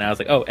look, and I was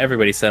like, oh,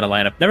 everybody set a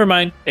lineup. Never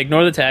mind,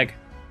 ignore the tag.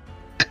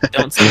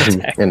 Don't set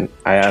the tag. And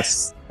I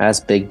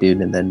asked Big Dude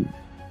and then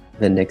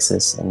the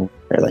Nixus, and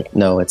they're like,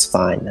 no, it's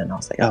fine. And I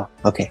was like, oh,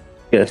 okay,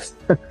 good.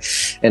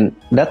 And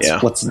that's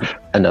what's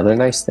another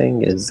nice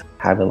thing, is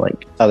having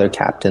like other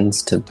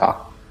captains to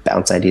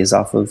bounce ideas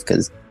off of,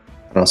 because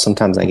don't know,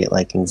 sometimes I get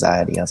like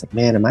anxiety. I was like,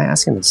 man, am I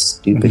asking a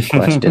stupid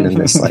question in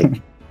this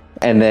like,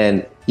 and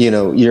then,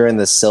 you're in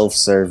the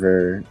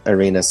self-server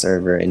arena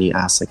server and you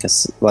ask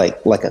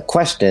like a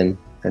question,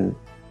 and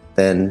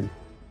then,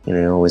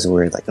 you're always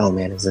worried like, oh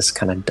man, is this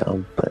kind of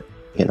dumb? But,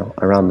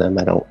 around them,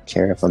 I don't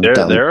care if I'm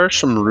dumb. There are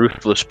some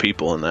ruthless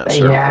people in that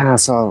server. Yeah,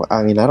 so,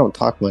 I mean, I don't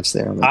talk much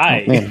there. I'm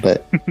like, oh man,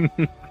 but...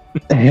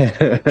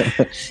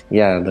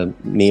 yeah, the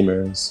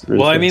memers.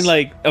 Well, I mean,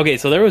 like, okay,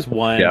 so there was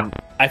one. Yeah.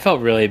 I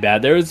felt really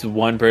bad. There was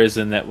one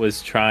person that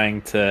was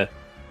trying to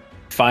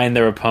find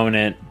their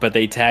opponent, but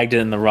they tagged it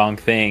in the wrong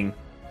thing.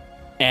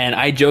 And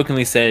I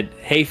jokingly said,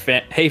 "Hey,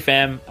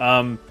 fam,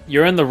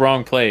 you're in the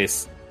wrong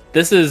place.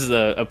 This is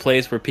a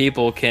place where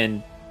people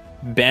can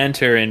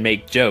banter and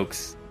make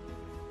jokes."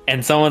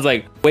 And someone's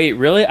like, "Wait,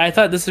 really? I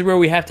thought this is where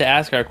we have to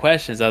ask our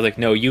questions." I was like,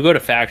 "No, you go to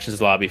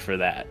factions lobby for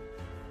that.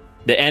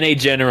 The NA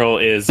General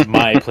is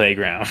my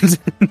playground."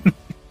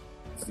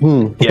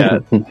 Yeah.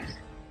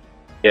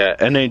 Yeah,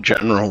 NA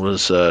General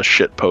was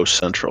shitpost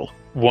central.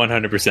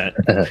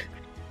 100%.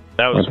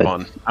 That was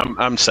fun.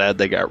 I'm sad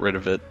they got rid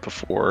of it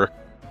before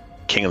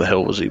King of the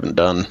Hill was even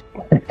done.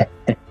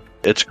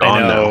 It's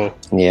gone now.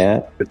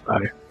 Yeah.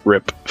 Goodbye.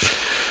 RIP.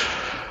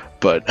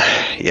 But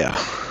yeah.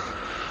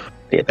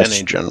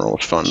 NA General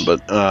was fun,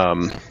 but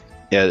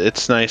yeah,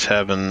 it's nice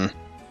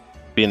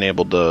being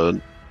able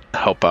to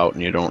help out,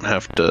 and you don't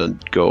have to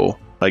go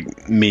like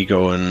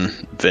Migo and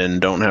Vin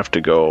don't have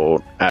to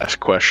go ask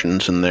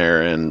questions in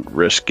there and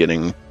risk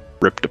getting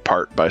ripped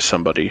apart by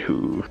somebody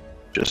who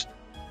just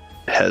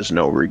has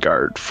no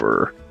regard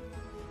for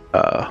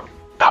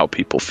how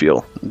people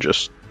feel,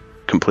 just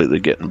completely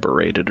getting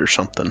berated or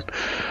something.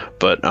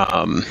 But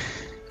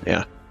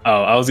yeah.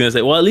 Oh, I was gonna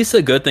say, well, at least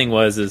the good thing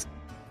is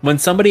when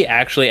somebody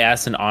actually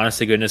asked an honest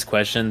to goodness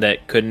question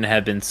that couldn't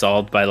have been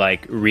solved by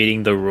like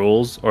reading the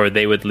rules, or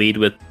they would lead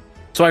with,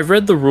 "So I've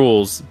read the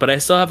rules, but I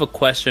still have a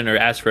question or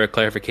ask for a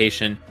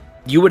clarification."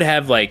 You would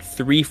have like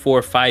 3,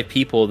 4, 5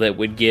 people that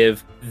would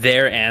give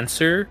their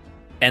answer,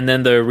 and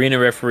then the arena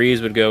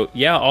referees would go,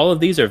 "Yeah, all of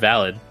these are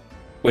valid,"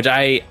 which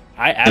I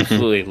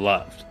absolutely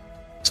loved.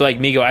 So like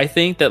Migo, I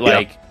think that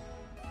like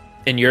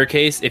in your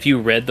case, if you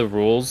read the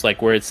rules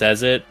like where it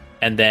says it,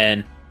 and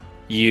then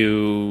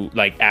you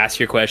like ask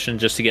your question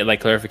just to get like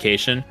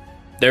clarification,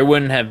 there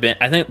wouldn't have been.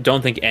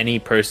 Don't think any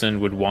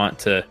person would want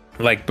to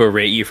like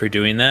berate you for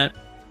doing that.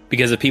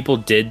 Because if people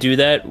did do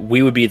that,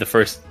 we would be the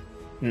first.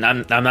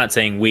 I'm not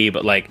saying we,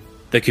 but like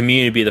the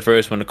community would be the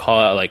first one to call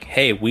out like,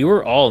 "Hey, we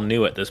were all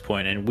new at this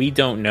point, and we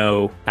don't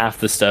know half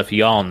the stuff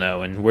y'all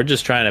know, and we're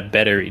just trying to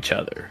better each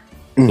other."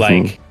 Mm-hmm.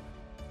 Like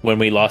when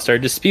we lost our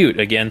dispute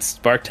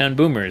against Sparktown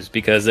Boomers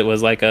because it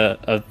was like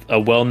a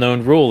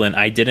well-known rule and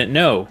I didn't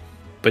know.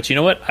 But you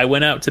know what? I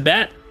went out to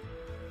bat.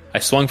 I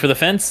swung for the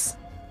fence,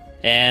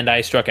 and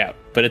I struck out.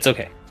 But it's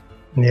okay.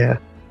 Yeah.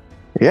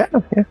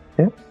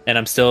 And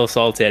I'm still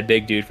salty at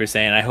Big Dude for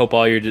saying, I hope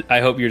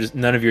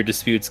none of your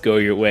disputes go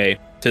your way.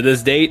 To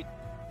this date,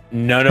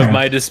 none of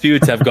my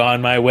disputes have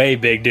gone my way,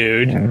 Big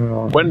Dude.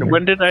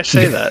 When did I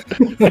say that?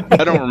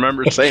 I don't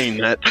remember saying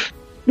that.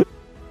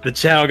 The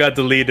channel got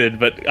deleted,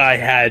 but I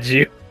had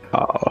you.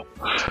 Oh,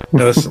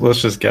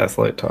 let's just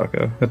gaslight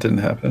Taco. That didn't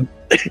happen.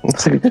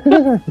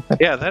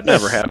 Yeah, that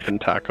never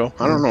happened, Taco.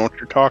 I don't know what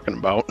you're talking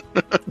about.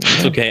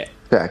 It's okay.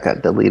 That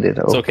got deleted.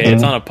 It's okay.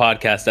 It's on a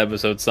podcast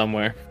episode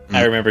somewhere.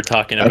 I remember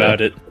talking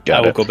about it.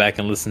 I will go back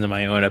and listen to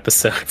my own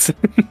episodes.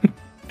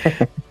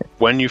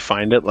 When you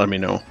find it, let me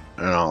know,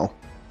 and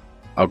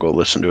I'll go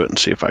listen to it and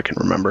see if I can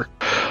remember.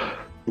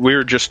 We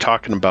were just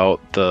talking about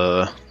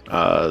the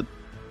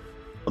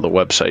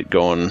website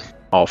going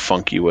all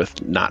funky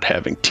with not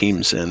having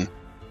teams in,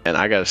 and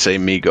I gotta say,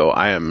 Migo,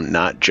 I am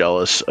not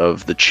jealous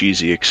of the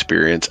cheesy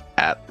experience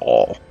at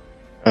all.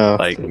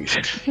 Like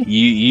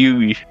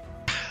you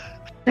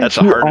that's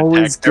a heart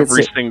attack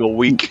every single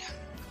week.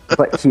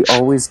 But he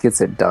always gets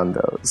it done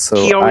though. So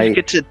he always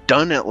gets it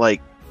done at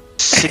like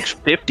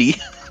 6:50.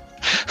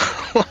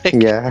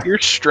 Like, you're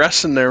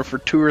stressing there for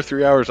 2 or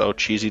 3 hours. Oh,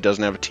 cheesy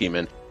doesn't have a team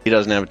in. He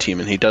doesn't have a team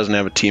in. He doesn't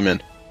have a team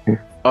in.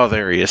 Oh,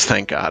 there he is.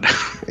 Thank God.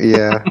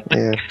 Yeah.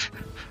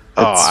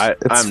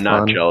 I'm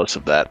not jealous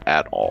of that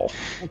at all.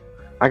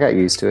 I got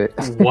used to it.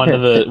 One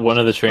of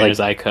the trainers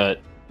I cut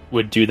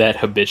would do that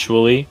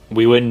habitually.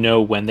 We wouldn't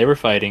know when they were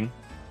fighting.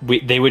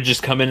 They would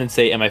just come in and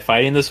say, "Am I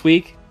fighting this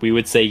week?" We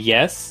would say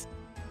yes.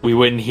 We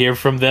wouldn't hear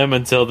from them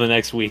until the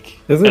next week.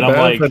 Is it and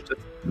bad if I just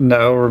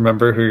now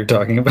remember who you're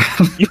talking about?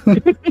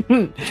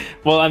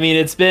 Well, I mean,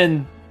 it's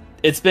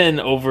been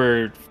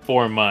over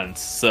 4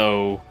 months,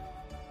 so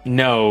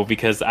no,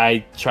 because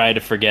I try to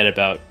forget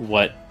about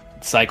what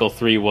Cycle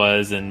 3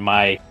 was, and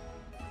my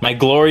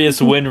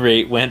glorious win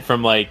rate went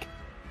from like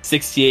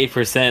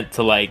 68%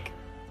 to like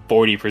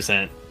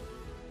 40%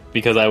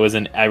 because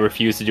I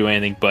refused to do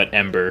anything but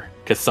Ember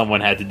because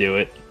someone had to do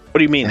it. What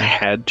do you mean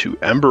had to?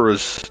 Ember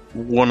is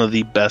one of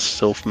the best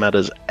Sylph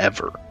metas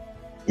ever.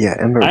 Yeah,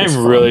 Ember.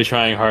 I'm really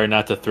trying hard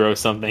not to throw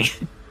something.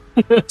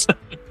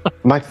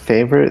 My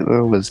favorite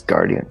was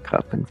Guardian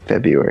Cup in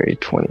February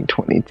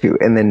 2022,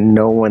 and then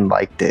no one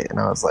liked it, and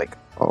I was like,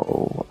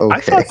 Oh, okay.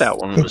 I thought that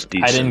one was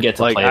decent. I didn't get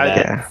to play that.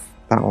 Yeah,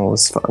 that one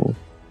was fun.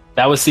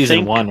 That was season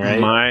think 1,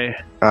 right?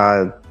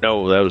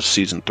 No, that was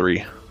season 3.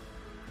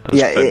 That was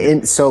Yeah, February.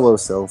 in solo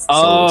self.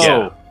 Oh,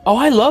 Yeah. oh,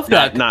 I love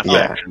that. not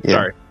Yeah, faction. yeah.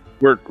 Sorry,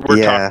 we're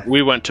Yeah. talking.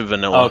 We went to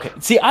vanilla. Okay.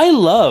 See, I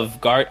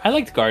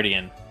liked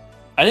Guardian.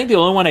 I think the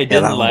only one I that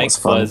didn't one like was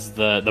fun. was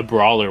the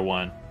brawler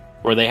one,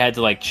 where they had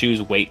to like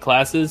choose weight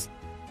classes.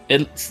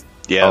 It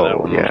Yeah, that Oh,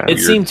 one. yeah. it Weird.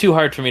 seemed too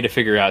hard for me to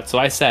figure out, so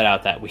I sat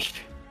out that week.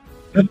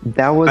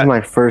 That was my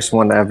first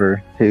one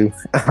ever, too.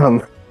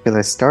 Because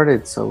I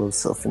started solo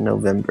self in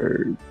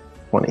November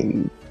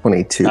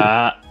 2022.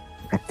 Uh,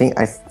 I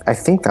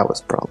think that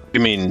was Brawl.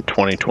 You mean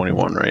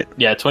 2021, right?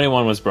 yeah,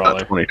 21 was Not brawler.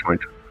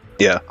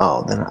 2022.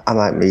 Oh, then I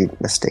might be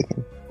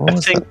mistaken. What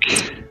was that?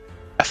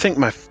 I think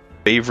my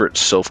favorite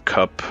Sylph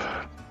Cup.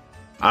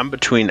 I'm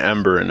between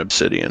Ember and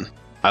Obsidian.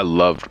 I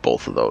loved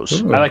both of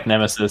those. Ooh. I like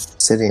Nemesis.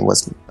 Obsidian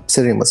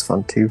was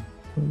fun too.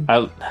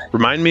 I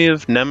Remind me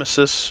of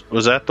Nemesis.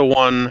 Was that the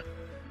one?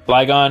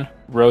 Flygon,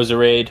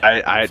 Roserade,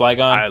 I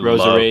Flygon, love-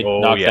 Roserade,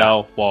 oh,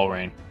 Noctowl,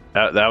 Walrein.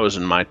 that was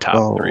in my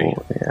top 3.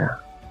 Yeah.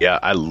 Yeah,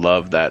 I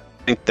love that.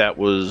 I think that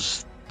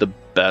was the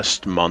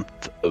best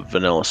month of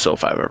Vanilla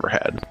Sylph I've ever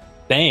had.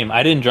 Same.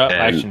 I didn't drop. And-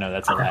 Actually, no,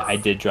 that's a lie. I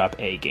did drop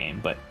a game,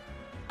 but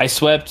I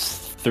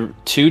swept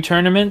 2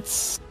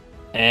 tournaments,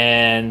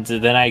 and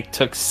then I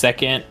took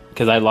second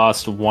because I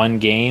lost 1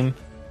 game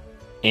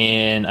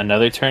in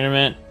another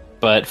tournament.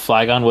 But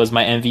Flygon was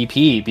my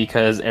MVP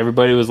because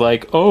everybody was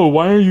like, "Oh,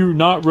 why are you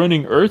not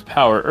running Earth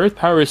Power? Earth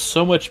Power is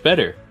so much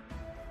better."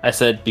 I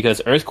said,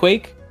 "Because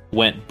Earthquake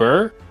went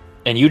burr,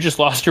 and you just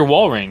lost your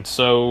wall ring,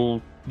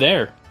 so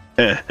there."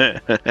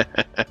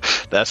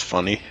 That's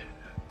funny.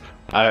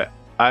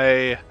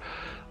 I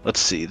let's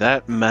see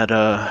that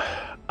meta.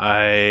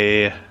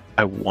 I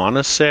want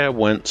to say I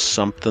went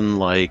something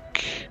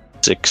like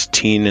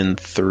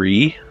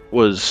 16-3.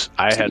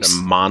 I had a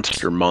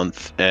monster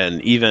month,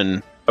 and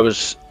even I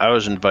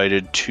was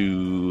invited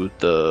to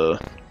the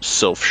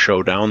Sylph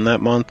Showdown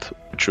that month,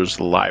 which was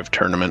the live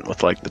tournament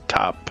with like the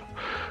top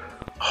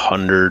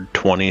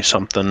 120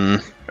 something,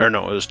 or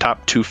no, it was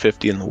top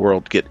 250 in the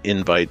world get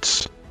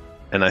invites,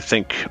 and I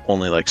think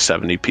only like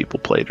 70 people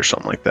played or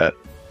something like that.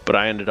 But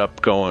I ended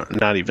up going,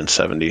 not even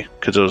 70,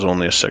 because it was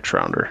only a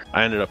 6-rounder.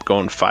 I ended up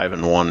going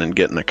 5-1 and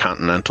getting a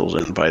Continentals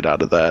invite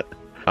out of that.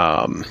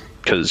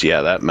 Because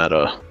that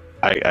meta,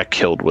 I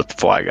killed with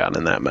Flygon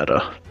in that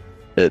meta.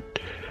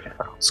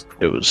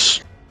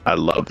 I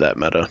love that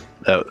meta.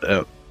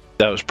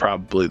 That was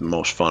probably the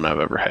most fun I've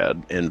ever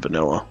had in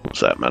vanilla, was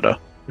that meta.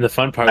 The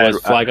fun part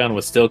was Flygon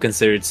was still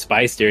considered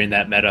spice during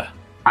that meta.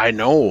 I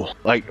know.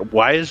 Like,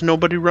 why is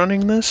nobody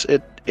running this?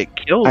 It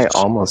kills. I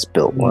almost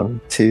built one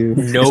too.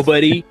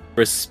 Nobody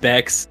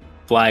respects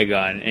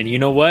Flygon. And you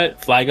know what?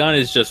 Flygon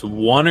is just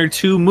 1 or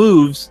 2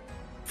 moves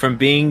from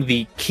being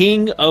the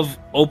king of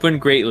Open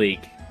Great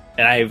League.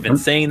 And I've been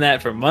saying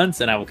that for months,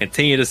 and I will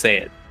continue to say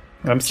it.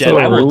 I'm Jet, still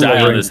I will die on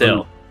recovering this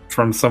hill.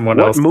 from someone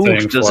What else moves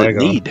saying does it Flygon.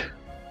 need?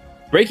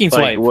 Breaking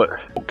Like, Swipe. what?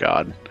 Oh,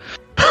 God.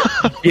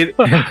 Give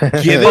Oh,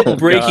 it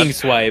Breaking God.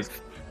 Swipe.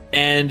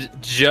 And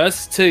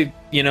just to,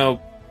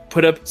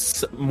 put up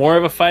more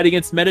of a fight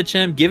against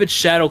Metachem, give it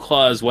Shadow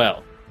Claw as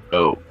well.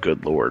 Oh,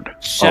 good Lord.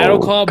 Shadow Oh,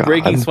 Claw, God.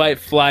 Breaking Swipe,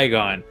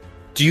 Flygon.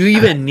 Do you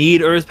even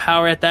need Earth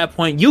Power at that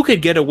point? You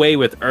could get away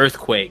with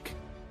Earthquake,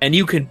 and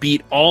you could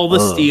beat all the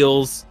Ugh.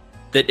 steals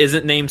that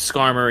isn't named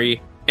Skarmory,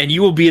 and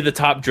you will be the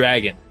top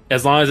dragon,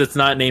 as long as it's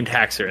not named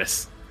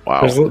Haxorus.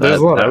 Wow. There's a lot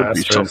that of would be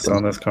asterisks something.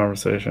 on this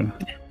conversation.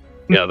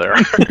 Yeah, there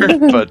are.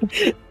 But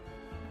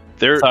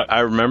Sorry. I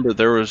remember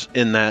there was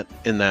in that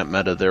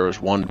meta, there was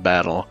one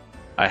battle.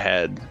 I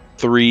had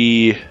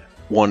 3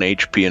 1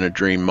 HP in a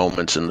dream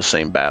moments in the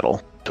same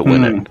battle to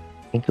win it.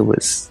 I think it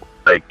was.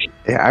 Like,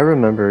 Yeah, I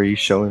remember you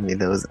showing me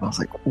those, and I was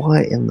like,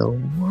 "What in the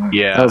world?"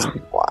 Yeah. that was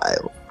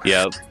wild.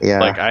 yeah, Yeah,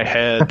 like I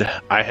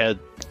had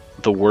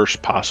the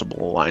worst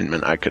possible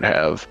alignment I could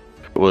have.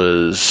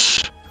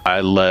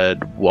 I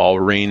led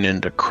Walrein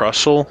into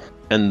Crustle,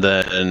 and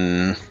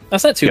then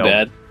That's not too Yo.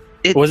 bad.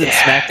 Was it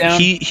SmackDown?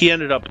 He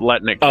ended up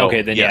letting it go. Oh,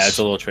 okay, then yeah, yes. it's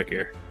a little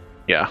trickier.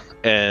 Yeah,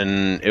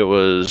 and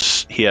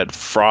he had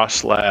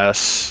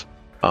Frostlass,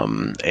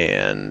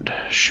 and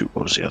shoot,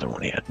 what was the other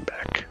one he had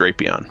back?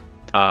 Drapion.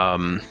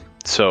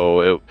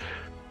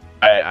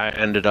 I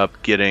ended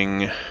up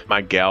getting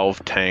my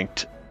Galv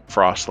tanked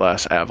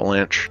Frostlass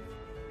Avalanche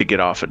to get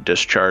off a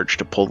discharge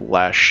to pull the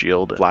last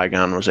shield.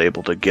 Flygon was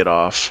able to get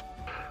off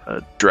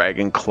a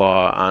Dragon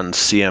Claw on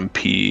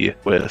CMP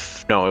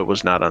no, it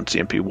was not on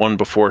CMP. One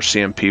before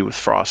CMP with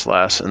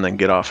Frostlass, and then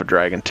get off a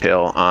Dragon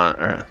Tail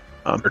or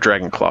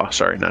Dragon Claw.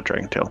 Sorry, not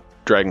Dragon Tail.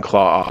 Dragon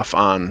Claw off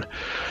on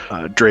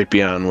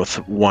Drapion with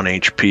 1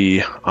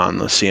 HP on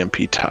the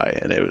CMP tie,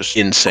 and it was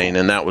insane.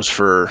 And that was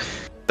for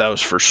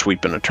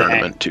sweeping a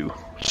tournament too.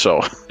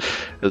 So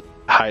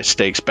high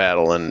stakes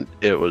battle, and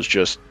it was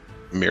just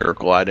a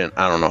miracle. I don't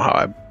know how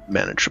I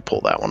managed to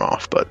pull that one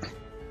off, but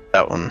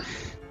that one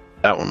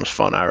was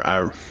fun.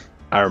 I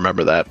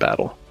remember that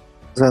battle.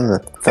 it was on the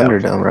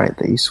Thunderdome, right?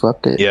 That you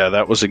swept it. Yeah,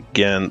 that was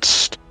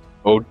against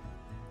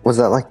Was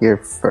that like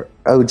your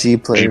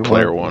OG player?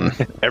 Player one.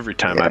 Every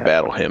time I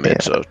battle him,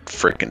 it's a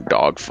freaking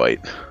dogfight.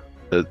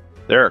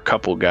 There are a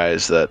couple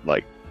guys that,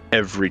 like,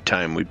 every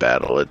time we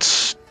battle,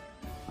 it's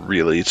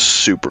really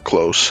super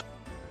close.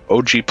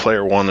 OG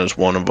Player 1 is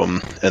one of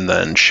them, and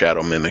then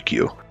Shadow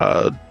Mimikyu,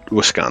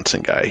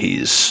 Wisconsin guy.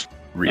 He's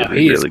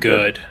really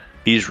good.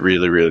 He's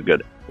really, really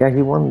good. Yeah,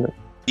 he won.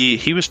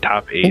 He was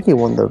top 8. I think he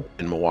won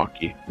in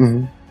Milwaukee.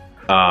 Mm-hmm.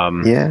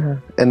 Yeah,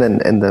 and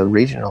then in the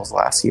regionals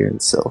last year in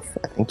Sylph,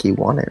 I think he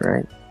won it,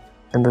 right?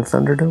 In the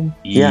Thunderdome?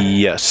 Yeah.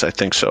 Yes, I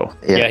think so.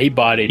 Yeah, he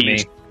bodied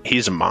me.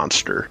 He's a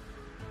monster.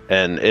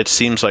 And it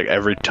seems like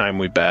every time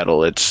we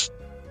battle, it's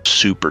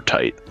super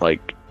tight.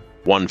 Like,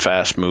 one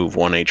fast move,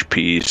 1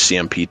 HP,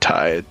 CMP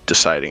tie,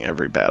 deciding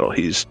every battle.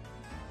 He's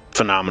a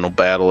phenomenal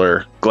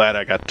battler. Glad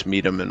I got to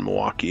meet him in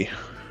Milwaukee.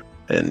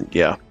 And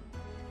yeah,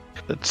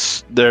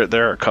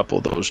 there are a couple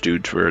of those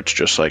dudes where it's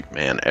just like,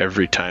 man,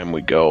 every time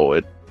we go,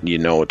 it's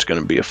going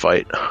to be a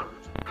fight.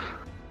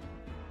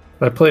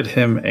 I played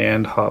him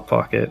and Hot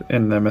Pocket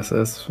in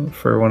Nemesis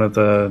for one of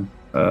the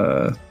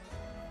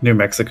New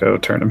Mexico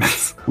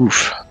tournaments.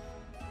 Oof.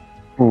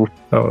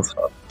 That was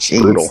fun.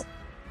 Jeez. Brutal. It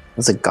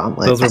was a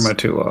gauntlet. Those were my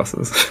 2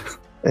 losses.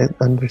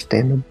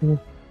 Understandable.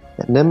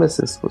 Yeah,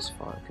 Nemesis was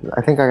fun.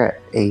 I think I got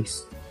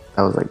Ace.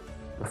 That was like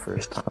the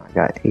first time I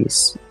got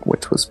Ace,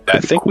 which was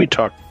I think cool. we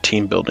talked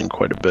team building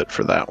quite a bit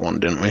for that one,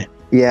 didn't we?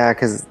 Yeah,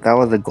 because that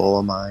was a goal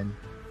of mine.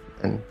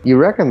 And you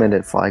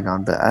recommended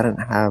Flygon, but I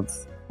didn't have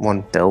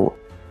one built,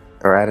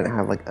 or I didn't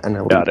have like an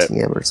elite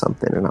TM or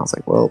something. And I was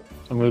like, well,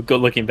 I'm gonna go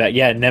looking back.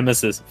 Yeah,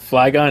 Nemesis,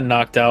 Flygon,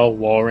 Noctowl,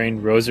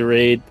 Walrein,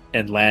 Roserade,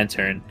 and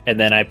Lantern. And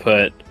then I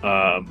put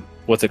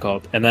what's it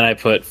called? And then I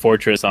put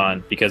Fortress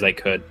on because I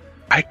could.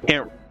 I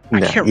can't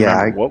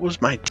remember what was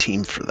my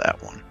team for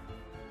that one.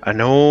 I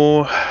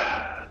know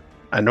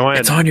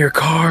It's on your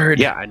card.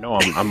 Yeah, I know.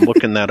 I'm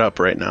looking that up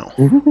right now.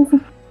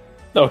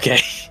 Okay.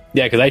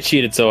 Yeah, because I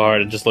cheated so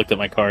hard and just looked at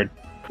my card.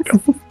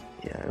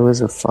 Yeah, it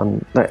was a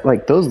fun...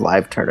 Like, those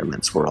live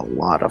tournaments were a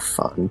lot of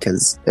fun,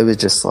 because it was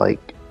just,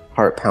 like,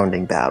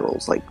 heart-pounding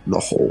battles, like, the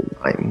whole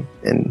time,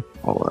 and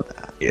all of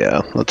that.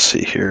 Yeah, let's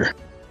see here.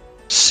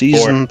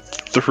 Season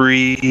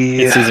 3...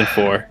 It's Season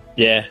 4.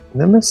 Yeah.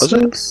 Nemesis?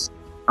 Was it?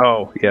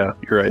 Oh, yeah,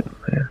 you're right.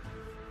 Yeah.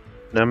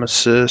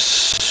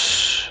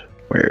 Nemesis...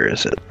 Where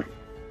is it?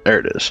 There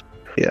it is.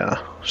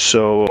 Yeah.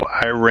 So,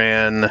 I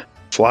ran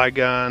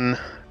Flygon,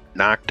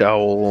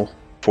 Noctowl,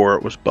 before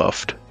it was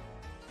buffed,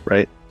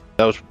 right?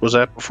 Was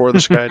that before the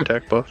Sky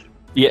Attack buff?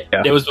 Yeah,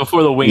 it was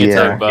before the Wing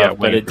Attack buff,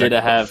 but it did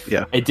have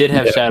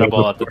Shadow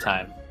Ball at the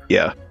time.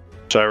 Yeah.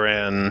 So I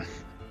ran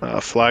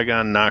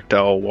Flygon,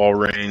 Noctowl,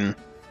 Walrein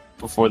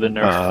before the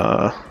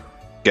nerf.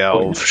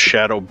 Galv,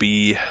 Shadow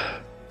Bee.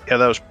 Yeah,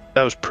 that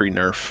was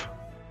pre-nerf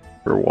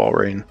for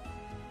Walrein.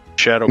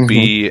 Shadow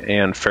Bee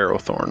and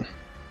Ferrothorn.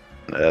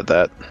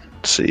 Let's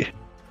see,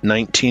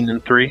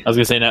 19-3. I was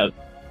gonna say now.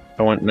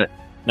 I went.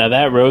 Now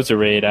that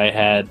Roserade I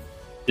had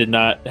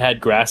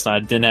had Grass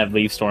Knot, didn't have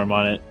Leaf Storm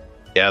on it.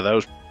 Yeah,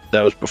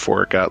 that was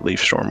before it got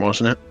Leaf Storm,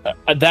 wasn't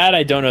it? That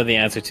I don't know the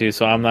answer to,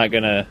 so I'm not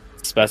gonna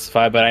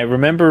specify. But I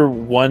remember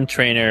one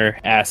trainer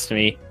asked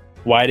me,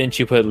 "Why didn't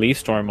you put Leaf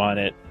Storm on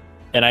it?"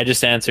 And I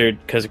just answered,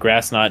 "Because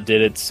Grass Knot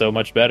did it so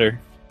much better."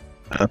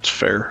 That's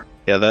fair.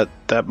 Yeah,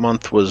 that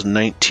month was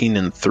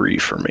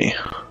 19-3 for me,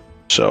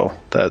 so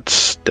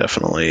that's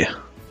definitely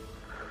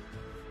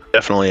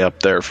up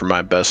there for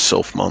my best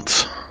Sylph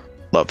months.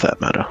 Love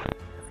that meta.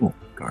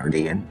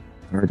 Guardian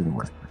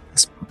was my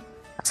best one.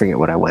 I forget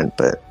what I went,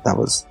 but that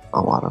was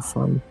a lot of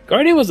fun.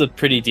 Guardian was a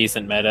pretty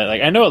decent meta.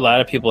 Like, I know a lot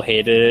of people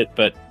hated it,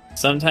 but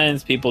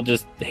sometimes people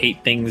just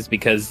hate things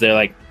because they're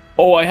like,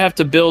 "Oh, I have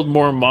to build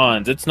more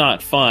mons. It's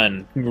not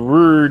fun."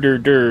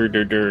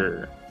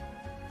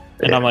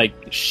 And I'm like,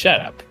 shut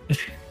up.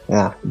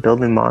 Yeah,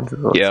 building mods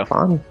is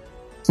fun.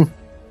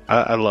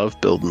 I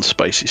love building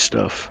spicy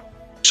stuff.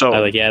 So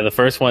the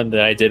first one that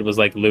I did was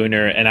like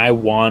Lunar, and I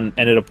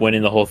ended up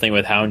winning the whole thing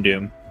with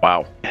Houndoom.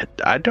 Wow.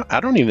 I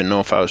don't even know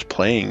if I was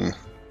playing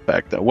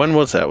back then. When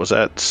was that? Was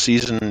that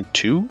Season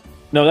 2?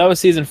 No, that was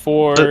Season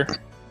 4.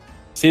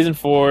 Season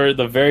 4,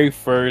 the very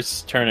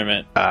first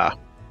tournament.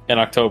 In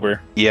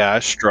October. Yeah, I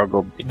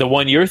struggled. The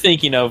one you're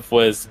thinking of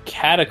was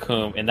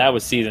Catacomb, and that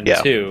was Season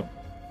 2.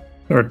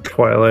 Or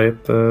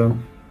Twilight, the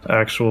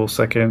actual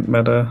second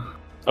meta.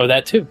 Oh,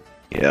 that too.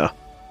 Yeah.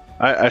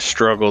 I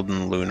struggled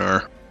in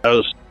Lunar.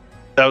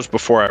 That was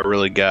before I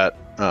really got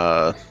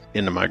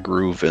into my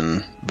groove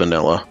in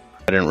vanilla.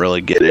 I didn't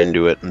really get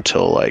into it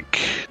until like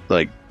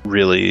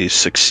really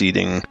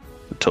succeeding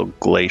until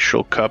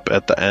Glacial Cup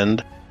at the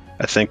end.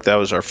 I think that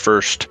was our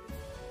first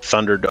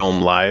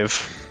Thunderdome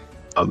live.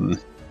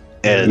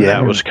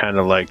 That was kind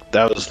of like,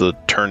 that was the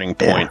turning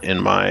point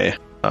in my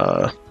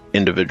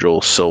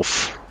individual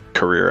Sylph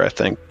career, I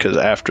think, because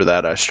after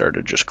that I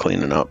started just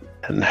cleaning up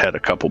and had a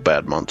couple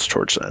bad months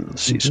towards the end of the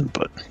season,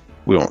 but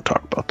we won't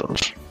talk about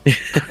those.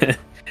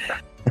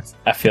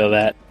 I feel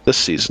that. This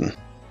season,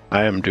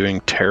 I am doing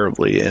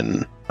terribly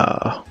in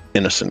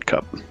Innocent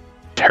Cup.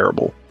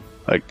 Terrible.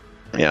 I'm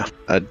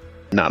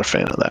not a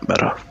fan of that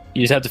meta.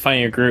 You just have to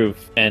find your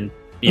groove, and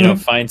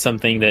find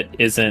something that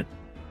isn't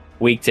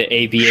weak to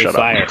AVA Shut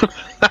fire. up.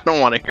 I don't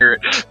want to hear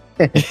it.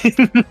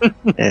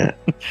 Yeah.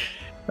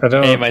 I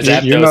don't. Hey, my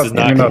you're Zapdos is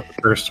not- You're not the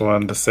first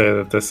one to say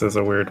that this is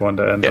a weird one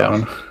to end Yeah. on.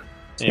 And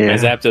my Yeah.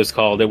 Zapdos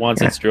called. It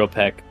wants its drill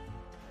peck.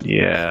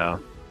 Yeah.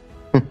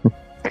 I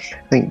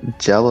think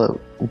Jello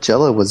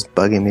was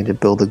bugging me to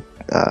build a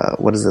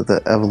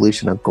the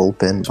evolution of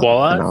Gulpin.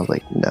 Swallow? And I was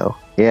like, no.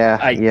 Yeah,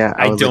 I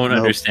I was don't like, nope,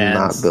 understand.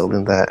 not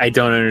building that. I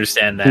don't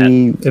understand that.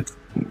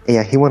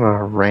 He went on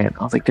a rant.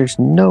 I was like, there's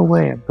no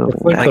way I'm building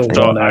It's like that. the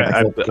So one I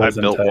actual built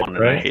poison type, one and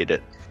I right? hate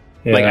it.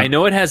 Yeah. Like, I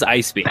know it has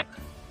Ice Beam,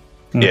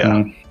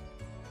 Mhm.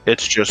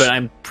 It's just but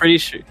I'm pretty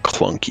sure.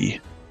 clunky.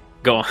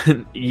 Go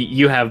on.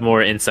 You have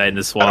more insight in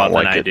the Swallow than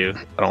like I it. do.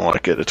 I don't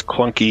like it. It's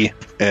clunky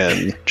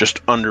and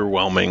just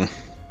underwhelming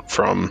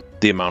from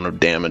the amount of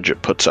damage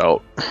it puts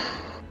out.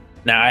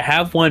 Now, I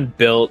have one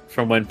built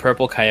from when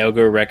Purple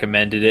Kyogre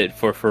recommended it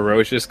for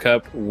Ferocious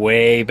Cup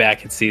way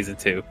back in Season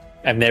 2.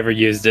 I've never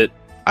used it.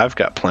 I've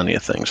got plenty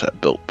of things I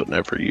built but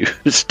never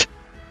used.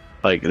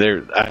 Like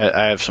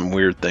I have some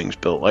weird things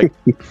built. Like,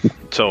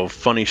 so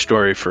funny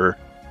story for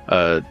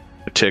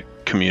Tick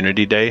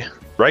Community Day.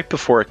 Right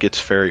before it gets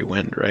Fairy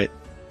Wind, right?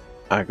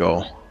 I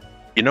go,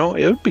 it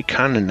would be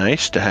kind of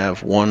nice to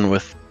have one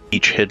with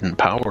each hidden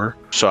power.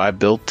 So I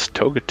built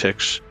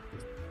Togetix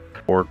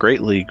for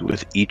Great League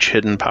with each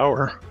hidden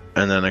power.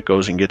 And then it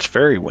goes and gets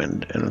Fairy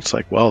Wind. And it's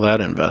like, well,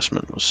 that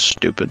investment was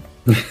stupid.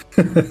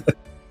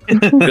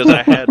 Because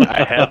I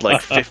had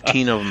like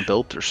 15 of them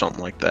built or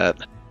something like that.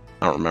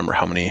 I don't remember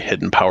how many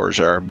hidden powers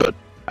are, but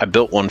I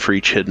built one for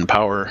each hidden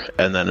power,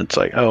 and then it's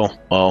like, oh,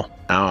 well,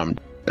 now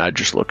I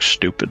just look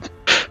stupid.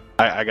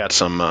 I got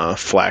some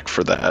flack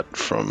for that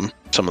from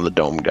some of the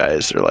Dome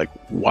guys. They're like,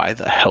 why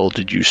the hell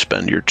did you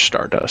spend your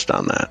Stardust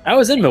on that? I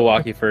was in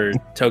Milwaukee for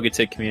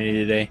Togetic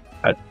Community Day.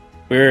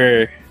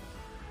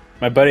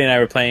 My buddy and I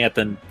were playing at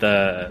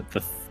the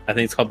I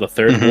think it's called the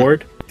third Mhm.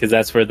 ward, because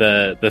that's where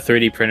the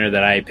 3D printer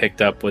that I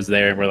picked up was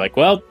there, and we're like,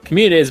 well,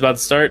 Community Day is about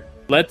to start.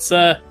 Let's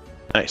go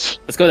Nice.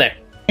 there.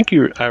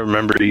 I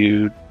remember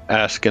you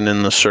asking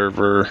in the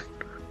server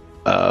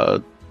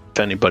if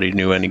anybody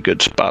knew any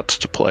good spots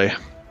to play.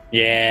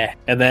 Yeah,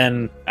 and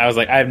then I was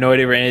like, I have no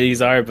idea where any of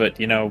these are, but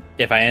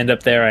if I end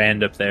up there, I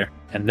end up there.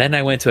 And then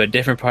I went to a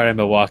different part of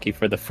Milwaukee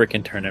for the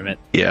freaking tournament.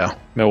 Yeah,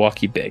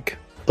 Milwaukee Big.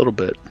 a little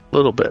bit.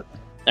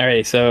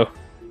 Alrighty, so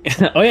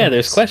oh yeah,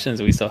 there's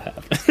questions we still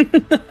have.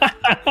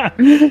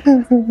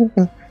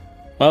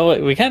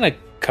 Well, we kind of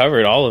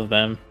covered all of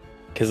them,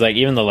 because like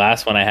even the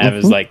last one I have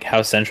is like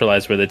how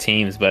centralized were the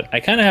teams, but I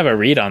kind of have a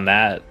read on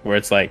that where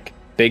it's like,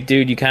 big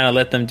dude, you kind of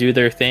let them do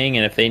their thing,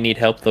 and if they need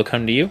help, they'll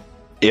come to you.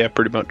 Yeah,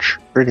 pretty much.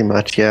 Pretty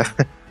much, yeah.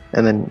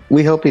 And then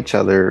we help each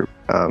other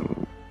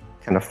kind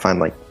of find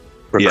like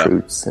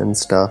recruits and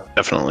stuff.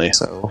 Definitely.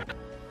 So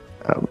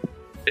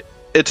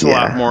It's a Yeah,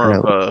 lot more I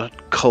of know. a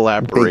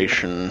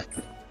collaboration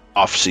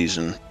off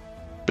season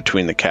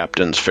between the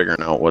captains,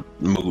 figuring out what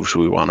moves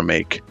we want to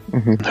make,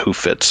 mhm. who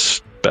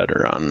fits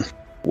better on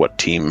what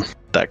team,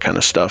 that kind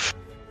of stuff.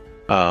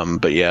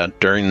 But yeah,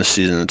 during the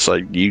season, it's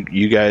like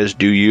you guys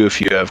do you.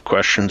 If you have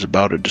questions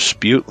about a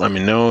dispute, let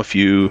me know. If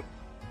you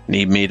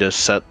need me to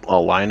set a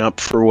lineup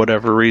for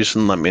whatever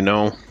reason, let me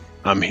know.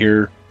 I'm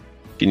here.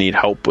 If you need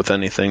help with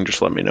anything,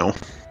 just let me know.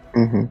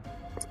 Mm-hmm.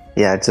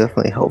 Yeah, it's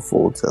definitely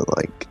helpful to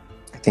like.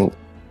 I think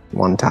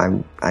one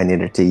time I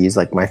needed to use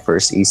like my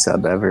first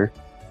e-sub ever,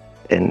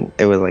 and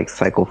it was like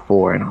cycle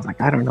 4, and I was like,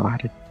 I don't know how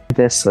to do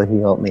this, so he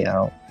helped me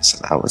out. So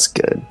that was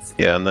good.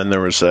 Yeah, and then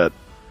there was that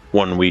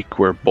one week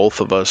where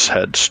both of us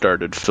had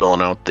started filling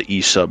out the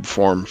e-sub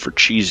form for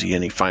Cheesy,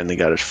 and he finally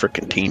got his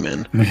frickin' team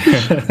in.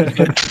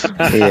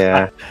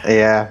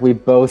 yeah, we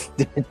both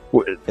did.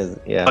 'Cause,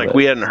 yeah, Like,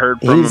 we hadn't heard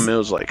from he's- him. It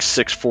was like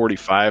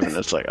 6:45, and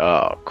it's like,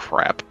 oh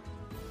crap.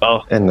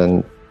 and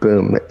then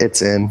boom,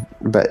 it's in.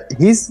 But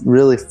he's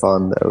really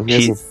fun though.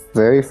 He has a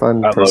very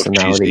fun I love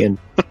personality, Cheesy. and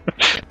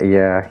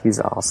yeah, he's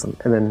awesome.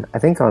 And then I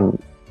think on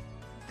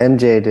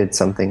MJ did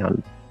something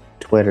on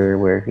Twitter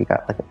where he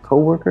got like a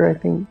coworker, I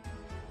think,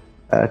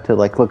 to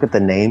like look at the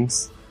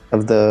names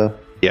of the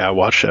Yeah, I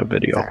watched that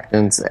video.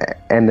 factions,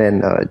 and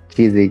then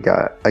Cheesy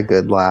got a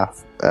good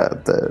laugh.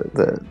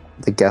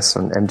 The guest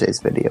on MJ's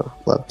video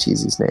loved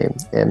Cheesy's name,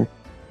 and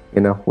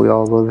we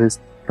all love his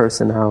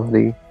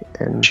personality,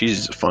 and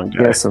Cheesy's a fun he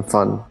guy has some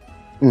fun,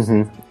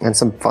 and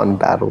some fun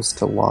battles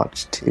to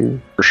watch too.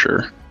 for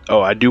sure.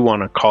 Oh, I do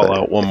want to call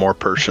out one more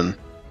person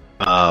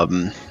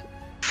from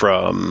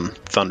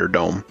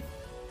Thunderdome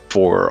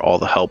for all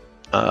the help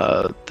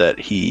that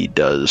he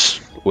does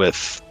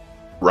with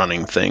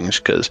running things,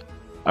 because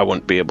I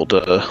wouldn't be able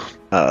to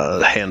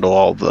handle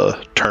all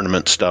the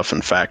tournament stuff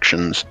and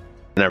factions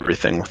and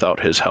everything without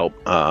his help.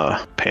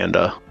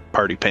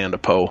 Party Panda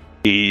Poe.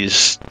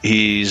 He's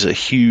a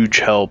huge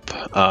help.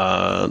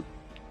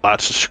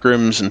 Lots of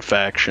scrims and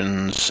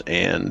factions,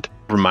 and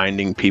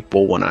reminding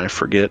people when I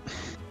forget,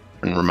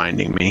 and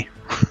reminding me,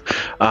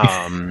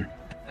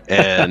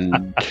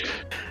 and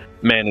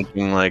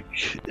managing, like,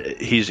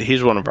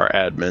 he's one of our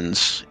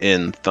admins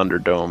in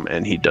Thunderdome,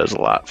 and he does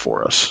a lot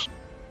for us.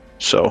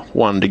 So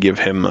wanted to give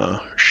him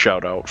a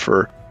shout out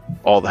for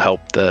all the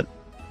help that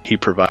he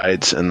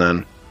provides, and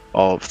then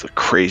all of the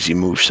crazy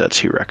movesets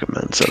he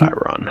recommends that I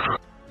run.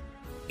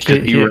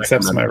 He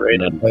accepts my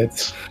raid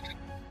invites.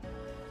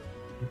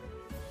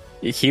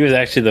 He was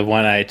actually the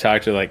one I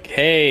talked to, like,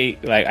 hey,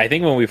 like, I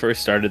think when we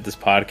first started this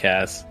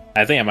podcast,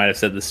 I think I might have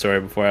said this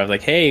story before. I was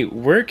like, hey,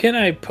 where can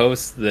I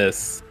post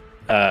this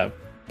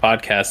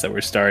podcast that we're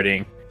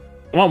starting?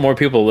 I want more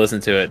people to listen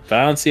to it, but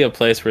I don't see a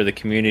place where the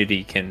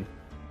community can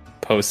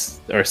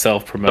post or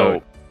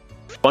self-promote.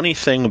 So, funny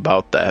thing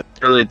about that,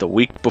 early the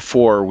week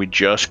before, we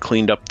just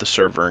cleaned up the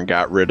server and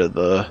got rid of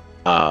the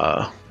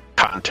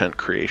content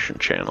creation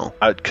channel.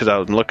 Because I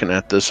was looking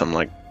at this, I'm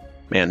like,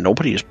 man,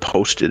 nobody has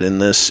posted in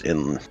this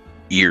in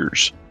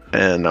years.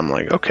 And I'm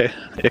like, okay,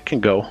 it can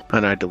go.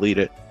 And I delete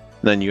it.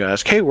 And then you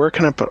ask, hey, where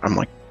can I put? I'm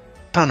like,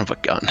 son of a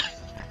gun.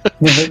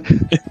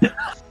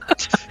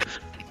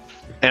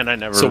 And I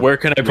never. So where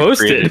can I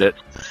post it?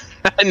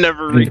 I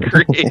never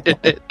recreated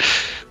it.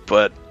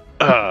 But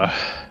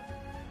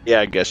yeah,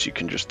 I guess you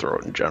can just throw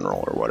it in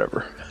general or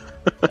whatever.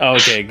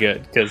 Okay,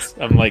 good. Because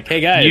I'm like,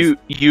 hey guys,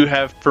 you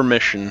have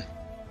permission.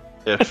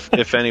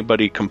 If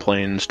anybody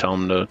complains, tell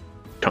them to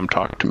come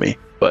talk to me.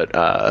 But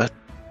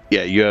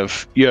yeah, you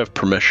have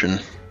permission.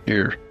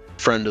 You're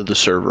friend of the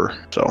server,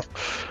 so.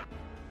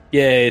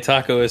 Yay,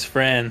 Taco is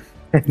friend.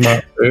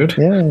 Not rude.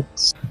 Yeah,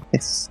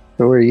 it's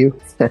who are you?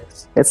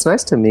 It's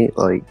nice to meet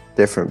like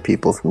different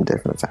people from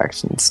different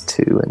factions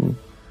too, and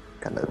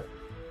kind of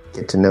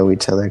get to know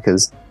each other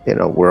because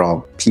we're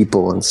all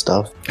people and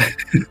stuff.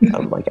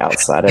 Like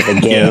outside of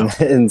the game,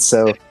 and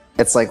so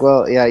it's like,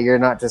 well, yeah, you're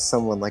not just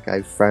someone like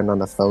I friend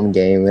on a phone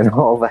game and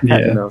all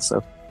that,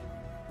 So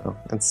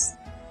it's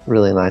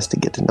really nice to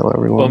get to know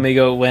everyone. Well,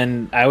 Migo,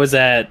 when I was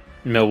at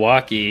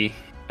Milwaukee,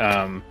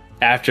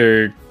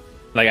 after.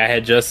 Like, I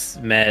had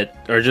just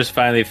met, or just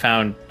finally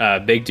found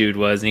Big Dude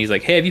was, and he's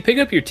like, hey, have you picked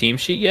up your team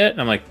sheet yet? And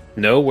I'm like,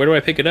 no, where do I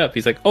pick it up?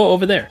 He's like, oh,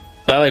 over there.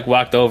 So I, like,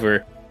 walked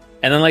over,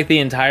 and then, like, the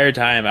entire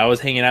time, I was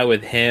hanging out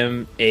with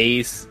him,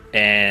 Ace,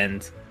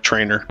 and...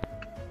 Trainer,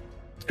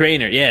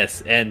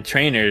 yes, and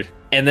Trainer.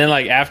 And then,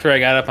 like, after I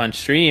got up on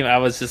stream, I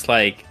was just,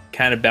 like,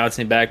 kind of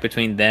bouncing back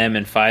between them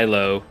and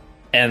Philo,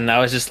 and I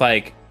was just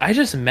like, I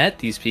just met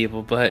these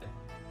people,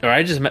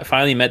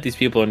 finally met these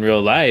people in real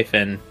life,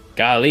 and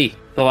golly,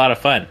 it's a lot of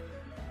fun.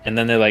 And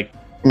then they're like,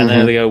 and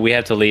then they go, we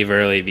have to leave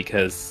early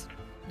because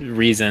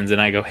reasons. And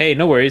I go, hey,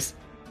 no worries.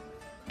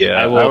 Yeah,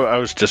 I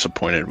was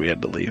disappointed we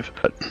had to leave,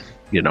 but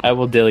I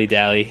will dilly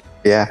dally.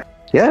 Yeah,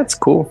 it's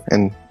cool,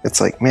 and it's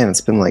like, man,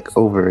 it's been like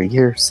over a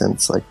year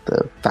since like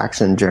the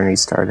faction journey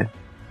started.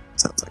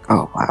 So it's like,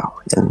 oh wow,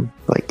 and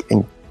like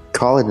in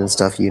college and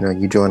stuff,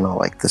 you join all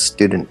like the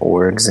student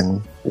orgs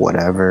and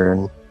whatever,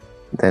 and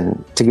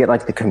then to get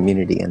like the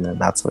community, and then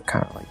that's what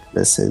kind of like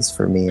this is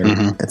for me,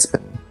 and it's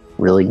been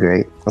really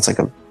great. It's like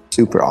a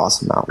super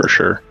awesome outfit. For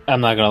sure.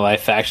 I'm not gonna lie,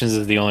 factions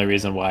is the only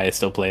reason why I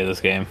still play this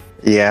game.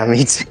 Yeah,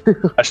 me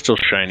too. I still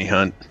shiny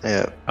hunt.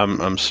 Yeah,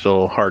 I'm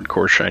still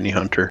hardcore shiny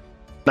hunter.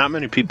 Not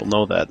many people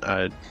know that.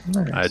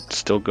 I'd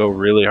still go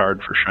really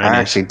hard for shinies. I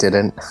actually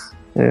didn't.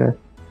 Yeah,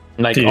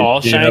 like all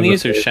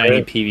shinies or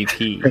shiny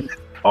PvP.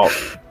 All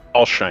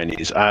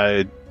shinies.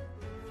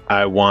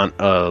 I want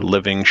a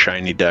living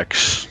shiny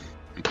dex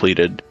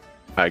completed.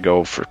 I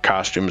go for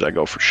costumes. I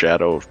go for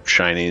shadow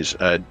shinies.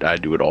 I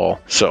do it all.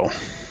 So.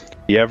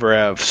 You ever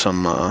have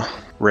some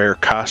rare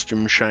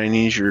costume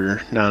shinies you're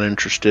not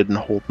interested in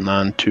holding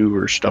on to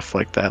or stuff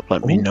like that,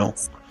 let me know.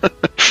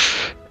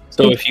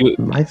 So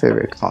my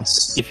favorite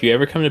costume. If you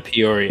ever come to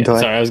Peoria,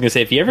 I was gonna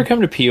say, if you ever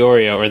come to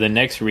Peoria or the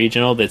next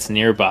regional that's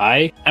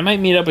nearby, I might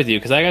meet up with you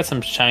because I got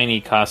some shiny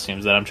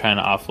costumes that I'm trying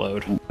to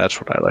offload. That's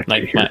what I like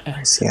to hear.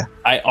 Yeah.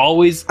 I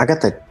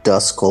got the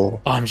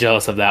Duskull. Oh, I'm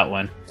jealous of that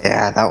one.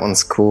 Yeah, that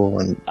one's cool.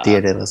 And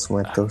Dia de los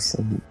Muertos,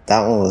 and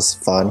that one was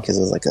fun because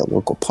it was like a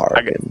local park.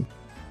 And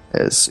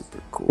it was super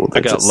cool.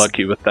 I got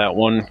lucky with that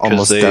one.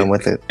 Almost done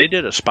with it. They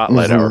did a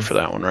spotlight hour for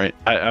that one, right?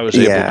 I was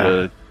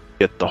able to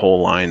get the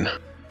whole line,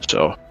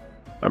 so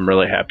I'm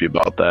really happy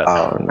about that.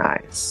 Oh,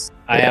 nice.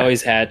 I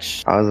always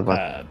hatch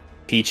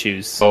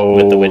Pichus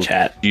with the witch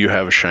hat. Do you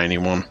have a shiny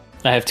one?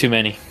 I have too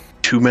many.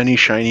 Too many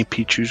shiny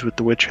Pichus with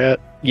the witch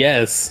hat?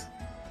 Yes.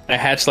 I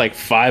hatched like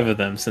 5 of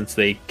them since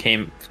they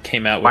came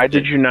out. Why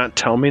did you not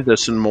tell me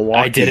this in Milwaukee?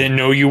 I didn't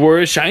know you were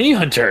a shiny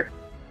hunter.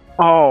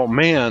 Oh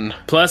man!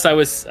 Plus, I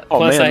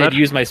had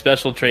used my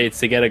special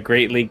traits to get a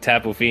Great League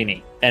Tapu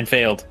Fini and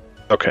failed.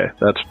 Okay,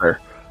 that's fair.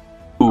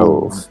 Ooh.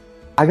 Oh,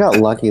 I got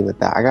lucky with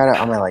that. I got it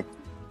on my like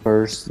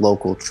first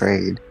local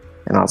trade,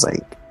 and I was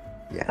like,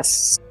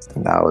 yes,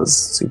 and that was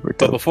super dope.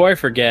 But before I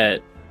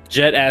forget,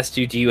 Jet asked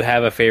you, "Do you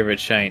have a favorite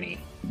shiny?"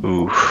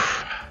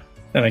 Oof.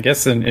 And I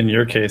guess in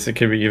your case, it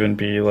could even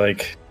be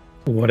like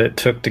what it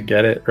took to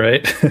get it,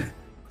 right?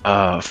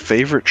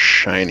 Favorite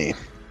shiny.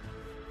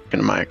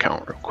 Into my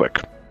account real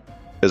quick.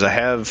 Because I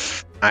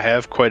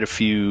have quite a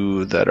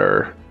few that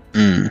are.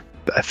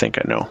 I think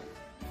I know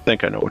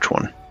which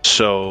one.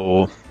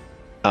 So,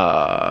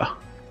 I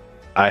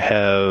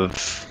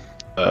have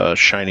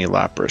shiny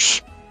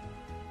Lapras,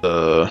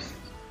 the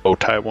bow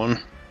tie one.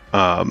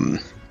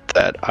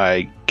 that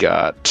I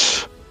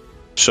got.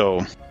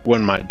 So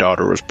when my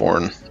daughter was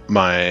born,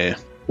 my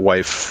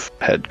wife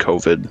had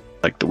COVID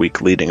like the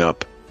week leading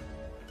up,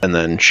 and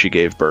then she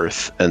gave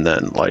birth, and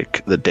then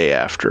like the day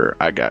after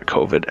I got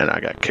COVID and I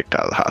got kicked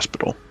out of the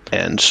hospital.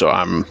 And so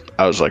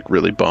I was like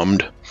really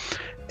bummed.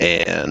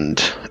 And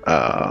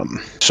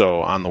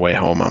so on the way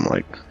home, I'm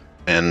like,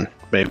 man,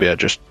 maybe I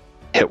just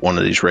hit one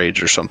of these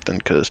raids or something,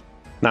 because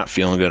not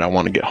feeling good. I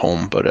want to get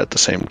home, but at the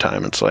same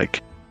time, it's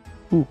like,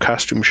 ooh,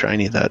 costume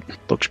shiny, that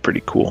looks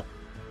pretty cool.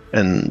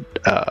 And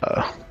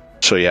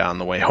so yeah, on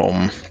the way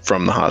home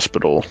from the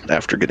hospital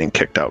after getting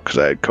kicked out because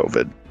I had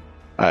COVID,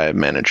 I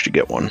managed to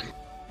get one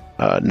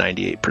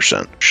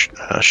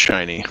 98%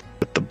 shiny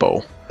with the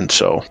bow, and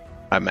so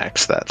I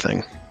maxed that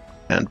thing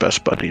and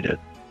best buddied it.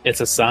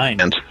 It's a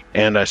sign.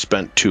 And I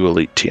spent 2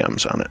 elite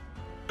TMs on it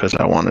because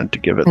I wanted to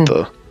give it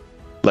the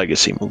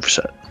legacy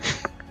moveset.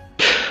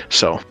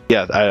 So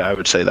yeah, I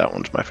would say that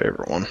one's my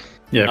favorite one.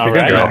 Yeah, if you're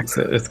going to max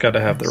it, it's got to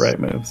have the right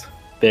moves.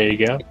 There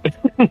you go.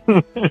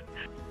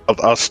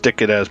 I'll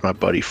stick it as my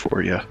buddy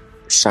for you.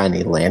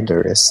 Shiny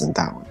Landorus, and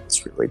that one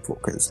was really cool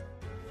because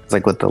it's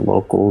like with the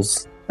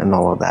locals and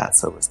all of that,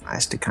 so it was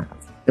nice to kind of...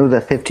 It was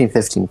a 15,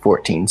 15,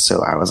 14,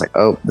 so I was like,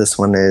 oh, this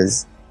one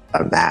is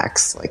a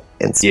max, like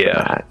instant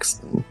max.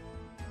 And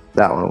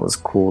that one was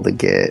cool to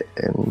get,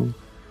 and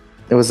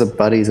it was a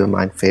buddies of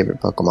mine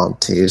favorite Pokemon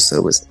too, so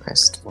it was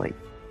nice to like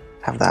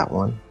have that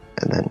one.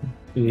 And then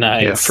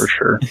nice. Yeah, for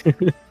sure.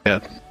 Yeah.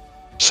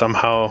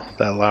 Somehow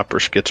that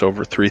Lapras gets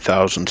over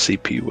 3,000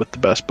 CP with the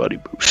best buddy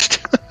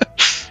boost.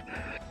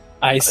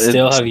 I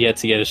still have yet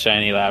to get a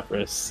shiny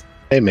Lapras.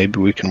 Hey, maybe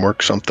we can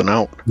work something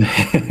out.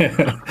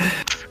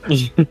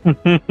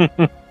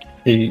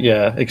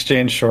 Yeah,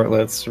 exchange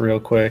shortlets real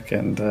quick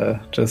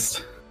and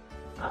just...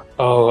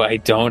 Oh, I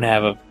don't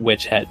have a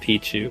Witch Hat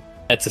Pichu.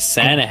 That's a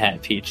Santa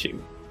Hat Pichu.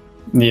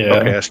 Yeah.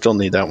 Okay, I still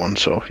need that one,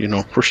 so,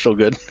 we're still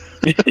good.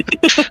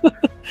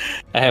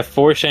 I have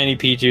 4 shiny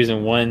Pichus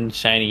and 1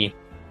 shiny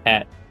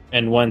hat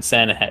and 1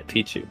 Santa Hat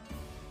Pichu.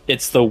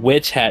 It's the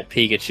Witch Hat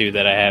Pikachu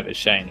that I have as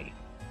shiny.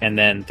 And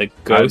then the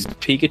Ghost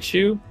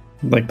Pikachu.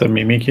 Like the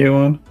Mimikyu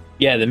one?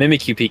 Yeah, the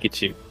Mimikyu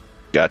Pikachu.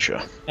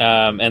 Gotcha.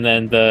 And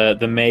then the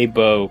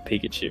Maybo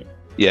Pikachu.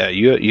 Yeah,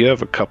 you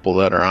have a couple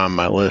that are on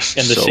my list.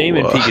 And the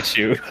Shaman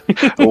Pikachu.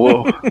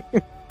 Whoa.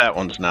 That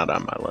one's not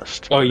on my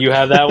list. Oh, you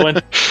have that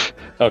one?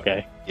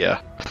 Okay.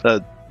 Yeah.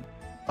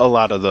 A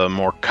lot of the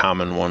more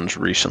common ones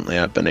recently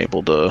I've been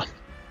able to,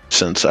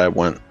 since I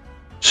went.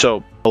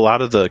 So a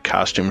lot of the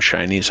costume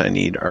shinies I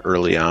need are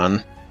early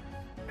on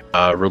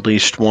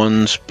released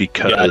ones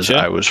because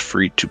I was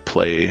free to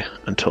play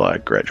until I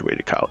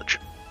graduated college.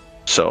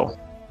 So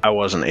I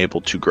wasn't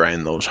able to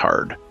grind those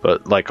hard.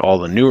 But like all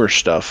the newer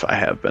stuff, I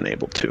have been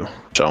able to.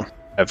 So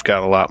I've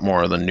got a lot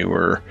more of the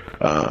newer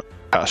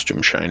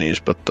costume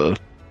shinies, but the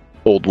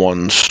old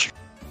ones,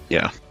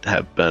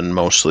 have been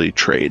mostly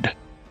trade.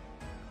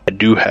 I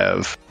do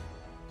have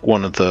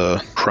one of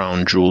the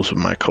crown jewels of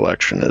my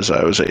collection is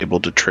I was able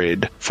to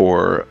trade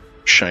for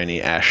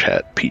shiny Ash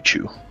Hat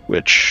Pichu,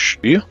 which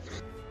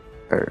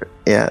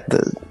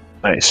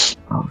nice.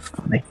 Oh,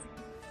 funny.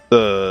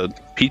 The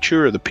Pichu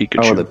or the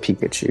Pikachu? Oh, the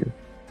Pikachu.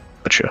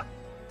 Gotcha.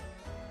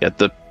 Yeah,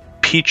 the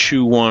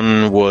Pichu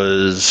one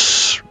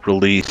was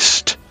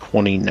released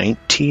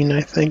 2019,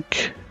 I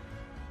think.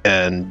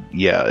 And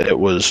yeah, it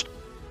was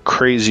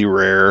crazy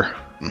rare.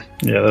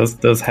 Yeah,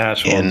 those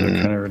hatch ones are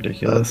kind of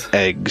ridiculous.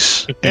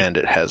 Eggs, and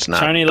it has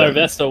not shiny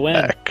Larvesta win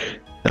back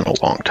in a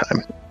long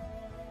time.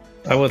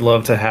 I would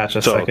love to hatch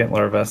a second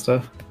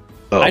Larvesta.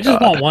 Oh, I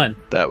just want one.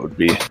 That would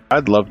be...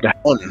 I'd love to have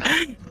one.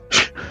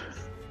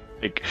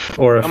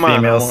 Or a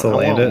female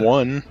Salandit. I want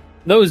one.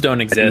 Those don't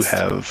exist.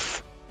 I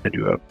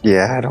do have.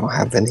 Yeah, I don't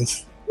have any.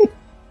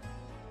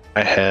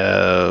 I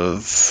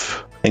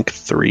have, I think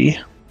 3.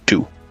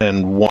 2.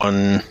 And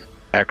 1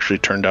 actually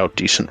turned out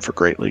decent for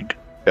Great League.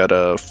 Got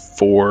a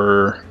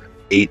 4,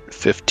 8,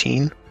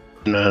 15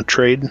 in a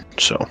trade,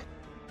 so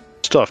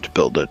still have to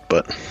build it,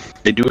 but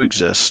they do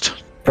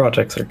exist.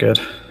 Projects are good.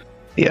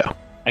 Yeah.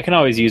 I can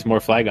always use more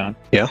Flygon.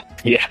 Yeah?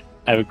 Yeah.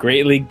 I have a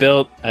Great League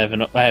built. I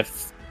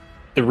have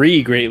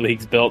 3 Great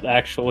Leagues built,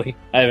 actually.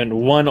 I have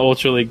 1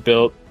 Ultra League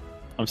built.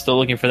 I'm still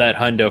looking for that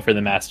hundo for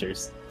the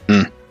Masters.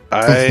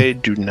 I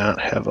do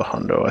not have a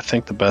hundo. I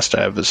think the best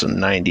I have is a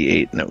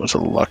 98, and it was a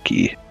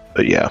lucky.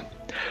 But yeah,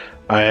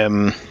 I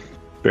am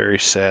very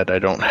sad I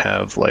don't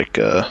have like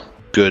a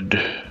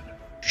good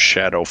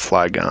Shadow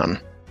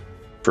Flygon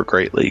for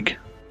Great League.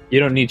 You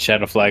don't need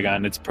Shadow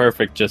Flygon. It's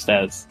perfect just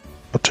as.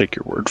 I'll take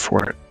your word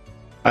for it.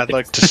 I'd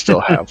like to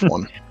still have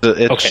one.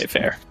 It's okay,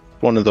 fair.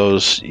 One of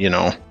those,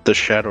 the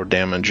shadow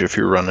damage if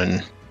you're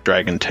running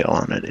Dragon Tail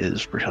on it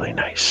is really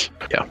nice.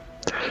 Yeah.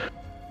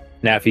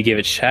 Now, if you give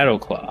it Shadow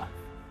Claw,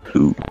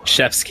 ooh,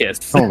 Chef's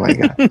Kiss. Oh my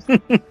god.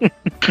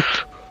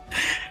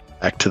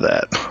 Back to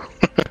that.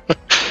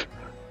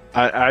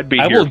 I'd be.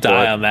 I here will for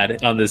die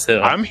it. on this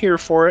hill. I'm here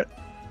for it.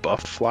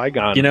 Buff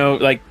Flygon.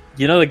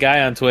 The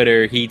guy on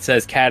Twitter. He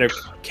says Cowboy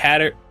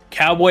Hat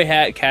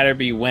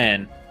Caterpie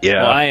win.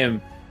 Yeah. Well, I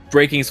am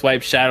Breaking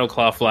Swipe Shadow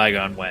Claw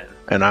Flygon win.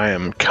 and I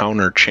am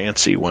counter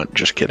Chansey.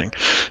 Just kidding.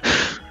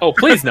 Oh,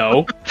 please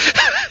no.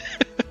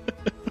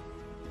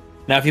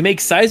 Now, if you make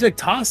Seismic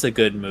Toss a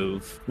good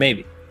move,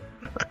 maybe.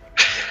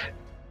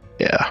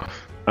 Yeah.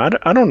 I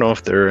don't know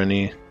if there are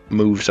any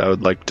moves I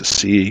would like to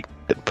see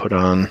get put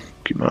on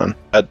Pokemon.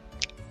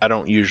 I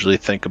don't usually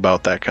think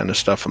about that kind of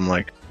stuff. I'm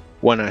like,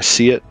 when I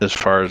see it, as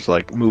far as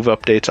like move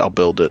updates, I'll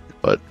build it,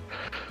 but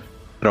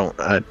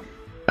I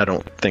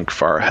don't think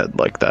far ahead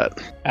like that.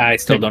 I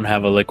still don't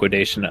have a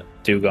Liquidation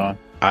Dewgong.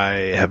 I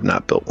have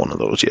not built one of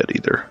those yet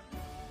either,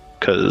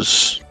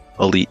 because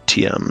Elite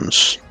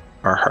TMs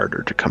are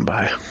harder to come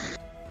by.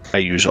 I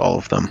use all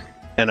of them,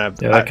 and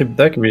that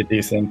could be a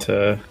decent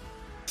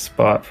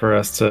spot for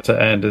us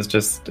to end. Is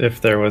just if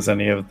there was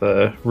any of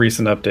the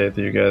recent update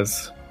that you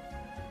guys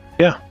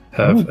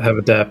have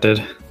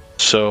adapted.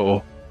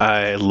 So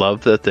I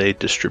love that they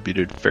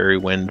distributed Fairy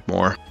Wind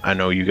more. I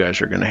know you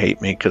guys are going to hate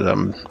me because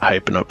I'm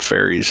hyping up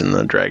fairies in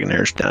the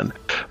Dragonair's Den.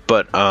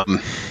 But,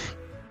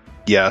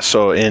 yeah,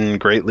 so in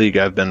Great League,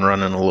 I've been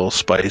running a little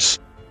Spice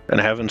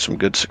and having some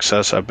good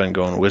success. I've been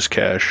going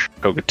Whiscash,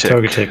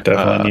 Togetic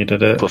definitely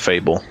needed it.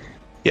 Clefable.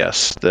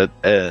 Yes,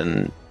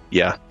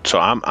 so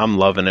I'm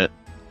loving it.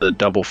 The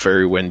double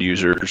Fairy Wind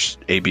users,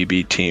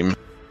 ABB team,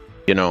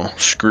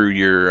 screw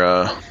your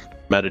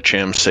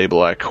Medicham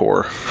Sableye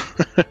core.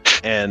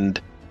 And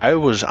I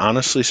was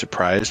honestly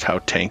surprised how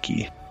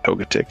tanky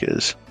Togetic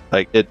is.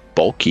 Like, it's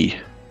bulky,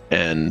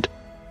 and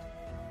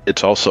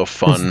it's also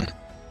fun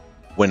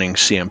winning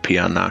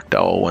CMP on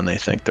Noctowl when they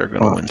think they're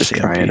going to win CMP.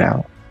 Try it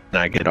out. And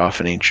I get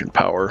off an Ancient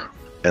Power,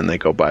 and they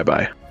go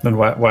bye-bye. And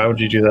why would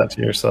you do that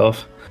to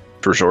yourself?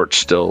 Resort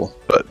still,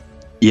 but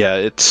yeah,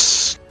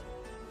 it's.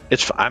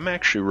 I'm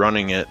actually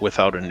running it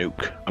without a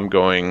nuke. I'm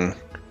going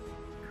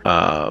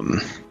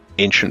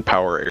Ancient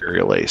Power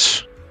Aerial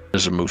Ace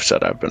is a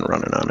moveset I've been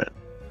running on it.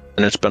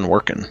 And it's been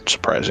working,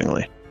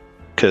 surprisingly.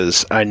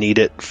 Because I need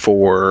it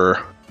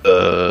for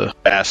the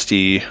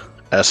Basti,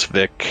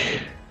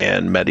 SVic,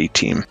 and Medi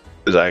team.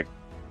 Because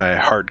I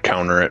hard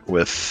counter it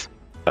with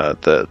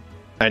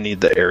I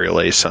need the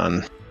Aerial Ace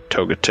on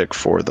Togetic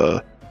for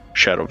the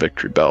Shadow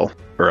Victory Bell,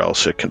 or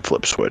else it can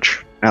flip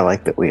switch. I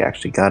like that we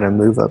actually got a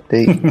move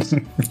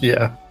update.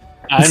 Yeah.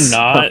 I'm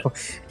not.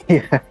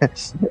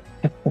 Yes.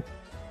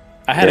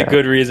 I had a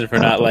good reason for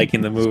not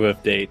liking the move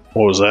update.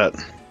 What was that?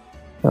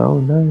 Oh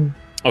no.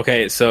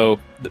 Okay, so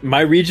my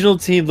regional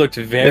team looked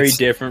very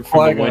different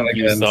from the one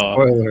you saw.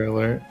 Spoiler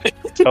alert.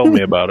 Tell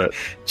me about it.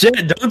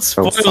 Jet, don't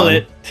spoil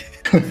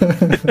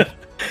it.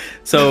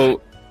 So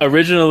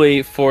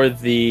originally for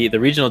the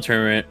regional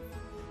tournament,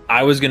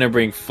 I was gonna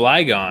bring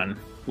Flygon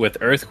with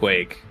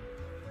Earthquake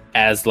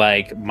as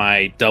like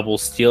my double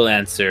steel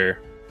answer,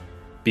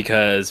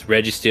 because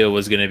Registeel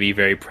was gonna be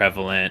very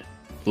prevalent,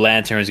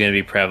 Lantern was gonna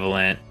be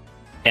prevalent,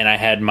 and I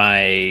had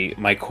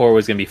my core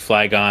was gonna be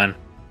Flygon,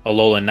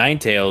 Alolan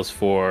Ninetales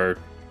for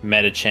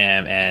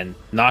Medicham and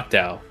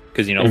Noctowl,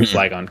 because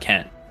Flygon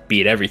can't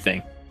beat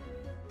everything.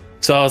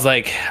 So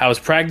I was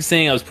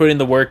practicing, I was putting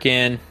the work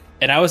in,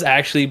 and I was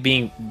actually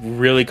being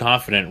really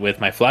confident with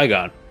my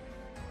Flygon.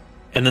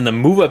 And then the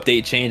move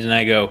update changed, and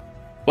I go,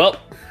 well,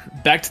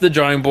 back to the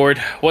drawing board.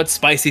 What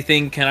spicy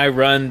thing can I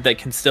run that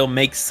can still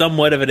make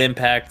somewhat of an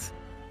impact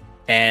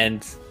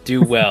and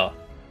do well?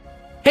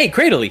 Hey,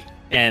 Cradily!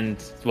 And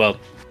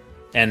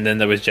then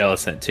there was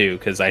Jellicent too,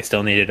 because I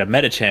still needed a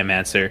Medicham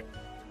answer.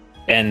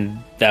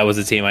 And that was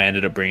the team I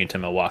ended up bringing to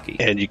Milwaukee.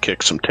 And you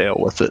kicked some tail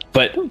with it.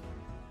 But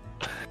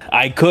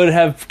I could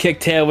have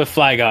kicked tail with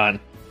Flygon.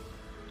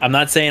 I'm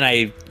not saying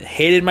I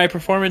hated my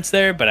performance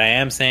there, but I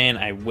am saying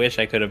I wish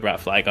I could have brought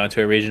Flygon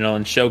to a regional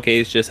and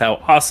showcased just how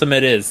awesome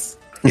it is.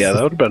 Yeah,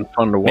 that would have been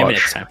fun to watch. Maybe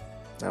next time.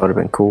 That would have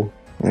been cool.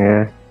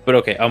 Yeah. But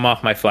okay, I'm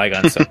off my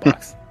Flygon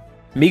soapbox.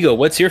 Migo,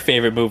 what's your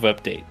favorite move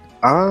update?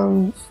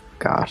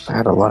 Gosh, I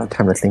had a lot of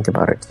time to think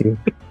about it too.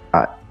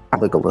 I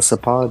the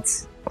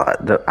Galicipods.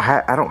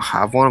 I don't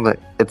have one, but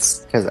it's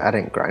because I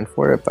didn't grind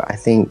for it. But I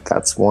think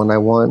that's one I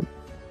want.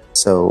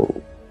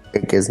 So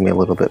it gives me a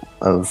little bit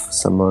of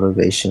some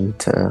motivation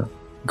to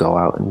go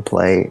out and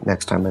play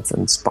next time it's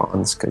in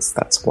spawns, because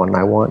that's one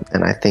I want.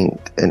 And I think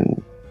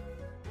in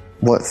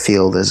what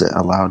field is it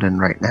allowed in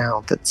right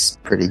now? That's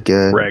pretty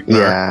good. Ragnar.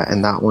 Yeah,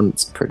 and that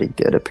one's pretty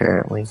good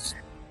apparently.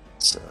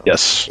 So,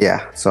 yes.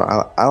 Yeah, so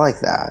I like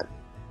that.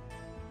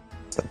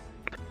 So,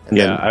 and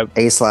yeah,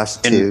 then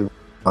A/2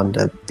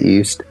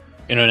 undeused.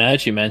 Now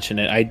that you mention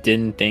it, I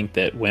didn't think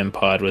that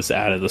Wimpod was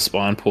out of the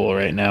spawn pool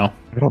right now.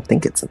 I don't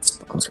think it's in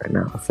spawns right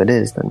now. If it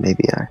is, then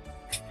maybe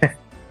I...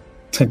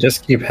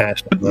 Just keep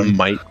hashing them.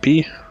 Might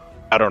be.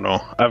 I don't know.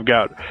 I've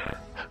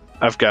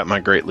got my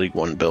Great League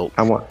one built.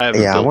 I want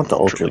the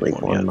Ultra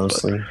League one yet,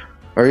 mostly,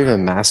 or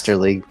even Master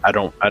League. I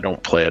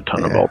don't play a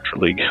ton of Ultra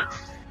League.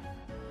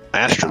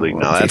 Master League,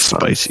 now that's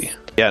spicy.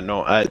 Yeah,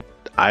 no, I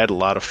had a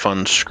lot of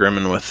fun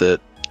scrimming with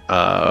it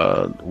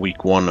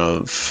week one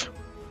of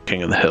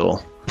King of the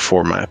Hill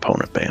before my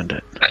opponent banned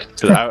it.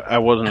 Because I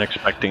wasn't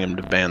expecting him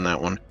to ban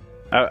that one.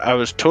 I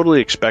was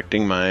totally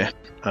expecting my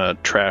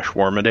Trash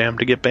Wormadam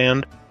to get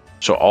banned.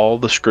 So all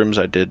the scrims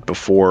I did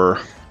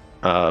before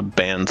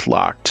bans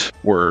locked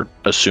were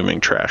assuming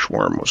Trash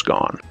Worm was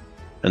gone.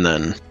 And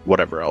then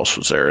whatever else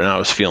was there. And I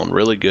was feeling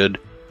really good.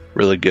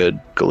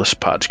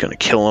 Galissapod's going to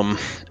kill him.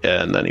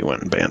 And then he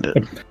went and banned it.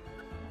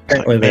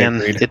 Apparently Like, they man,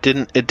 agreed.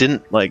 it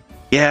didn't like,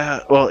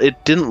 yeah, well,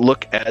 it didn't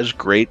look as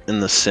great in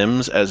The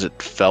Sims as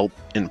it felt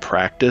in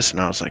practice. And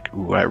I was like,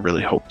 ooh, I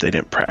really hope they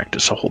didn't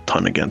practice a whole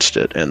ton against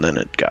it. And then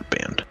it got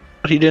banned.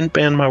 But he didn't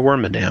ban my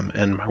Wormadam,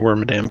 and my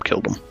Wormadam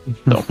killed him.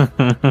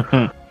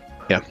 So,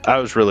 yeah, I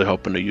was really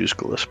hoping to use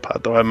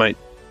Galissapod, though I might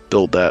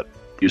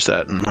use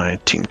that in my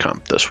team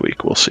comp this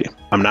week. We'll see.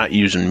 I'm not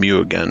using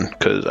Mew again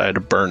because I had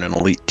to burn an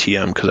elite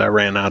TM because I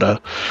ran out of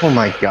Oh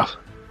my god.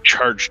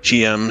 charged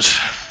TMs.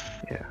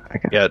 Yeah, I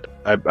got Yeah,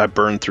 I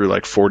burned through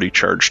like 40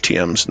 charged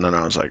TMs, and then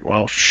I was like,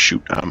 well,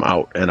 shoot, I'm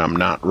out, and I'm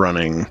not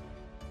running.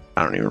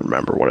 I don't even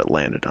remember what it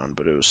landed on,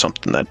 but it was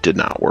something that did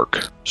not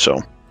work.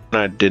 So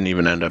I didn't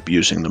even end up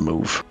using the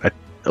move. I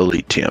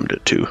elite TM'd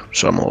it too,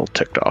 so I'm a little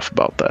ticked off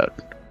about that.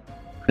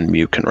 And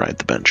Mew can ride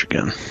the bench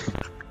again.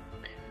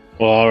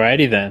 Well,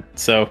 alrighty then.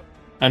 So,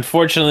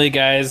 unfortunately,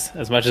 guys,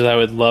 as much as I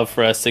would love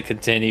for us to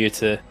continue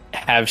to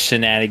have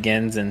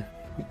shenanigans and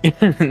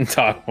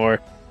talk more,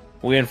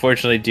 we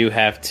unfortunately do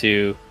have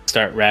to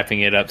start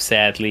wrapping it up,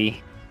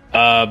 sadly.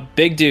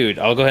 Big dude,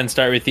 I'll go ahead and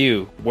start with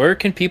you. Where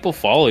can people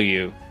follow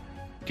you?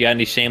 Do you got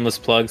any shameless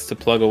plugs to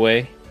plug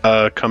away?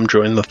 Come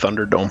join the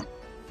Thunderdome,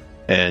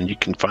 and you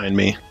can find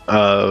me.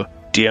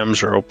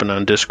 DMs are open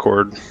on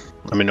Discord.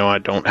 Let me know. I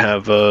don't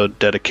have a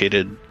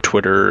dedicated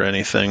Twitter or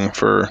anything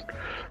for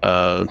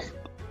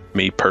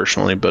me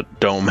personally, but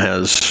Dome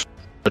has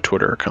a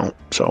Twitter account.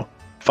 So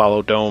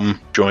follow Dome,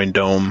 join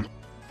Dome,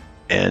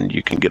 and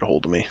you can get a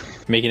hold of me.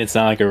 Making it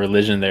sound like a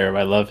religion there.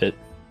 I love it.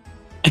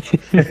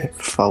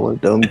 follow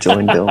Dome,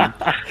 join Dome.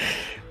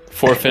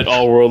 Forfeit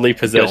all worldly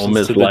possessions Dome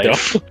is to the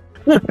life. Dome.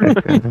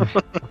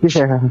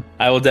 Yeah.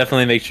 I will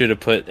definitely make sure to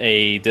put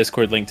a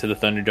Discord link to the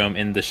Thunderdome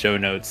in the show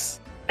notes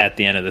at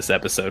the end of this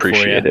episode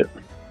Appreciate for you. it.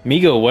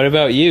 Migo, what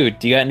about you?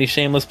 Do you got any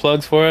shameless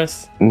plugs for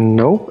us?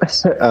 Nope.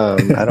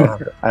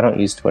 I don't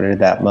use Twitter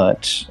that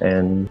much,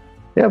 and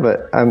yeah,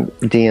 but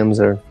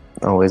DMs are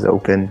always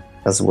open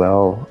as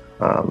well.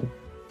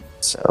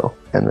 So,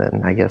 and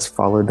then I guess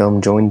follow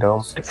Dome, join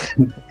Dome.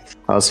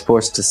 I was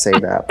forced to say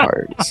that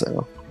part,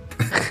 so.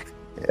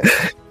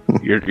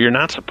 You're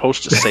not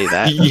supposed to say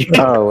that.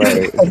 Oh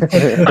wait.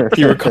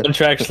 You were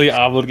contractually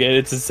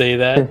obligated to say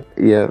that.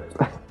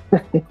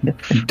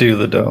 Yep. Do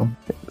the dome.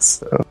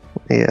 So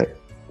yeah,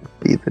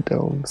 be the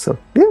Dome. So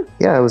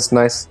yeah, it was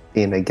nice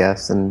being a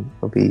guest, and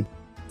it'll be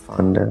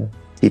fun to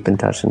keep in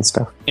touch and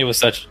stuff. It was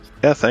such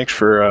Yeah, thanks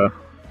for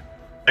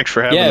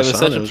having it us was on.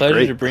 such It a was pleasure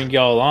great. to bring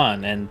y'all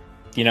on. And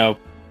you know,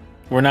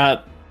 we're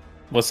not.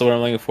 What's the word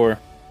I'm looking for?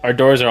 Our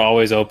doors are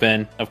always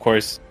open. Of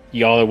course,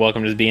 y'all are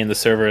welcome to be in the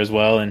server as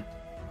well and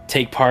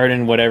take part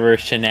in whatever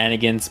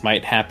shenanigans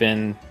might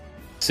happen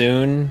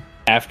soon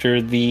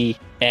after the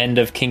end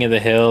of King of the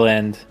Hill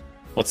and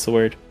what's the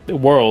word? The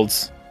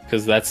Worlds,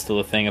 because that's still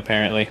a thing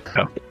apparently.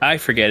 Oh. I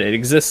forget it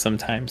exists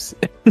sometimes.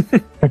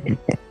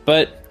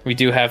 But we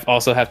do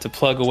also have to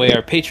plug away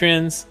our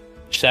patrons.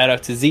 Shout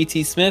out to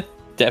ZT Smith,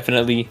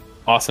 definitely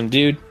awesome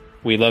dude.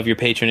 We love your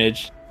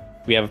patronage.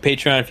 We have a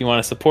Patreon if you want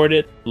to support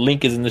it.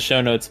 Link is in the show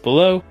notes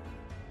below.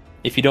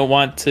 If you don't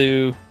want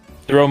to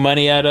throw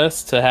money at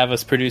us to have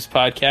us produce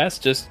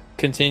podcasts, just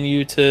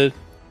continue to,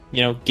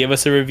 give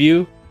us a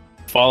review,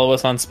 follow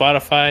us on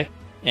Spotify,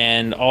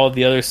 and all of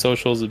the other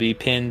socials will be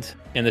pinned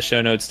in the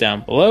show notes down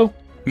below.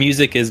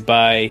 Music is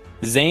by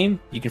Zame.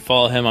 You can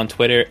follow him on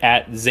Twitter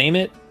at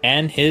Zameit,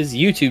 and his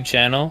YouTube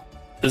channel,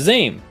 The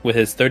Zame, with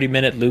his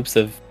 30-minute loops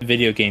of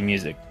video game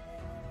music.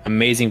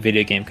 Amazing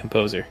video game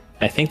composer.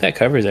 I think that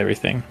covers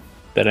everything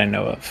that I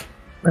know of.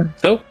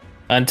 So,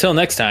 until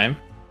next time,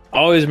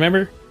 always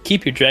remember,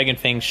 keep your Dragon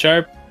Fangs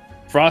sharp.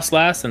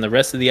 Frostlass and the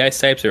rest of the ice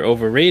types are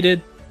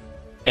overrated.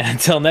 And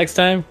until next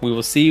time, we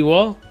will see you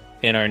all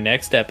in our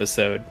next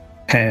episode.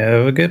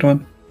 Have a good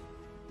one.